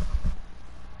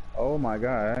 Oh my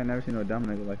god, I ain't never seen no dumb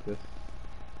nigga like this.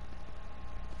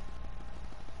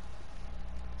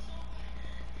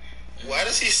 Why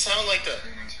does he sound like that?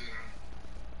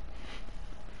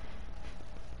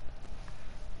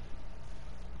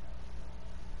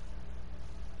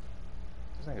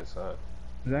 This nigga sucks.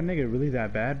 Is that nigga really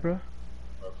that bad, bro?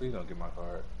 Bro, please don't get my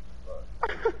card.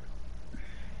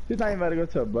 He's not even about to go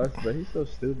to a bus, bro. He's so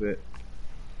stupid.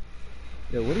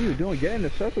 Yo, what are you doing? Get in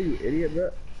the circle, you idiot, bro.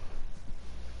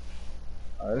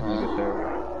 Oh, this nigga's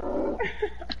terrible.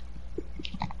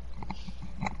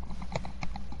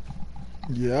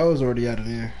 Yeah, I was already out of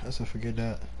there. I said forget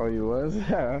that. Oh, you was?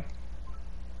 Yeah.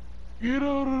 Get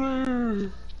out of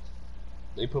there!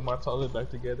 They put my toilet back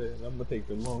together, and I'm gonna take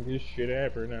the longest shit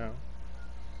ever now.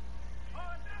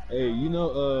 Hey, you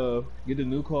know, get the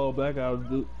new Call Black Ops.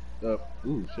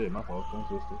 Ooh, shit, my fault. Don't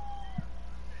twist it.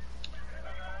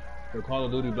 The Call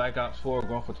of Duty Black Ops 4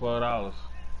 going for $12.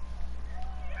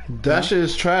 That shit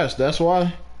is trash. That's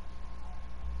why.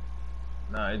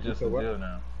 Nah, it's just a deal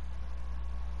now.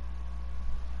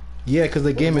 Yeah, because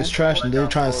the game is trash and they're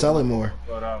trying to sell it more.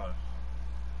 $12.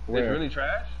 Where? It's really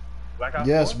trash? Black Ops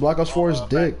Yes, 4? Black Ops 4 is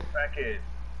dick. Back kid.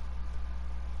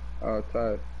 Oh,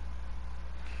 tight.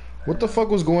 What the fuck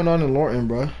was going on in Lorton,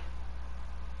 bro?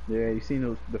 Yeah, you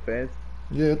seen the feds?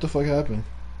 Yeah, what the fuck happened?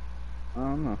 I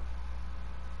don't know.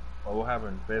 Oh, what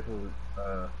happened? Faith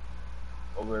was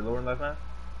over at Lauren last night?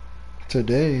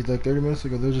 Today, like 30 minutes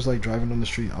ago, they were just like driving on the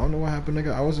street. I don't know what happened,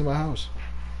 nigga. I was in my house.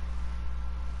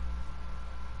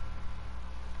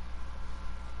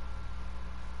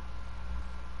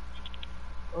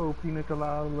 Oh, pina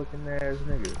colada looking ass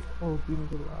nigga. Oh, pina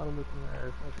colada looking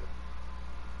ass nigga.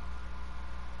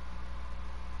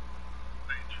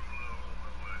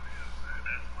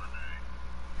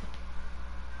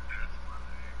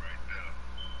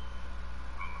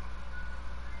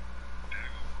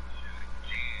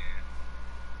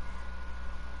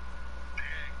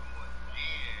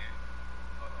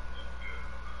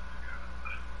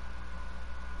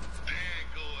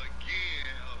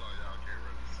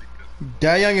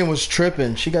 That youngin was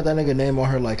tripping. She got that nigga name on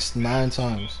her like 9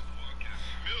 times.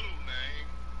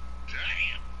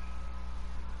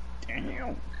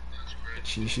 Damn.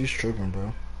 She's tripping,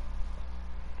 bro.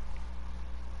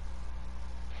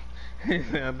 I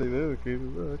think that's the case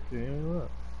as well. Okay,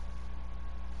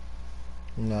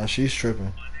 Nah, she's tripping.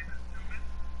 And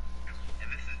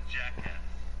this is Jackass.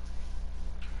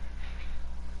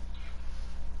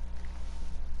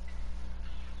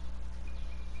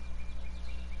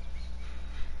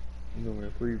 no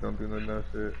man, please don't do none of that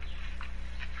shit.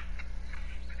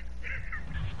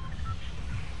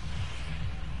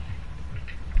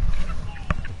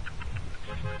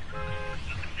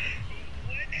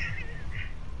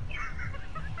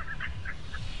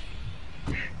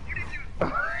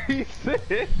 He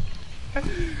said.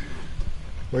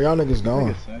 Where y'all niggas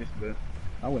going? Nigga sucks, but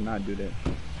I would not do that.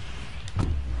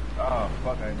 Oh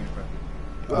fuck! I didn't even press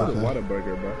it. That was a Okay.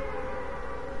 Whataburger, bro.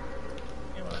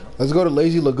 Let's go to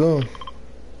Lazy Lagoon.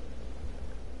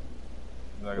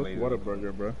 Like What's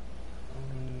Whataburger, bro?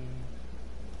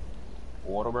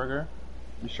 Whataburger?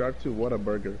 You sharp to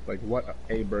Whataburger. Like, what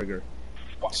a burger.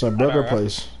 It's a burger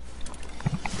place.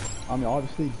 I mean,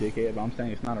 obviously, dickhead, but I'm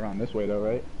saying it's not around this way, though,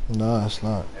 right? Nah, it's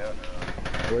not.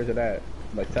 Where's it at?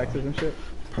 Like, Texas and shit?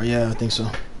 Oh, yeah, I think so.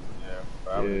 Yeah,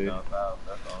 probably Yeah. down south.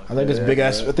 That's the only I think it's Yeah, big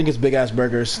ass. yeah. I think it's big ass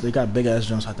burgers. They got big ass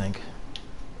joints, I think.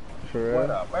 For real?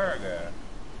 Whataburger.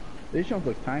 These joints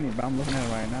look tiny, but I'm looking at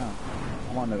it right now.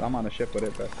 I'm on the ship with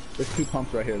it, but there's 2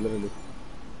 pumps right here, literally.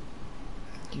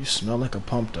 You smell like a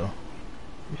pump though.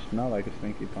 You smell like a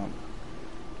stinky pump.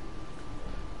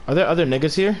 Are there other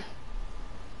niggas here?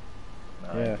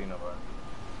 Nah, I Yeah. ain't seen nobody.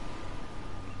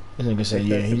 This nigga say They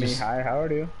yeah. said He to me, just hi, how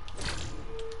are you?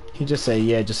 he just say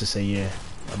yeah just to say yeah.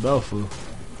 A Belfu.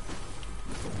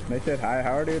 They said, hi,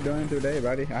 how are you doing today,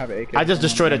 buddy? I have an AK. I just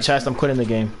destroyed a chest. I'm quitting the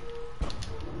game.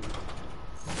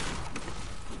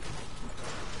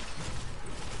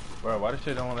 Bro, why this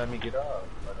shit don't let me get off?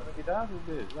 Like, let me get off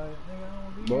this bitch. Like, nigga, I don't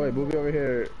want to Boy, booby over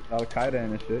here, Al Qaeda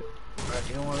and shit. Like,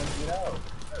 you don't want to get out.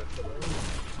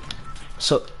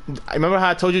 So I remember how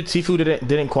I told you Tfue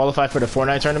didn't qualify for the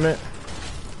Fortnite tournament.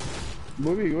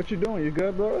 Booby, what you doing? You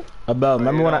good, bro? Abel,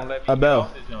 remember when Abel?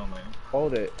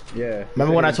 Hold it. Yeah.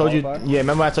 Remember when I told you? Qualify? Yeah,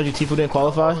 remember when I told you Tfue didn't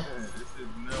qualify?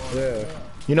 Yeah.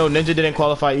 You know Ninja didn't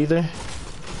qualify either.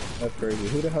 That's crazy.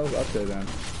 Who the hell's up there then?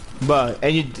 But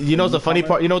and you know what the funny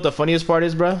part? You know what the funniest part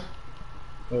is, bro?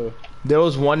 Oh. There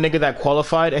was one nigga that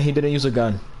qualified and he didn't use a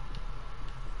gun.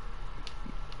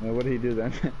 Well, what did he do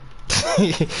then?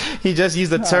 He just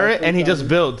used the turret and he just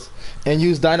built and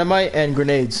used dynamite and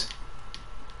grenades.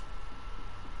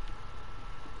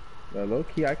 Low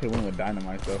key, I could win with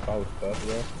dynamite though if I was tough,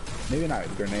 bro. Maybe not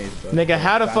grenades, but. Nigga,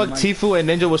 how the fuck Dynamite- Tfue and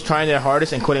Ninja was trying their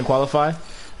hardest and couldn't qualify?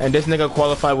 And this nigga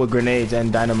qualified with grenades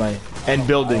and dynamite and I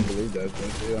building. don't believe that.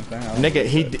 Shit. You know what I'm saying? I don't Nigga,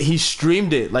 believe that. he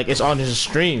streamed it like it's on his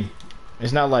stream.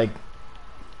 It's not like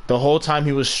the whole time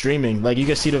he was streaming. Like you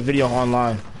can see the video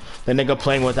online. The nigga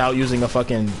playing without using a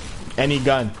fucking any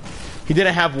gun. He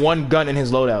didn't have one gun in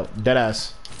his loadout.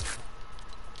 Deadass.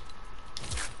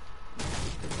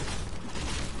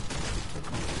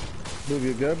 Move,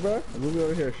 you good, bro? Move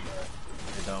over here.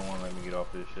 They don't want to let me get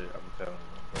off this shit. I'm telling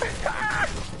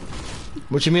you.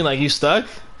 What you mean, like you stuck?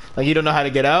 Like you don't know how to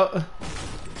get out? Let me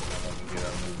get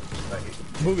out. Like,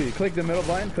 Movie, click the middle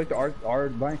button, click the R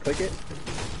button, click it.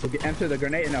 Enter the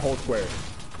grenade in the whole square.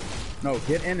 No,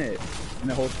 get in it. In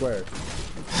the whole square.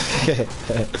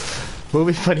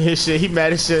 Movie funny as shit. He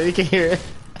mad as shit. You can hear it.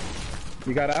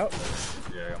 You got out?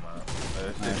 yeah, I'm out.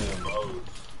 That shit is low.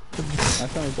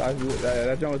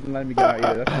 That jump wasn't letting me get out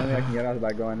either. That's the only way I can get out is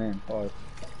by going in. Pause.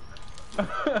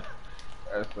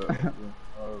 That's a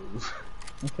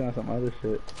I'm trying some other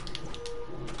shit.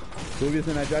 Movie's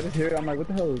in that, I just hear it, I'm like, what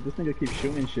the hell? This nigga keeps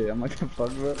shooting shit. I'm like, the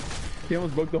fuck, bro? He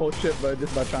almost broke the whole shit, bro,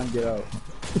 just by trying to get out.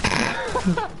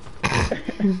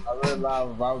 I really live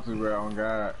about to, bro, on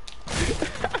God.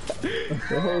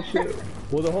 The whole shit.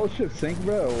 Will the whole ship sink,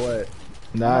 bro, or what?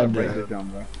 Nah, I'm break dude. this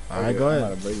jump, bro. Alright, go I'm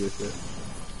ahead. about to break this shit.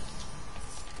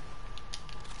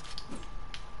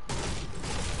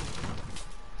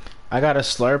 I got a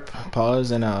slurp,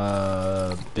 pause, and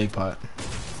a big pot.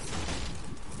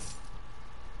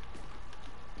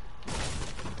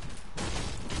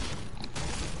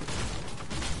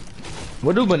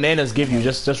 What do bananas give you?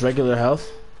 Just regular health?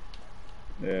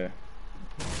 Yeah.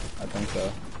 I think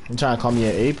so. You trying to call me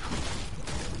an ape?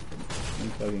 I'm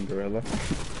fucking gorilla.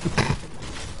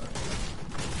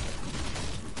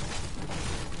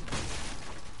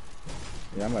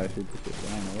 Yeah, I'm about to shoot this shit.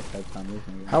 I don't know what type of time this is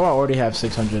gonna be. How I already have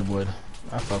 600 wood.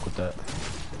 I fuck with that.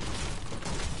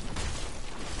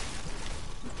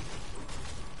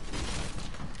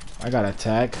 I got a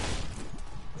tag.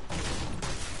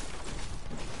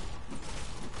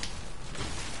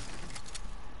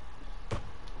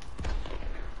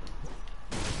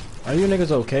 Are you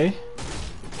niggas okay?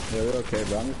 Yeah, we're okay,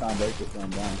 bro. I'm just trying to break this one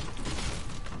down.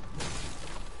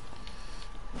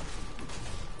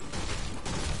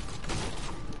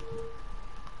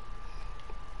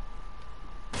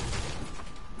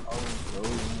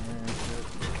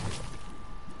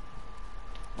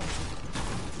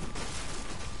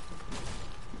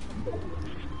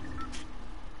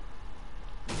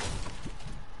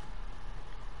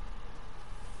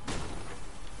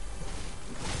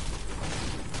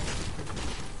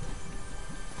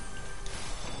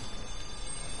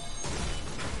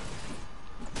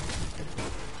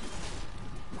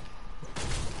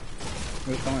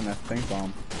 Who's throwing that stink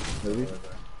bomb? Really?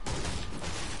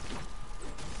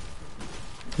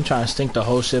 I'm trying to stink the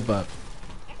whole ship up.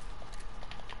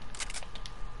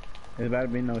 There's about to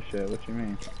be no shit. What you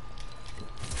mean?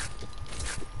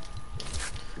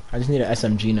 I just need an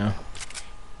SMG now.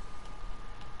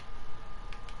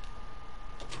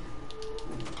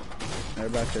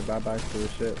 Everybody say bye-bye to the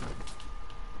ship.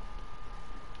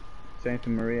 Santa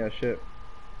Maria ship.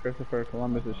 Christopher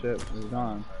Columbus ship is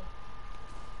gone.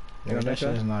 Yeah, that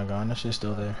shit is not gone. That shit's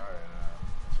still there.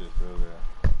 Shit's still there.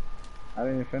 I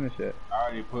didn't even finish it. I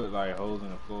already put like holes in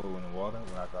the floor in the water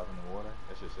when I drop in the water.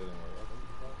 That shit sitting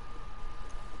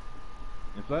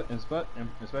there.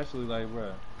 Especially like,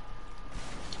 bruh.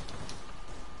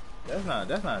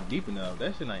 That's not deep enough.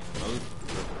 That shit not even low.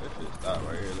 That shit stop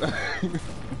right here.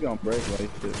 It's gonna break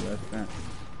like shit, that's that.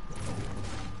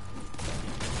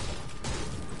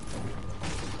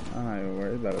 I'm not even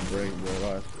worried about a break, bro.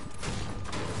 Watch.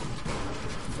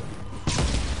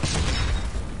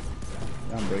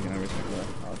 I'm breaking everything, bro.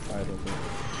 Outside of it.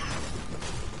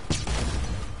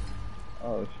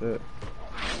 Oh shit.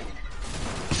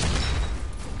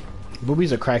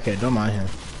 Booby's a crackhead. Don't mind him.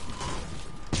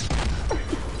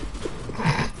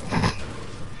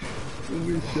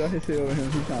 We shot his head over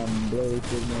him. He's trying to blow this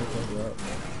shit motherfucker up.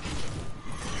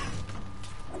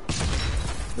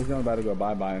 This gun about to go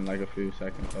bye-bye in like a few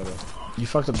seconds. Hold up. You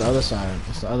fucked up the other side.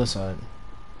 It's the other side.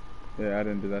 Yeah, I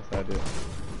didn't do that side yet.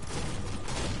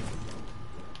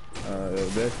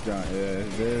 This giant, yeah,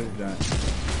 this giant.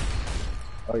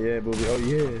 Oh yeah, booby, oh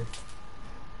yeah.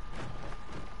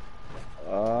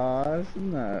 It's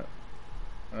not.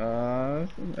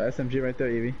 SMG right there,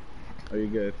 Evie. Are you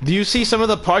good? Do you see some of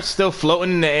the parts still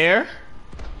floating in the air?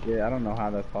 Yeah, I don't know how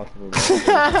that's possible.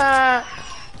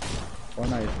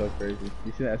 Fortnite is so crazy.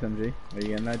 You see the SMG? Are you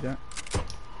getting that, John?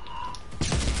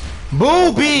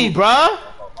 Booby, bruh!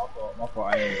 My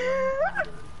fault. I ain't.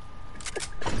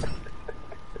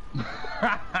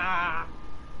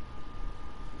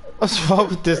 What's wrong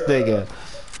with this nigga?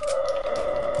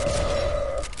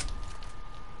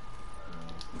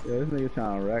 Yeah, this nigga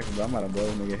trying to wreck, but I'm about to blow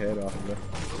this nigga head off, bro.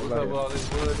 What's up with all this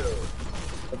wood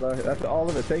though? That's all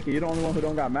of it. Take it. You're the only one who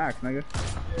don't got max, nigga.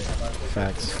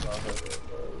 Facts.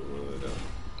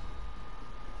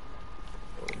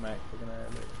 Mac, looking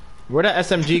at it. Where'd that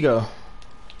SMG go?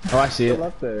 Oh, I see it. Still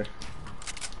up there.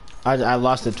 I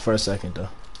lost it for a second though.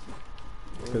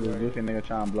 Cause this goofy nigga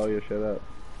trying to blow your shit up.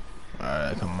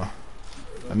 Alright, come on.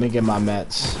 Let me get my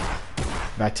mats.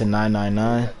 Back to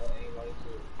 999.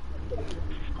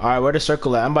 Alright, where the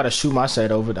circle at? I'm about to shoot my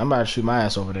side over. I'm about to shoot my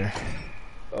ass over there.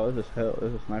 Oh, there's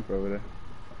a sniper over there.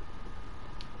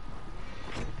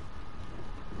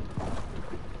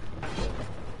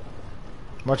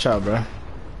 Watch out, bro.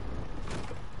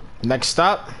 Next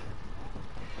stop.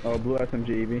 Oh, blue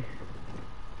SMG EV.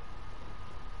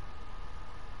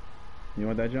 You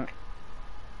want that junk?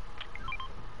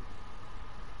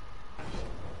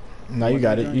 No, you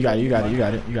got it. You got it. You got it. You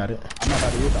got it. You got it. I'm not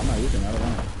about to use it. I'm not using it. I don't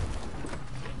want it.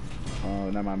 Oh,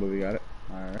 never mind, but we got it.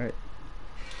 Alright.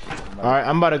 Alright,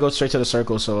 I'm about to go straight to the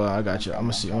circle, so I got you. I'm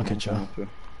gonna see. I'm gonna catch you.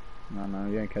 No,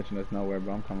 you ain't catching us nowhere,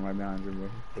 bro. I'm coming right behind you, bro.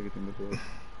 Take it in this way.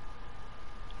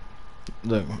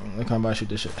 Look, come by, shoot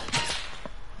this shit.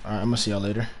 Alright, I'm gonna see y'all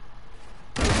later.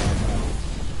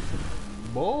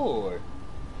 Boy.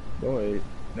 Boy,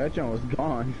 that junk was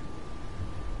gone.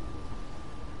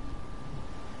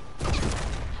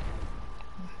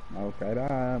 Okay,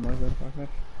 motherfucker.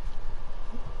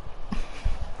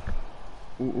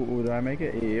 Ooh, did I make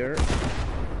it here?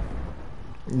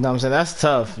 You know what I'm saying? That's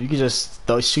tough. You can just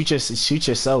shoot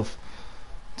yourself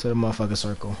to the motherfucking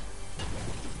circle.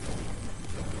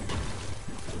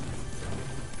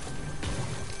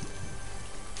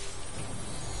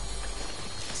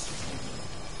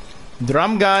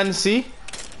 Drum gun, see?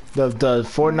 The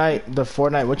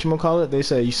Fortnite, what you gonna call it? They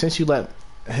say since you let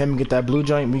him get that blue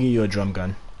joint, we give you a drum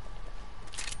gun.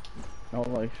 I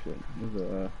don't like shit.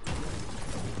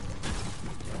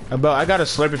 But I got a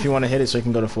slurp if you want to hit it so you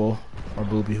can go to full. Or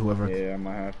booby, whoever. Yeah, I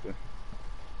might have to.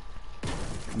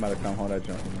 I'm about to come hold that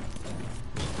jump.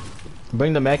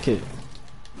 Bring the med kit.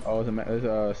 Oh, there's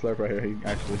a slurp right here. He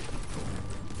actually.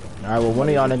 Alright, well one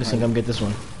of y'all niggas can come get this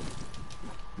one.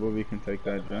 Booby can take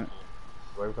that jump.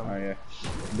 Where we Oh yeah.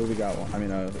 Booby got one. I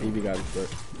mean, Evie got his slurp.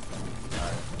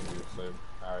 Alright, let me do the slip.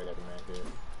 I already got the man here.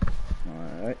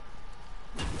 Alright.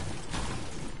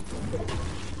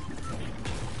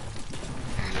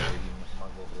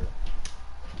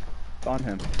 It's on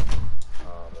him.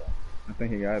 I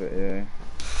think he got it, yeah.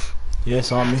 Yeah,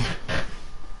 it's on me.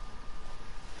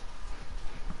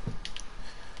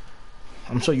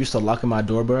 I'm so used to locking my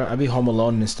door, bro. I be home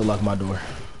alone and still lock my door.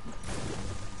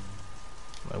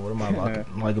 Like, what am I locking?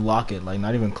 Like, lock it. Like,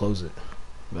 not even close it.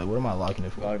 Like, what am I locking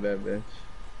it for? Lock that bitch.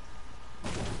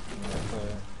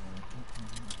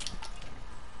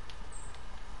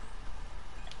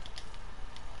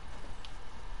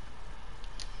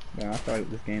 Man, I feel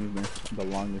like this game's been the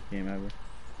longest game ever.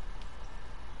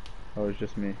 Oh, it's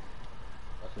just me. I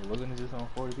said, wasn't it just on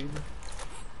 40 people?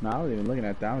 No, I wasn't even looking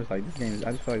at that. I was like, this game.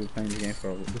 I just feel like we're playing this game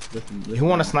for this. You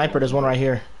want a sniper? There's one right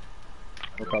here.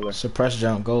 What color? Suppress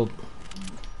jump, gold.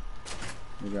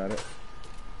 You got it.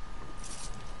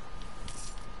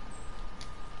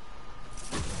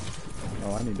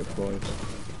 Oh, I need deploy. I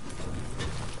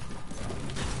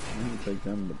need to take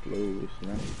them the blues,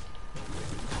 man.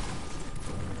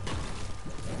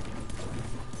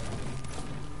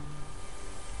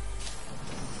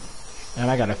 And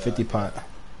I got a 50 pot.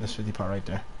 This 50 pot right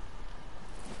there.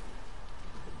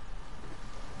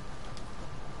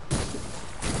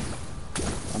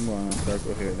 I'm going on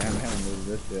circle here. Damn, I haven't moved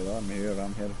this shit. I'm here.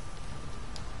 I'm here.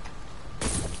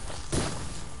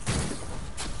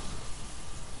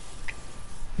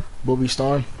 Booby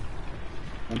storm.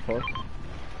 I'm close.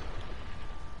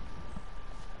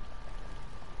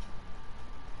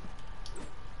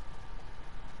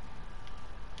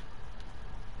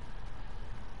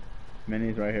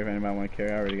 Minis right here if anybody want to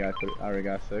carry. I already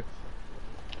got 6.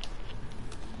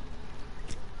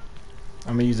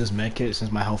 I'm gonna use this med kit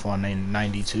since my health on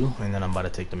 92, and then I'm about to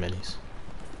take the minis.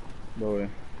 Boy.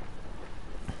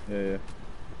 Yeah.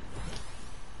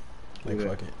 Like,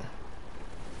 fuck it.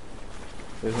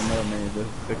 There's another mini. There's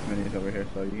 6 minis over here,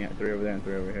 so you can get 3 over there and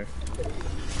 3 over here.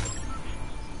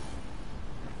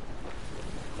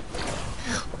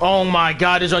 Oh my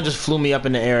god, this one just flew me up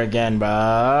in the air again,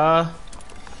 bruh.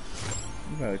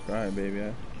 You gotta cry, baby.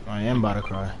 I am about to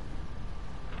cry.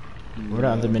 Where the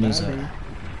other minis at?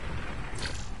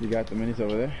 You got the minis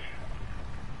over there?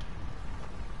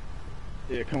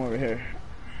 Yeah, come over here.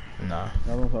 Nah,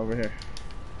 That one's over here.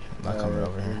 not coming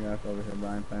over here. Yeah, that's over here,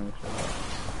 Brian, playing with you.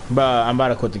 Bruh, I'm about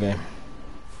to quit the game.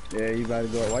 Yeah, you about to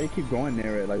go. Why you keep going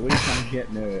near it? Like, what are you trying to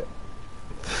get near it?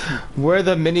 Where are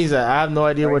the minis at? I have no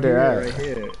idea where they're at. Right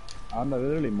here. I'm not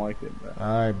literally marked it, bro.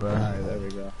 Alright, bro. Alright, there we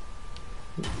go.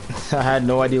 I had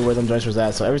no idea where them joints was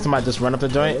at, so every time I just run up the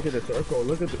joint. Look at the circle.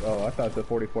 Look at the. Oh, I thought it was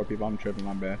 44 people. I'm tripping.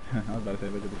 My bad. I was about to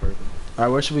say, look at the person.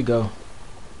 Alright, where should we go?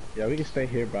 Yeah, we can stay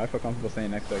here, bro. I feel comfortable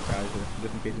staying next to that guy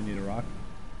just in case we need a rock.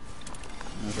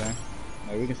 You know what I'm saying?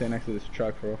 Like, we can stay next to this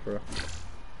truck for real, for real.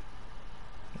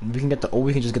 We can get the. Oh,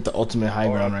 we can just get the ultimate high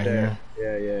Or ground up right there.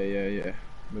 here. Yeah.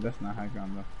 But that's not high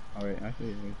ground, though. Oh, wait, actually,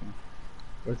 yeah, we can.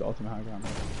 Where's the ultimate high ground,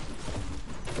 bro?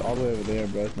 It's all the way over there,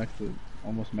 bro. It's next to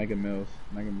almost Mega Mills,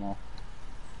 Mega Mall.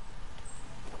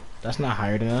 That's not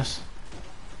higher than us.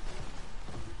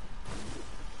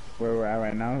 Where we're at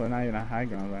right now, we're not even at high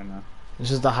ground right now.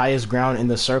 This is the highest ground in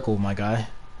the circle, my guy.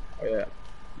 Oh, yeah.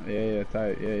 Yeah,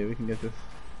 tight. Yeah, we can get this.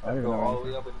 I don't Let's even go know all where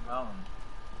the way up in the mountain.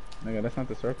 Nigga, that's not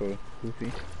the circle,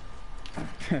 Goofy.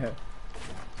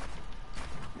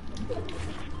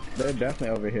 They're definitely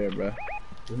over here, bro.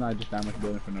 There's not just that much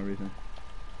building for no reason.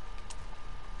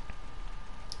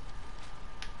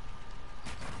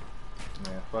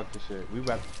 Man, fuck this shit. We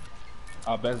about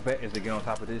our best bet is to get on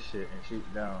top of this shit and shoot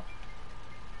it down.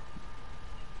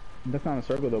 That's not a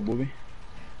circle though, booby.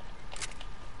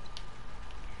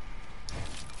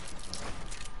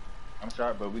 I'm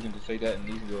sharp, but we can just take that and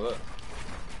easily go up.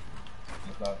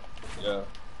 It's not, yeah.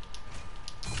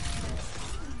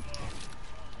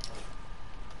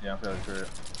 Yeah, I'm fairly sure.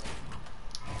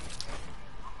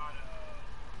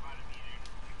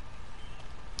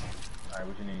 Alright,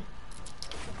 what you need?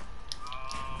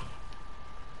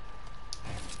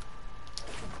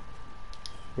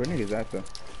 Where niggas at though?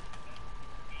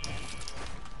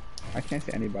 I can't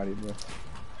see anybody, bro.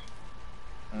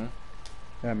 Hmm?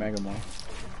 Yeah, Mega Mall.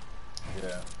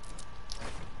 Yeah.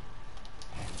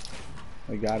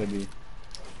 They gotta be.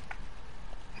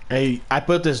 Hey, I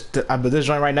put this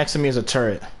joint right next to me as a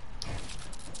turret.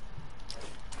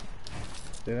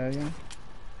 Say that again?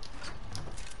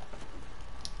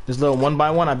 This little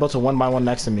 1x1, I built a 1x1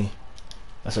 next to me.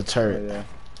 That's a Oh, turret. yeah.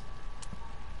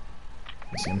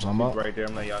 You see what I'm talking People about? right there,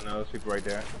 I'm letting y'all know. There's people right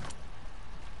there.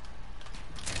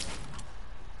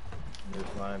 I'm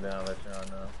just lying down, let y'all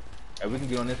know. Hey, we can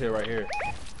get on this here right here.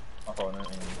 My fault, man.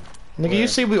 Nigga, you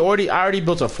see, I already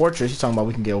built a fortress. You talking about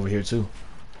we can get over here too?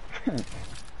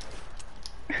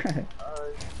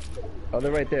 Oh,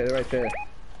 they're right there. They're right there.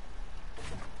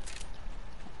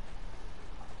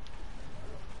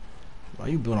 Why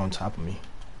you built on top of me?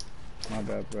 My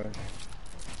bad, bro.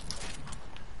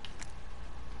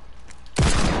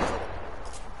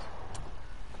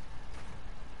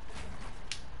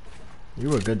 You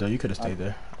were good though. You could have stayed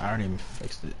there. I already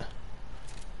fixed it.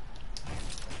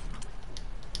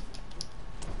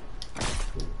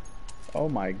 Oh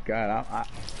my god,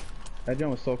 that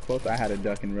jump was so close. I had a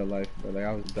duck in real life, but like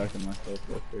I was ducking myself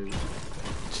so crazy.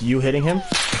 So you hitting him?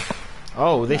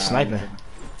 Oh, they Nah, sniping.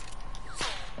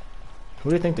 Who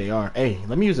do you think they are? Hey,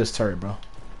 let me use this turret, bro.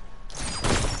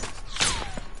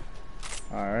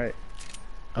 All right.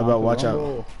 How about watch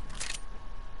out?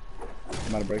 I'm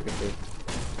about to break it through.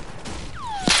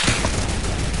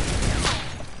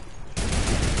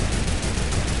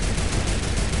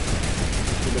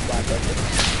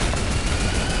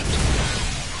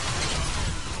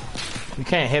 You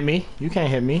can't hit me. You can't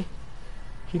hit me.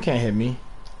 You can't hit me.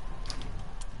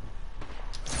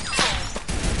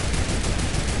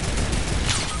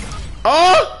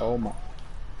 Oh! Oh my.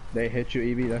 They hit you,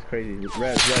 EB. That's crazy.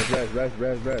 Res.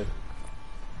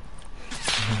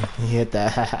 He hit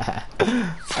that.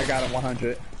 I got him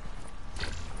 100.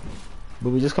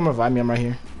 Booby, just come revive me. I'm right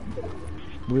here.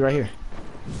 Booby, right here.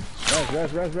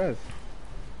 Res.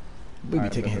 Booby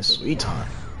Alright, taking his that's sweet time.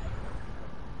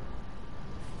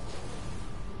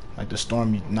 Like the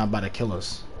storm not about to kill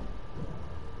us.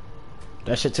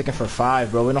 That shit ticking for 5,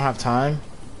 bro. We don't have time.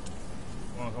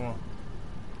 Come on.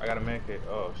 I got a man kit.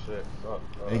 Oh shit.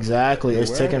 Exactly. It's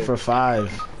Where ticking is it? for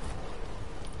 5.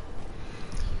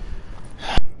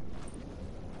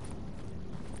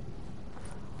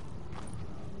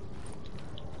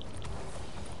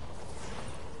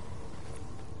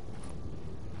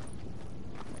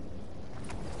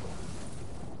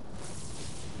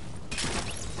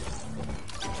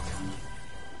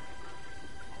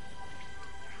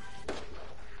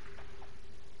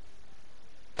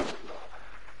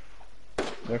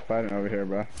 They're fighting over here,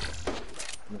 bro. Let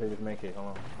me take this man kit.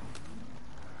 Hold on.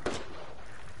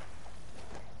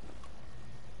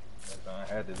 I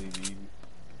had to leave you.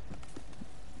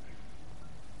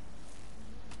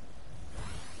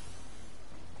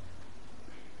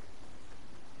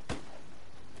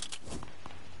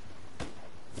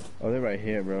 Oh, they're right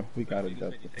here, bro. We got it,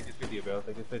 Dusty. Take this 50, bro.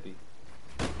 Take this 50.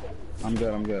 I'm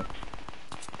good.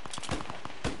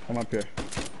 Come up here.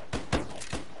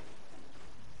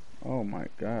 Oh my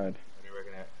god. What do you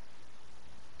reckon that?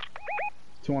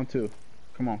 2 on 2.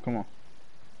 Come on.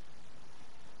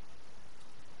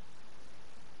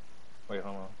 Wait,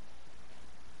 hold on.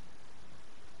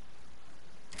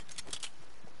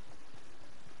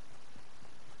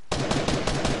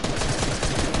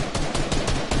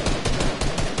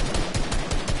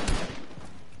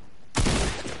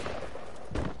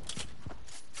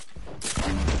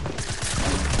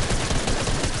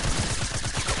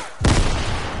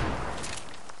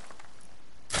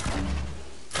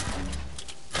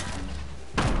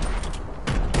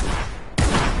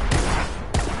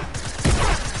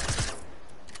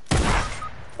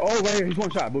 right here. He's one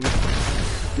shot, booby.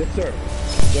 Yes, sir.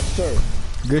 Yes, sir.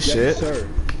 Good Yes, shit. sir.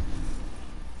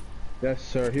 Yes,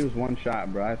 sir. He was one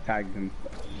shot, bro. I tagged him.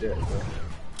 Shit, bro.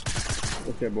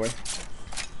 Okay, boy.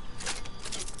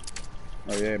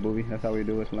 Oh yeah, booby. That's how we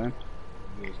do it, man.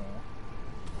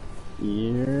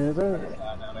 Yeah, sir.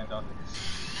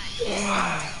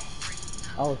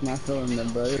 I was not feeling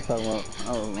them, bro. You're talking about,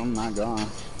 oh, I'm not gone.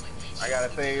 I gotta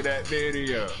save that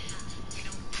video.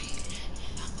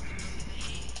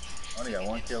 I only got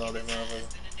 1 kill on that motherfucker.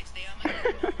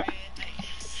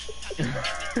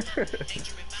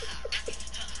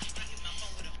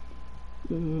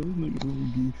 This nigga booby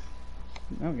geese.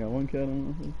 I only got 1 kill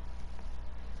on my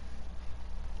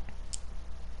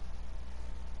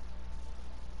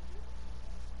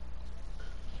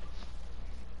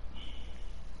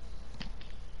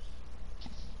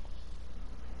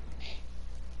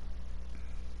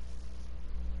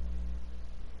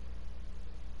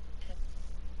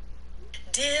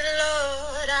Dear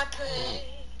Lord, I pray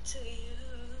to you.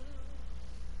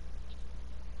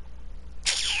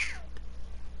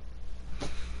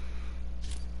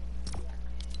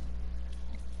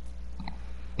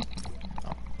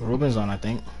 Ruben's on, I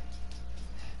think.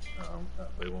 I'm trying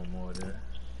to play one more there.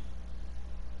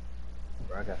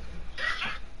 Bro, I got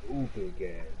some stupid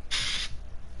gas.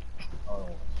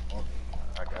 Oh, okay.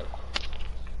 I got it.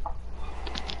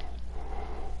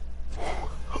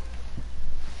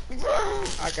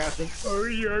 I got some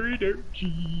dirty.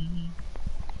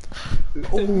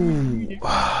 Ooh,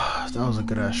 that was a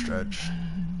good ass stretch.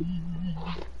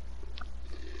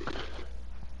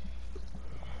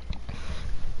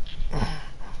 I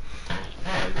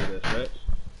did that stretch.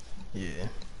 Yeah, You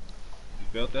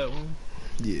felt that one?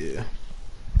 yeah.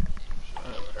 I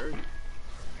heard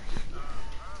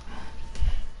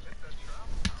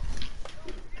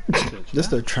it. This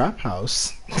the trap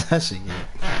house. That shit good.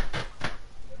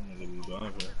 I'm gonna be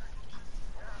gone, bro.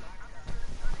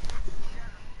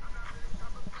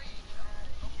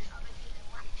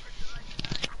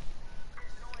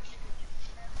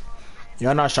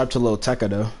 Y'all not sharp to Lil Tekka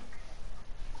though.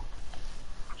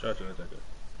 Try to attack it.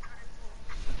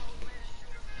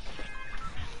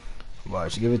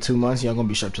 Watch, give it 2 months, y'all gonna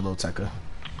be sharp to Lil Tekka.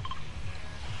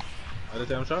 I just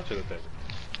say I'm sharp to attack it.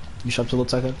 You sharp to Lil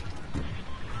Tekka?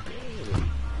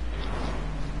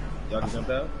 Y'all can jump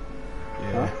out?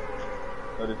 Yeah.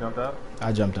 Y'all just jumped out?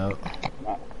 I jumped out.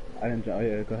 I didn't jump. Oh,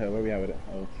 yeah, go ahead. Where we at with it?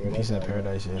 Oh, He said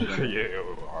paradise, yeah. Yeah,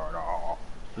 hard off.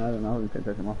 I don't know. You can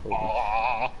take my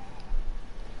phone.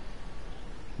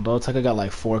 Lil Tekka got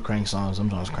like 4 crank songs. Them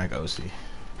songs crank OC.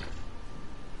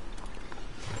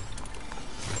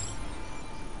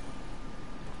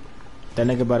 That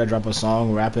nigga about to drop a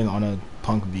song rapping on a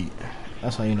punk beat.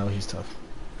 That's how you know he's tough.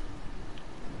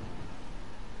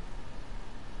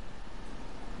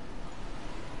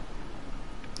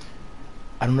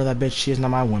 I don't know that bitch. She is not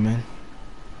my woman.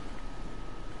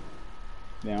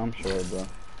 Yeah, I'm sure, bro.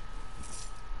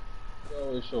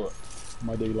 Always short.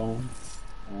 My day long.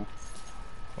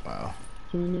 Wow.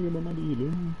 So nigga, but my day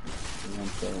long. Yeah, I'm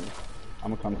sure.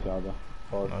 I'm gonna come to y'all, though.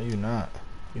 Pause. No, you're not.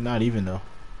 You're not even though.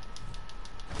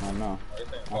 I know. You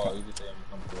think, oh, you just say I'm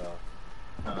gonna come to y'all.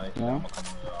 Nah, you think Yeah? I'm gonna come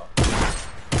to y'all.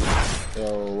 Yo,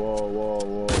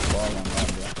 whoa. Fall on that,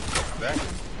 bro. Exactly.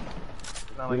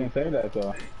 It's not You like didn't say that,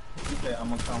 though. you said I'm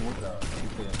gonna come with y'all. You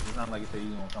said, it's not like you said you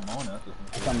gonna come on us or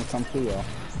I'm something. gonna come to y'all.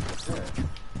 Yeah.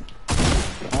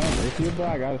 I don't know. If you, bro,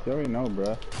 I got it. You already know,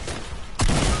 bro.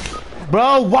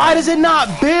 Bro, why does it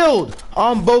not build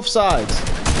on both sides?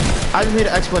 I just need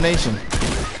an explanation.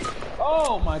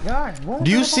 Oh my god. What?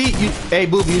 Do you see? Hey,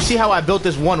 Booby, you see how I built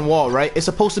this one wall, right? It's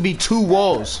supposed to be 2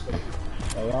 walls.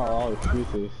 Hey, y'all are all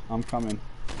excuses. I'm coming,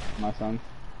 my son.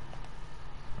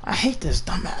 I hate this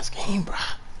dumbass game, bro.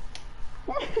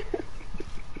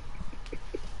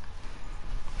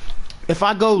 If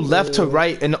I go left to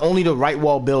right and only the right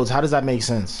wall builds, how does that make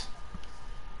sense?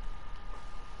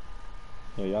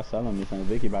 Yo, y'all selling me something.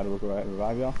 Vicky about to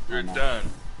revive y'all? You're done.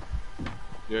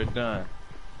 You're done.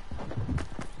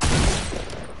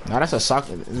 Now that's a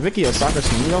soccer. Is Vicky a soccer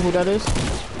skin? You know who that is?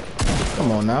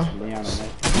 Come on now. Leon and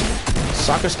Nate.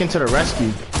 Soccer skin to the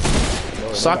rescue.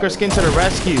 Soccer skin to the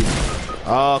rescue.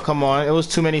 Oh, come on. It was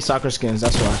too many soccer skins.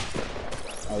 That's why.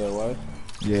 Oh, there was?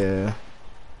 Yeah.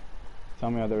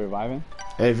 Tell me, are they reviving?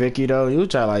 Hey, Vicky, though. You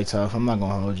try like tough. I'm not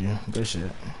going to hold you. Good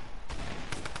shit.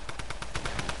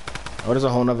 Oh, there's a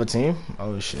whole nother team?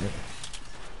 Oh, shit.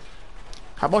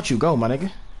 How about you go, my nigga?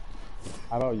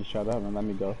 How about you shut up and let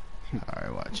me go?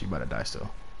 Alright, watch. You better die still.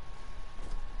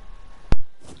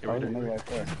 Oh, there's a nigga right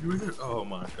there. Oh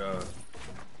my god.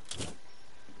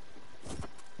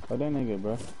 Oh, that nigga,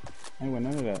 bro. Ain't with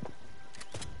none of that.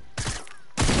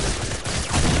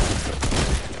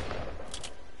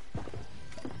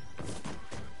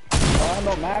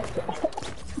 max.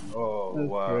 Oh, That's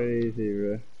wow. crazy,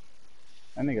 bro.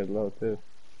 That nigga's low too.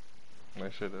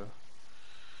 That shit,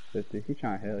 50. He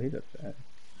trying to hell. He's upset.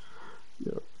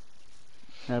 Yo.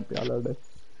 Happy all of this.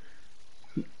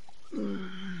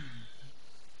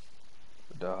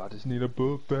 I just need a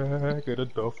book bag and a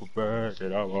duffel bag,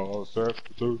 and I'm all set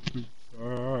to do.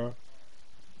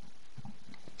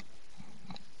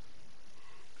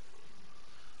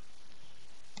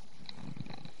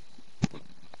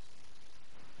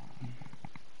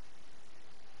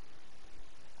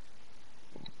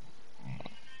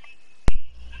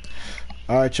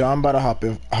 Alright, y'all, I'm about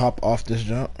to hop off this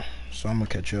jump. So I'm gonna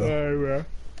catch y'all. Alright, bro.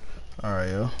 Alright,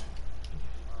 yo.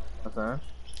 What's that?